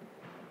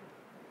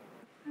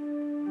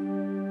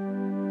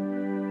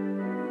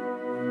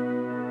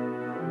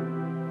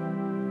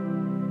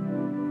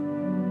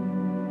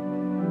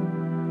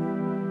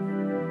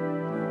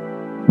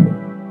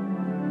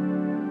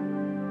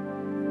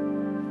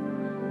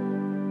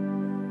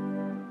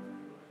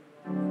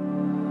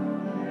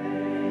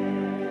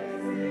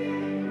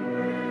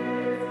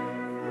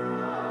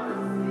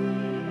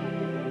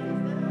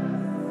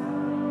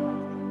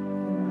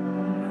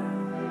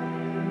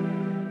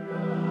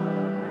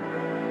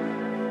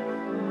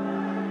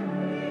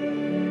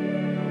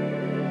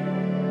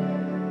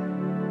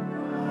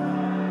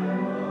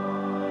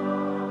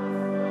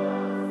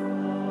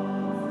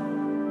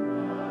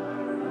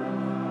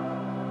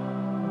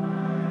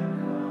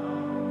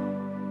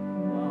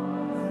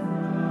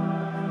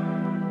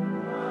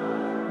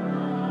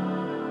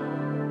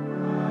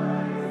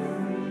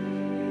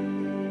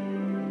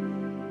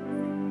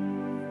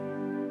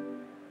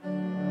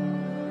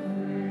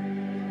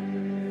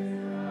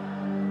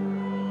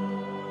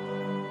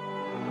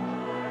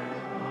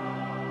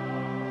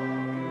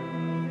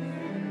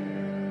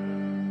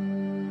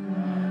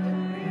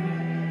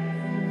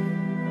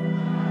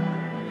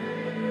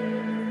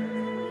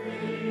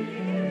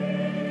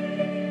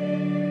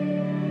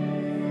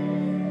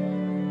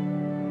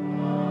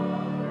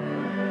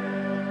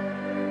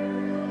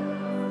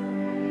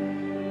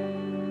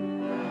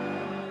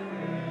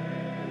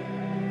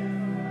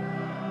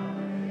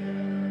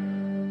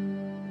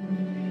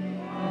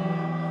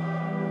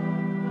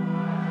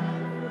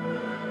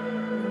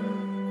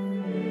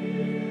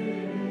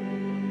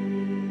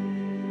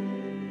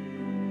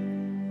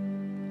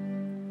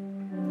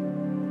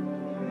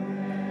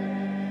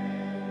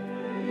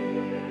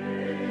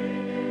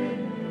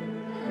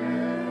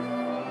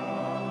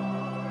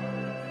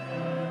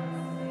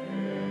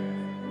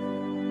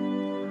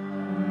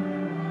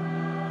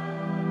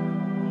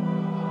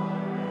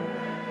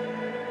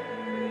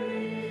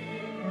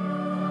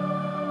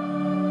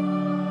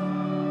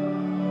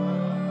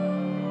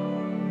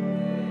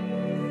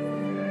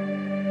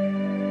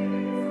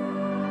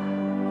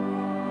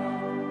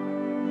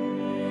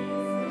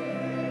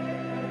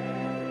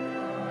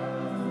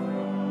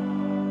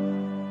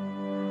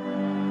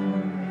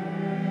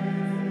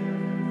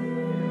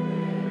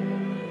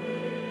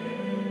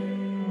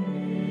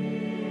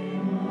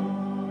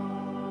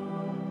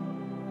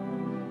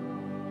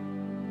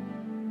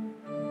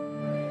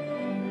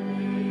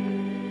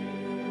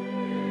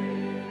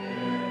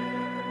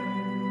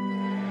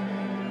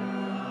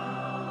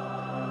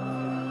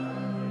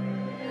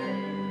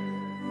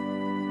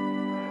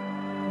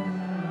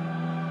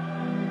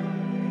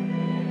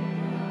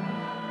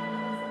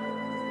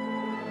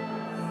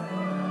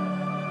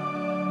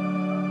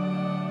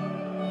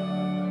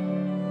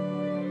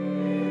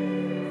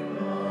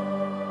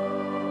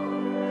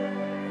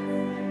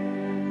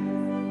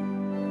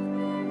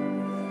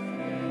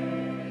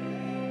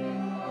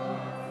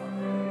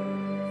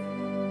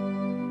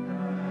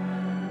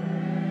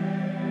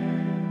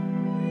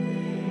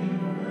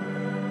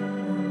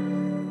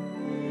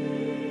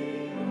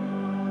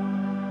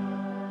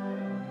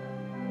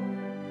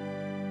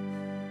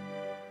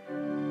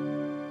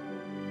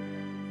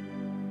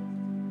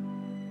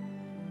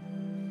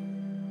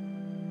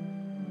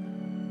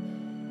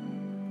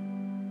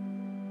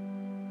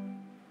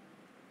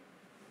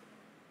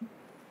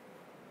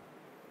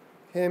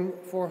 Hymn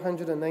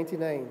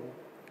 499,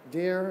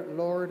 Dear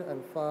Lord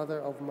and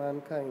Father of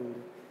mankind,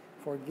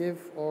 forgive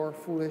our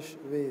foolish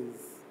ways.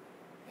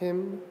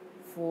 Hymn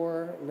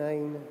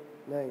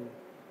 499.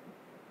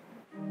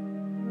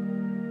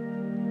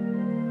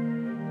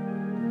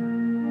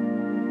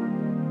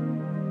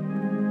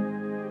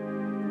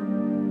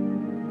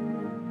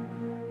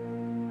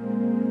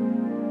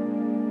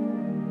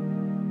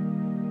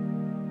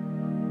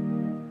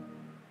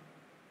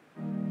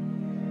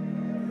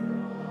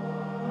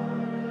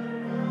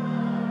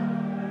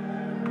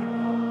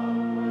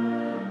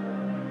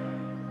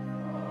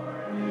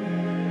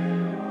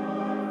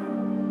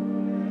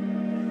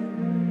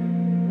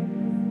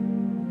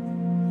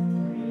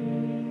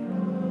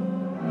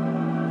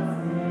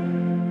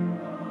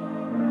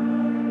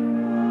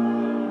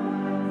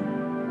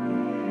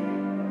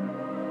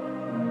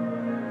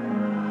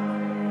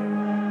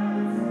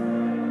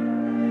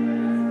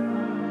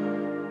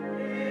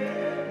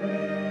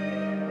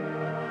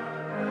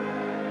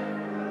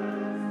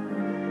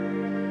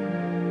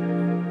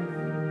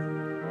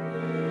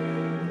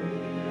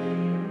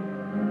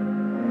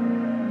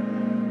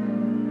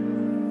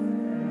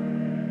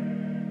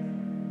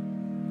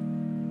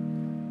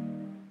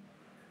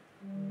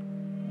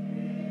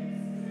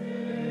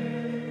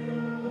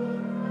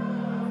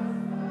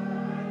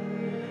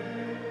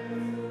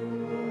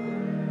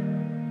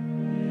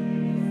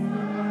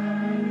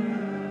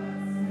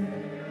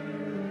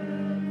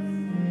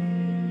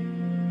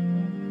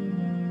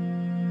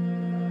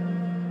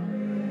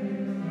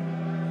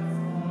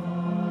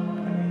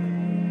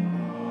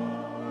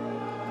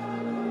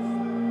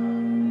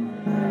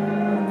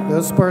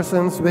 Those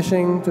persons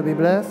wishing to be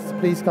blessed,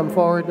 please come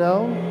forward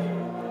now.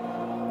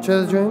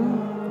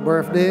 Children,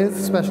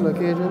 birthdays, special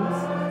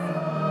occasions.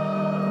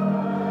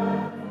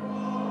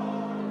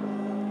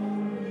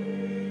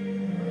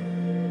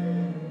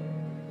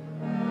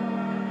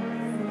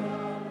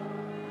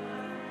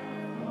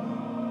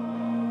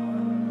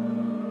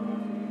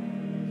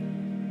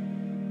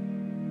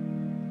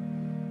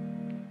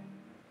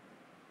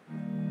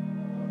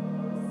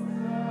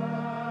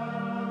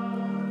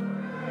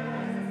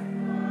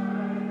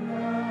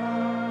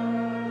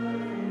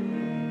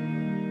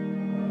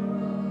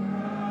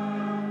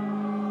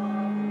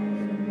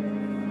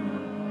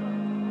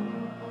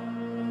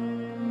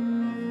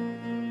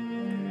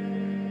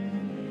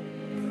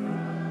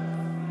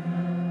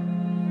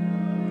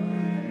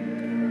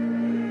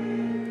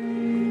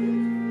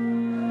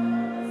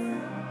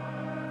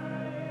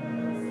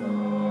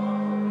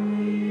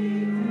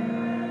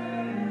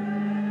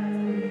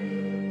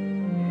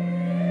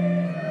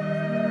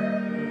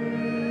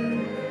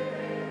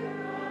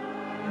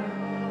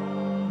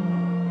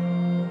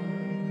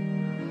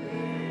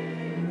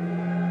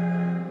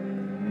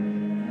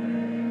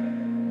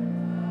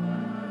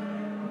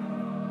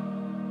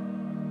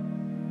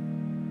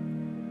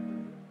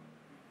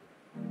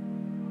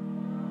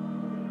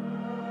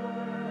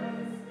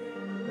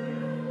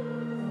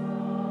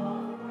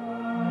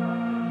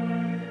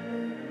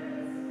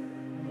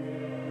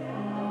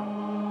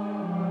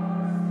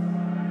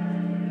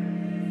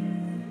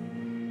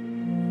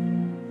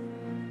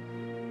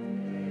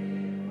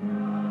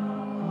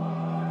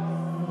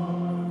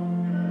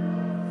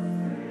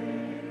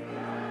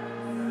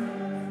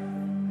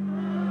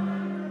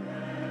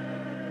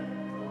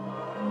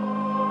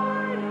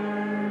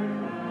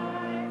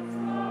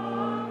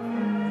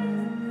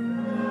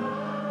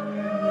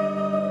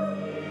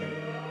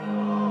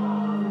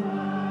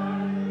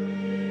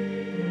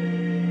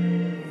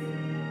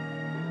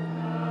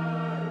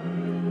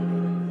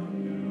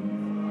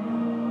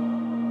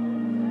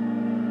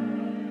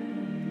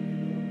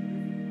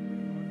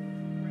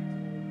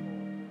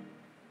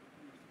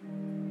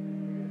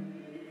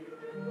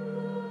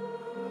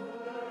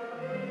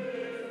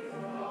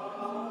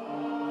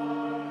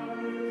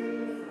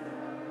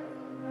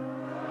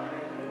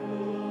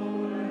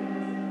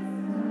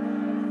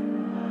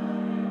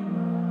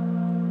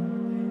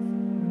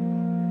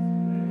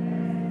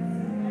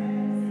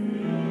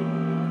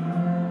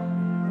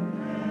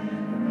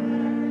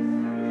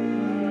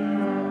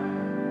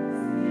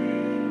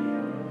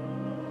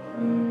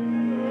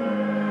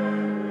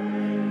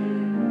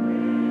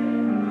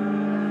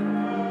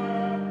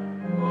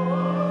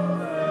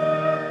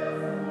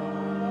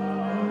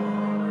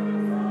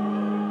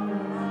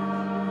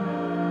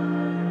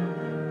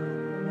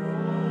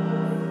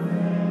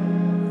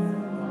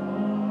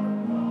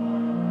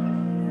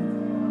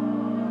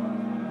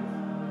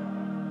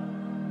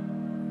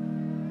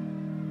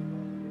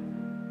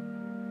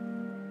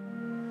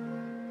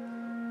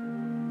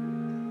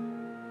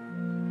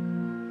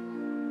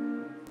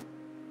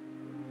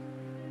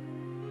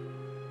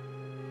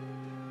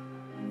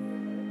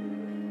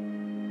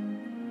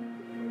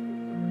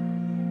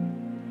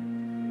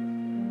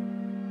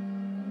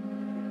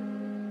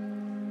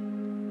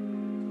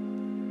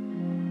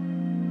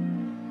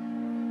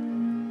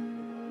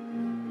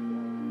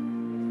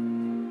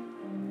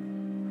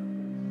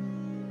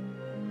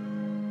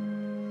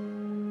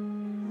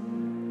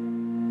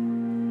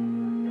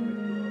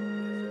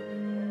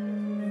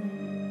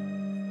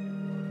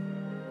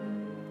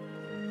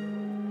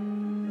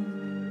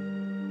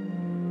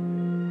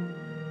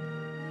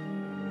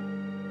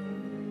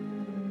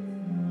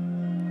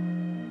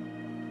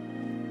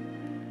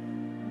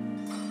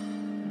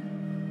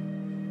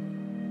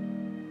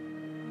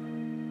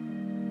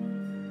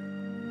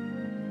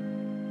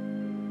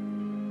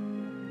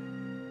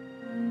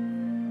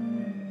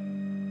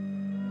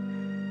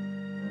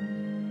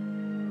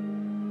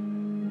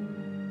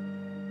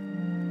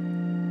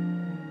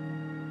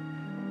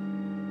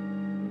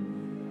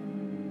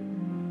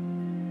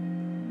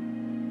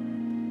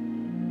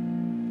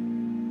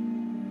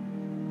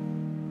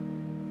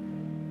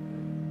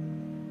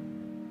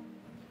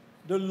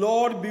 The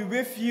Lord be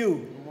with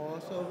you. I'm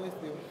also with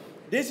you.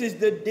 This is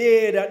the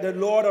day that the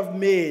Lord have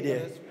made.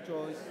 Let us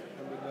rejoice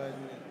and be glad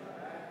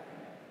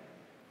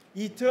in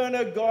it.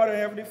 Eternal God and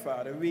Heavenly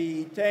Father,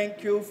 we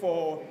thank you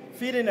for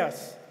feeding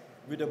us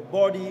with the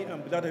body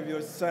and blood of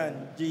your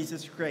Son,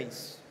 Jesus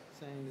Christ.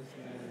 Saying this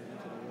man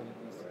into the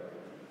wilderness,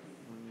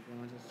 and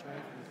grant us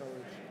strength and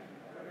courage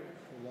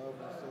to love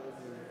and serve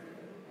you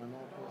and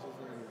all persons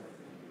in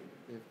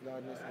you, with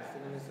gladness and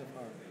singleness of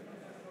heart.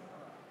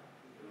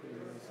 Through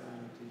your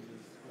Son,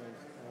 Jesus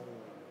Christ, our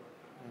Lord.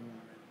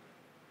 Amen.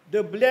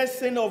 The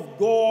blessing of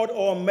God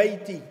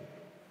Almighty,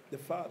 the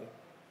Father,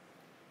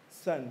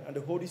 Son, and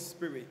the Holy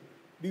Spirit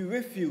be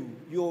with you,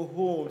 your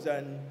homes,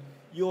 and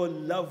your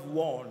loved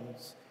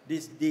ones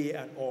this day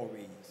and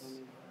always.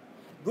 Amen.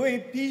 Go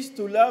in peace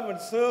to love and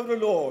serve the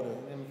Lord. In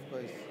the name of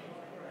Christ.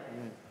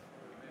 Amen.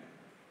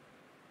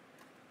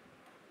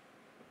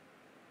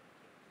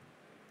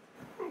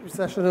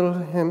 Recessional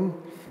hymn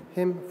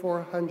Hymn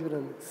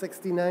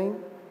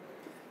 469.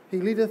 He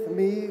leadeth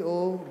me,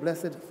 O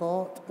blessed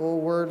thought, O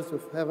words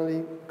with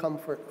heavenly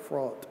comfort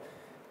fraught.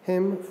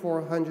 Hymn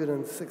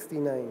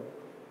 469.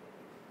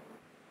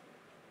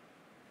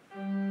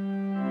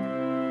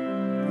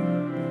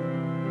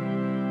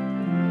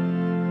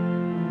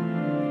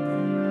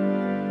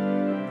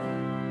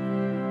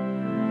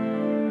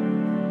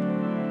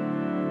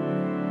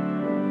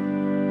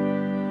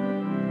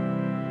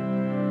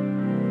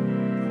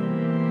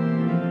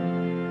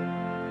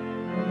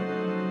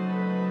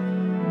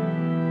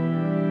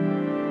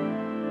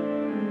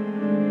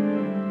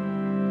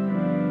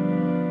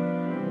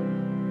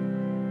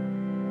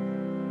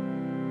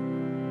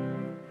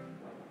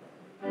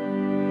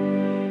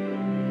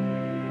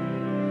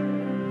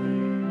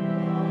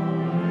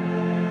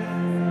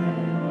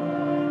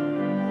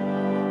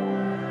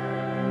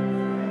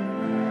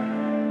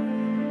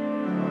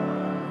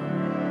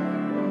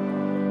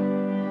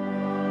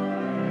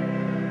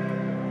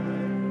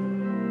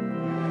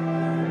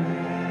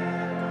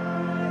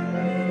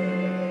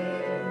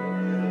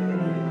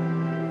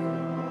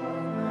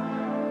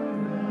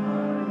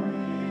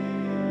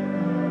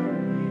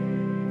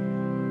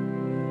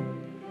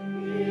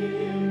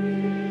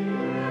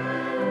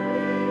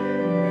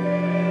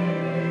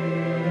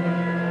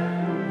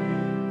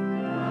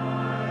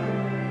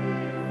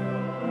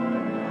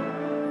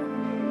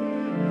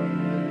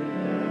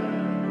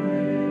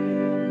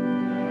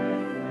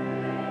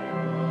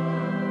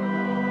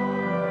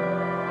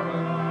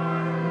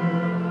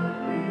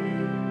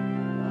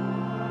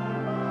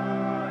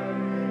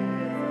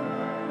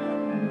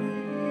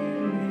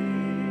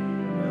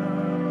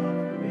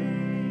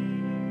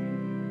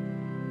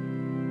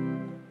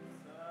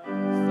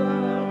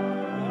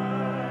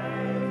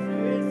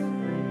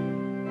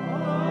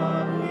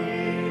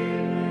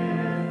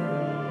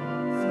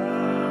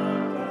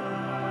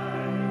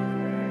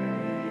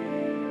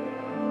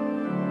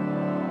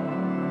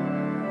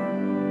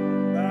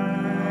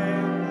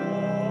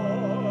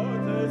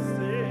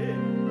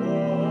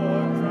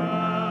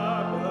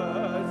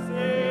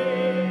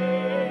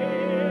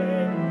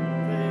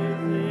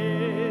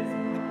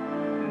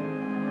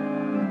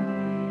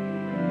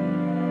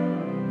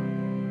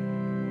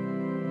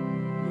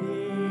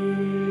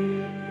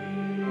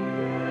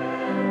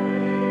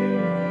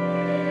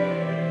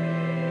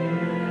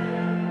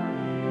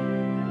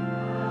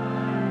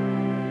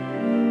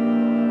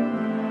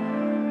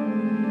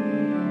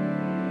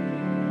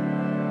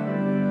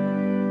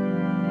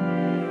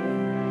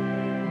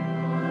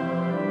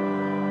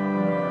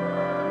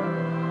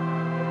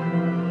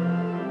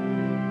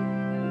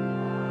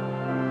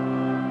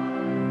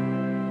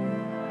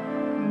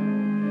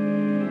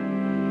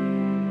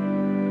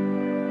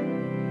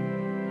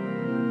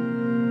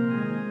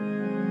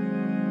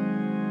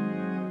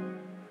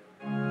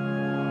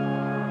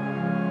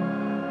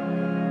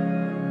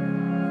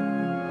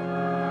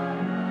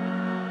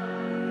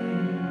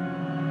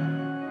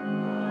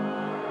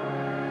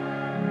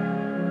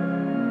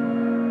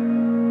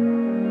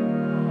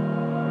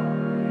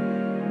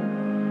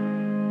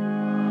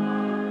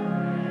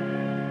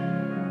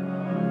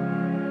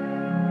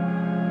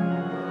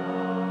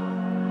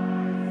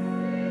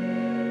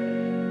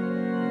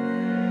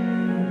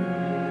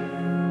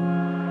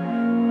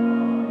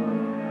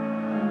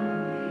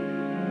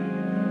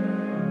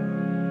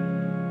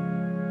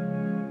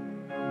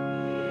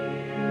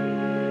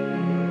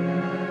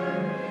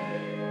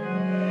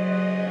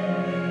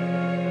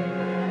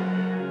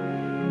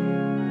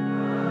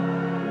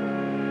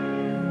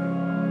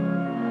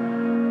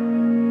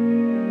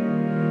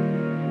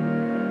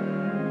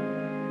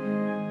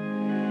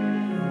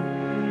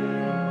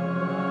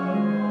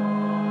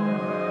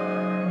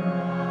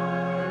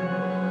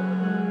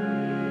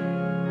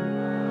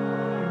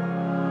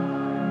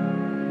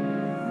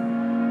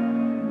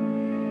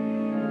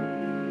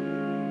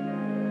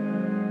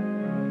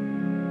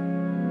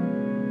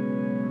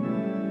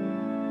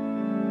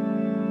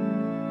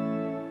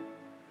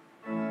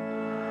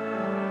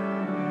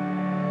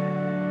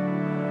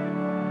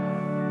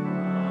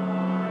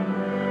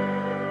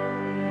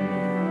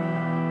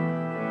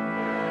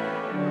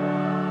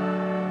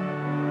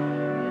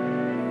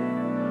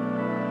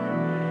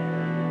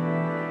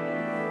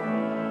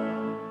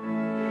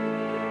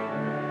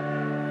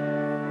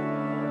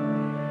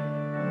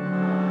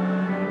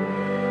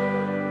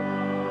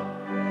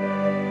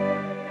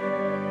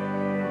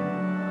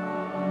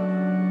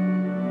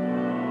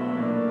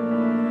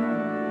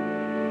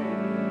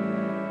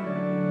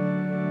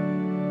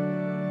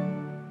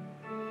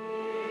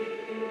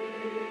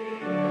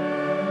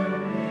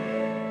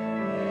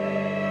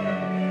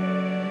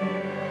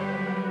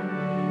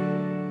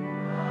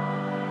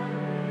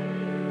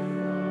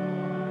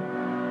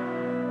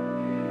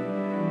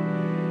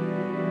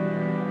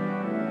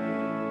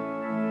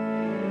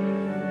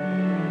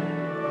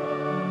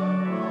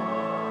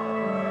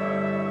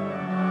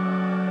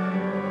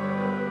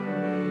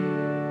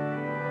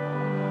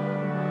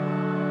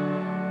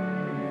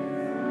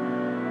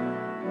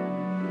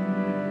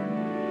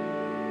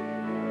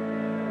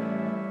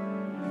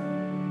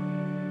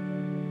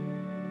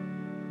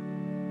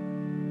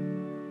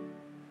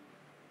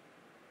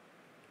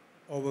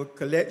 Our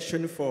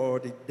collection for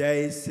the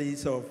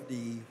Diocese of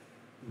the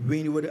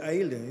Windward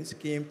Islands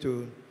came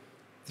to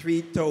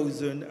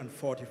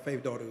 $3,045.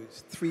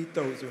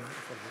 $3,045.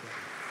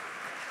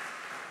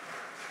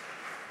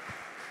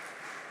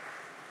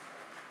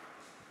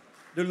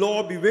 The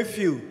Lord be with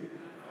you.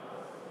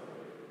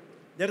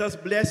 Let us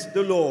bless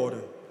the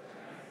Lord.